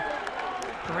went in.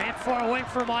 Grant far away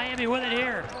from Miami with it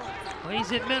here.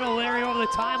 Lays it middle, Larry over the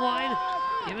timeline.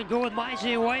 Give and go with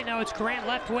MyJ White, now it's Grant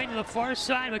left wing to the far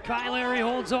side. Mackay Larry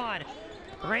holds on.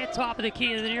 Grant top of the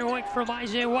key to the near wing for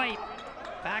MyJ White.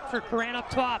 Back for Grant up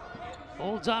top.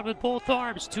 Holds on with both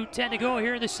arms, 2:10 to go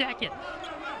here in the second.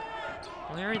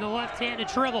 Larry the left-handed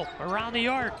dribble around the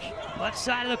arc. Left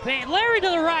side of the paint. Larry to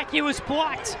the rack. He was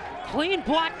blocked. Clean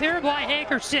block there by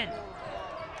Hankerson.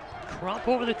 Crump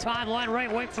over the timeline.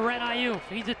 Right wing for NIU.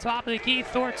 Feeds the top of the key.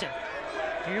 Thornton.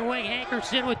 Near wing.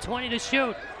 Hankerson with 20 to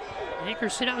shoot.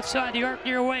 Hankerson outside the arc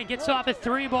near wing. Gets off a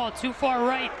three ball. Too far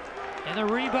right. And the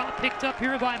rebound picked up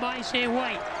here by MyJ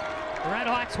White.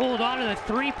 RedHawks hold on to the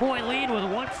 3-point lead with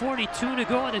 1:42 to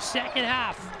go in the second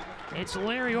half. It's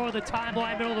Larry over the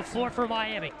timeline, middle of the floor for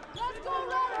Miami.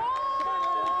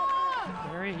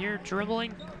 Larry here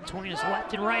dribbling between his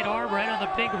left and right arm, right on the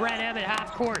big red M at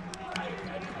half court.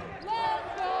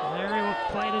 Larry will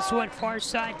play this one far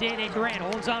side. Dede Grant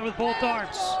holds on with both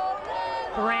arms.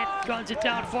 Grant guns it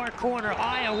down far corner.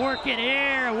 Aya working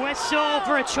here. Whistle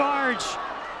for a charge.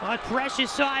 On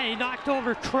Precious side, he knocked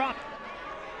over Crump.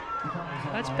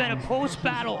 That's been a post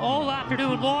battle all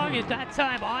afternoon long. At that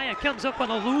time, Aya comes up on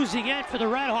the losing end for the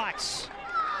RedHawks.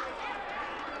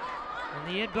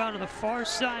 And the inbound on the far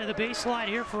side of the baseline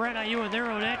here for NIU in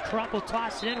their own end. Crump will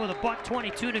toss it in with a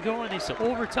 $1:22 to go in this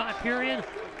overtime period.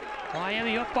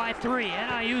 Miami up by 3.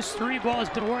 NIU's three ball has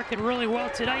been working really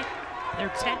well tonight.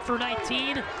 They're 10 for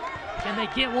 19. Can they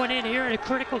get one in here at a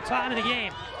critical time of the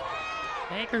game?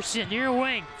 Hankerson near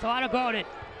wing, thought about it.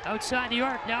 Outside the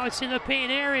arc, now it's in the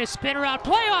paint area. Spin around,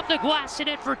 play off the glass and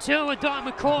in for 2 with Don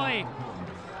McCoy.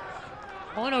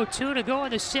 1:02 to go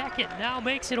in the second. Now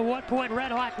makes it a 1-point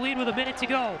RedHawk lead with a minute to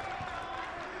go.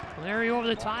 Larry over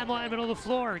the timeline, middle of the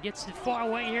floor. Gets it far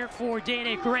away here for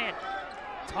Dede Grant.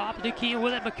 Top of the key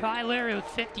with it, Mackay Larry with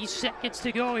 50 seconds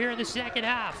to go here in the second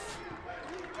half.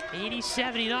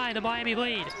 80-79, the Miami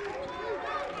lead.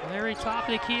 Larry top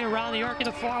of the key around the arc of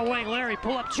the far wing. Larry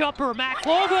pull-up jumper. Mac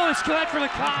logo is good for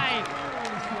Mackay.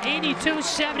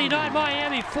 82-79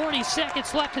 Miami. 40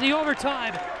 seconds left in the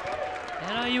overtime.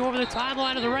 NIU over the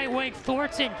timeline of the right wing.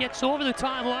 Thornton gets over the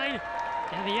timeline.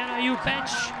 And the NIU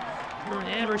bench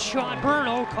and Rashawn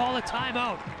Burno call a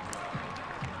timeout.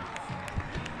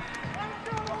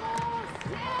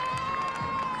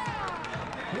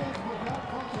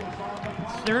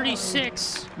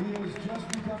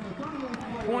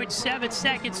 .7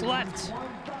 seconds left.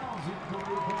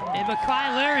 And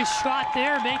Mackay Larry's shot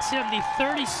there makes him the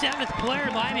 37th player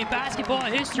in Miami basketball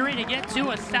history to get to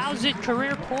 1,000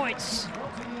 career points.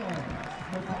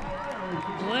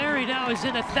 Larry now is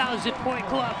in the 1,000-point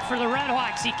club for the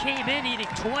RedHawks. He came in needing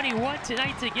 21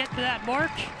 tonight to get to that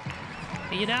mark.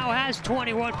 He now has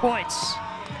 21 points.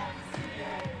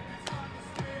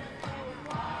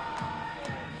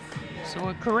 So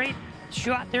a great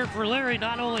shot there for Larry,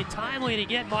 not only timely to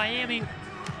get Miami,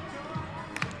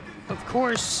 of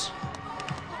course,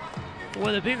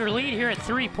 with a bigger lead here at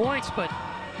 3 points, but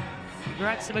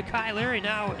congrats to Mackay Larry,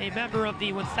 now a member of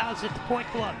the 1,000th point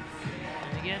club.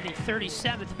 And again, the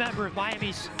 37th member of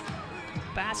Miami's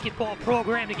basketball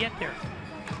program to get there.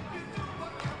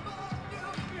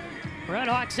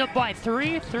 RedHawks up by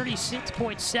 3,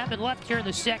 36.7 left here in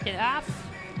the second half.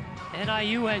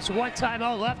 NIU has 1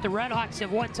 timeout left. The RedHawks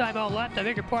have 1 timeout left. I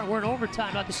beg your pardon, we're in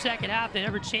overtime, not the second half. They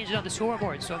never changed it on the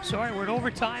scoreboard, so I'm sorry, we're in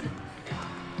overtime.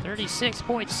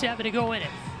 36.7 to go in it.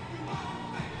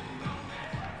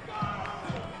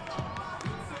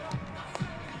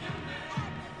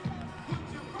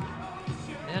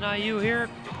 NIU here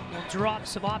will drop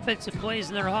some offensive plays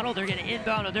in their huddle. They're going to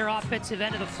inbound on their offensive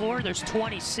end of the floor. There's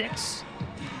 26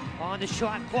 on the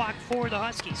shot clock for the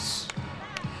Huskies.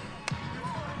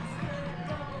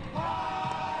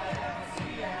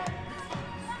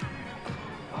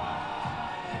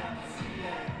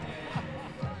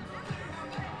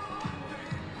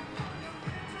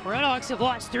 RedHawks have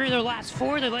lost 3 of their last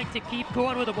 4. They'd like to keep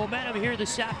going with the momentum here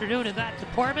this afternoon in that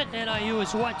department. NIU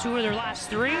has won 2 of their last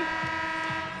 3.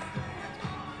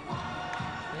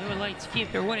 They would like to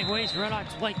keep their winning ways.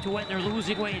 RedHawks would like to win their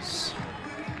losing ways.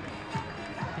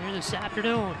 here this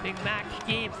afternoon. Big Mac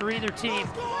game for either team.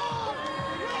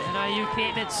 NIU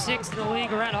came in 6th in the league,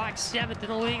 RedHawks 7th in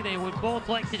the league. They would both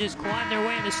like to just climb their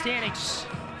way in the standings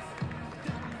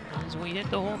as we hit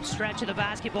the home stretch of the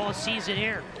basketball season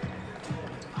here.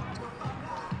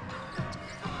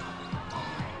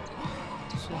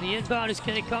 So the inbound is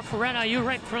going to come for NIU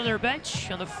right in front of their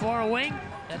bench on the far wing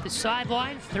at the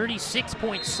sideline.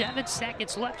 36.7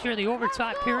 seconds left here in the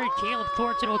overtime period. Caleb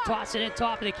Thornton will toss it in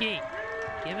top of the key.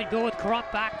 Give and go with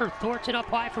Crump, back for Thornton, up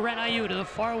high for NIU, to the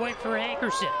far wing for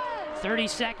Hankerson. 30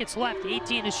 seconds left,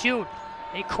 18 to shoot.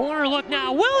 A corner look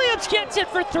now, Williams gets it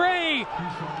for 3!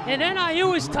 And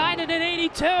NIU is tied it at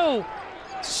 82.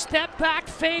 Step back,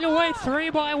 fade away 3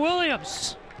 by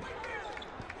Williams.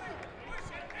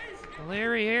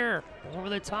 Larry here, over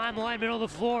the timeline, middle of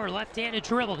the floor, left-handed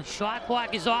dribble. The shot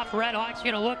clock is off. RedHawks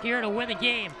going to look here to win the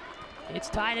game. It's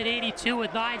tied at 82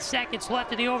 with 9 seconds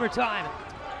left in the overtime.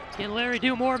 Can Larry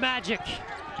do more magic?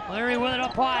 Larry with it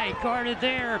up high, guarded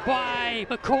there by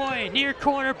McCoy. Near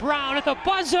corner, Brown at the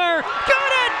buzzer.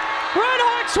 Got it!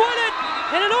 RedHawks win it!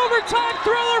 And an overtime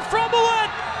thriller from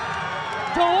Millett.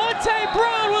 Delonte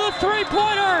Brown with a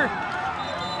 3-pointer.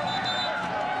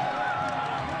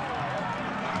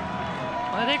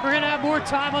 I think we're going to have more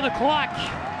time on the clock.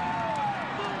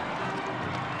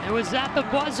 It was at the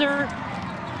buzzer,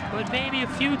 but maybe a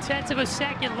few tenths of a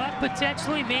second left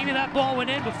potentially. Maybe that ball went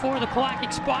in before the clock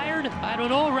expired. I don't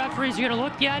know. Referees are going to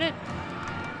look at it.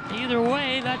 Either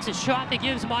way, that's a shot that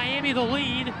gives Miami the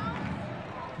lead.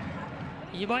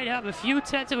 You might have a few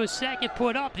tenths of a second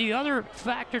put up. The other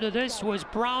factor to this was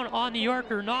Brown on the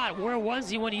arc or not. Where was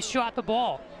he when he shot the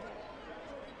ball?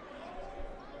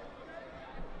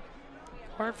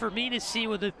 Hard for me to see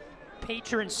with the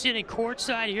patron sitting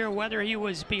courtside here whether he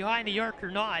was behind the arc or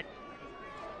not.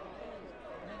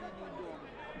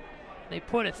 They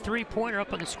put a 3-pointer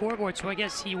up on the scoreboard, so I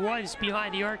guess he was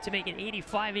behind the arc to make it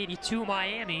 85-82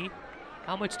 Miami.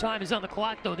 How much time is on the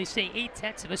clock, though? They say 8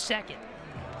 tenths of a second.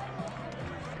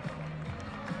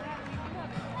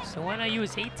 So NIU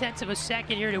is 8 tenths of a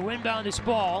second here to inbound this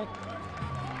ball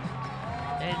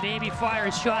and maybe fire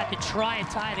a shot to try and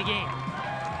tie the game.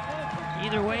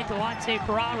 Either way, Delonte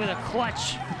Brown with a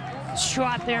clutch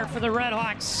shot there for the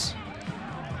RedHawks.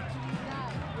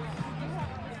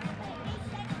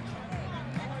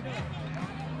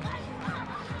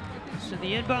 So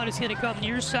the inbound is going to come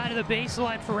near side of the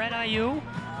baseline for NIU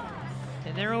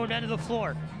and their own end of the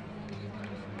floor.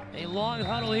 A long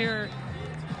huddle here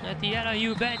at the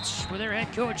NIU bench with their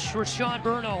head coach, Rashawn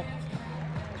Burno,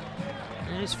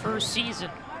 in his first season.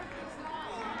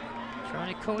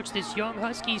 Trying to coach this young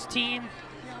Huskies team.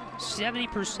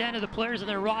 70% of the players on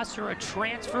their roster are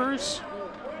transfers.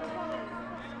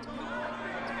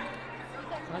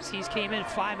 Huskies came in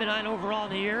 5-9 overall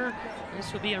in the year.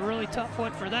 This would be a really tough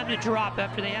one for them to drop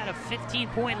after they had a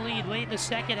 15-point lead late in the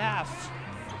second half.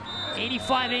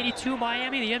 85-82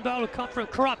 Miami. The inbound will come from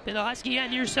Crump in the Husky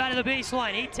end near side of the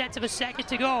baseline. 8 tenths of a second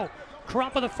to go.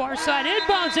 Crump on the far side,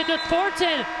 inbounds into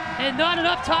Thornton, and not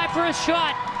enough time for a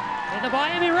shot. And the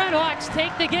Miami RedHawks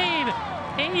take the game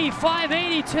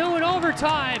 85-82 in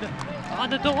overtime on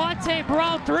the Delonte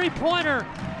Brown 3-pointer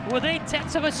with 8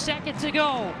 tenths of a second to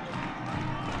go.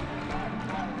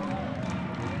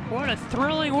 What a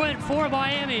thrilling win for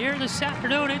Miami here this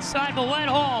afternoon inside Millett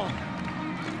Hall.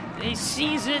 A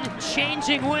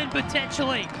season-changing win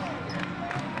potentially.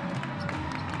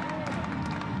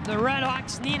 The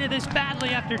RedHawks needed this badly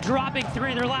after dropping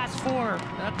 3 of their last 4.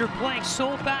 After playing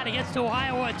so bad against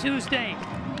Ohio on Tuesday.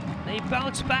 They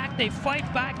bounce back, they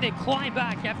fight back, they climb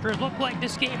back after it looked like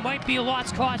this game might be a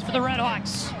lost cause for the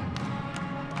RedHawks.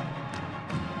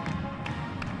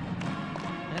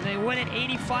 And they win it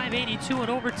 85-82 in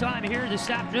overtime here this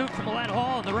afternoon from Millett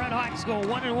Hall. And the RedHawks go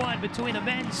 1-1 between the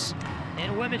men's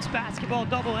and women's basketball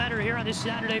doubleheader here on this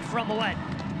Saturday from Millett.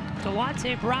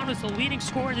 Delonte Brown was the leading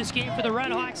scorer in this game for the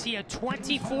RedHawks. He had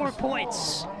 24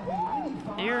 points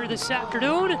here this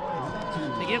afternoon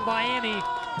to give Miami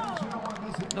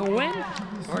the win,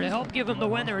 or to help give them the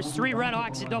win. There was 3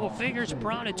 RedHawks in double figures.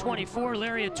 Brown at 24,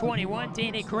 Larry at 21,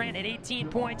 Dane Grant at 18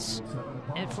 points.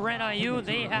 And for NIU,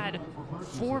 they had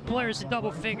 4 players in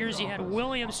double figures. You had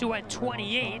Williams, who had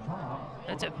 28.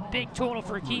 That's a big total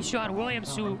for Keyshawn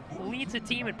Williams, who leads the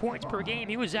team in points per game.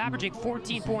 He was averaging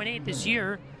 14.8 this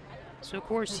year. So, of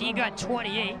course, he got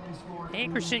 28.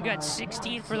 Hankerson got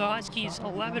 16 for the Huskies,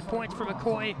 11 points for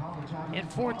McCoy, and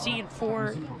 14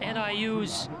 for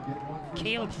NIU's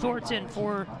Caleb Thornton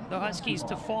for the Huskies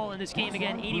to fall in this game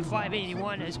again,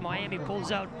 85-81, as Miami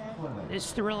pulls out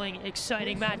this thrilling,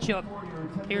 exciting matchup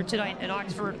here tonight in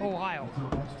Oxford, Ohio.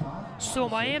 So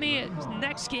Miami,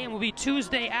 next game will be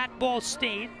Tuesday at Ball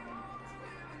State.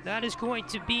 That is going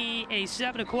to be a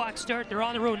 7 o'clock start. They're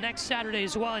on the road next Saturday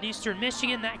as well at Eastern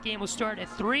Michigan. That game will start at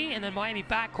 3, and then Miami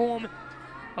back home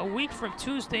a week from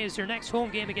Tuesday is their next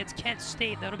home game against Kent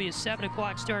State. That'll be a 7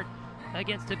 o'clock start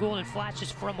against the Golden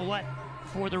Flashes from Millett.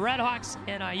 For the RedHawks,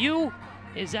 NIU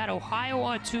is at Ohio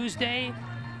on Tuesday,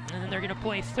 and then they're going to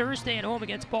play Thursday at home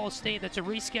against Ball State. That's a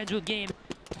rescheduled game,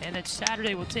 and then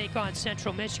Saturday we'll take on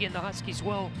Central Michigan. The Huskies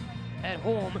will at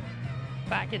home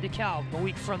back in DeKalb a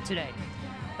week from today.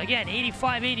 Again,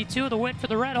 85-82, the win for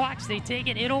the RedHawks. They take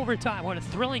it in overtime. What a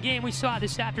thrilling game we saw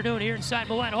this afternoon here inside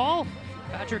Millett Hall.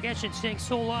 Patrick Geshan saying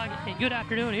so long and good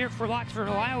afternoon here for Loxford,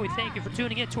 Ohio. We thank you for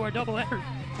tuning in to our doubleheader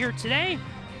here today.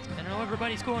 And I know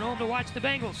everybody's going home to watch the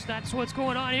Bengals. That's what's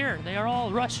going on here. They are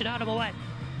all rushing out of Millett.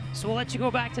 So we'll let you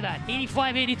go back to that.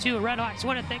 85-82, RedHawks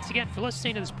win it. Thanks again for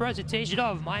listening to this presentation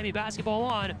of Miami Basketball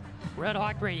on Red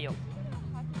Hawk Radio.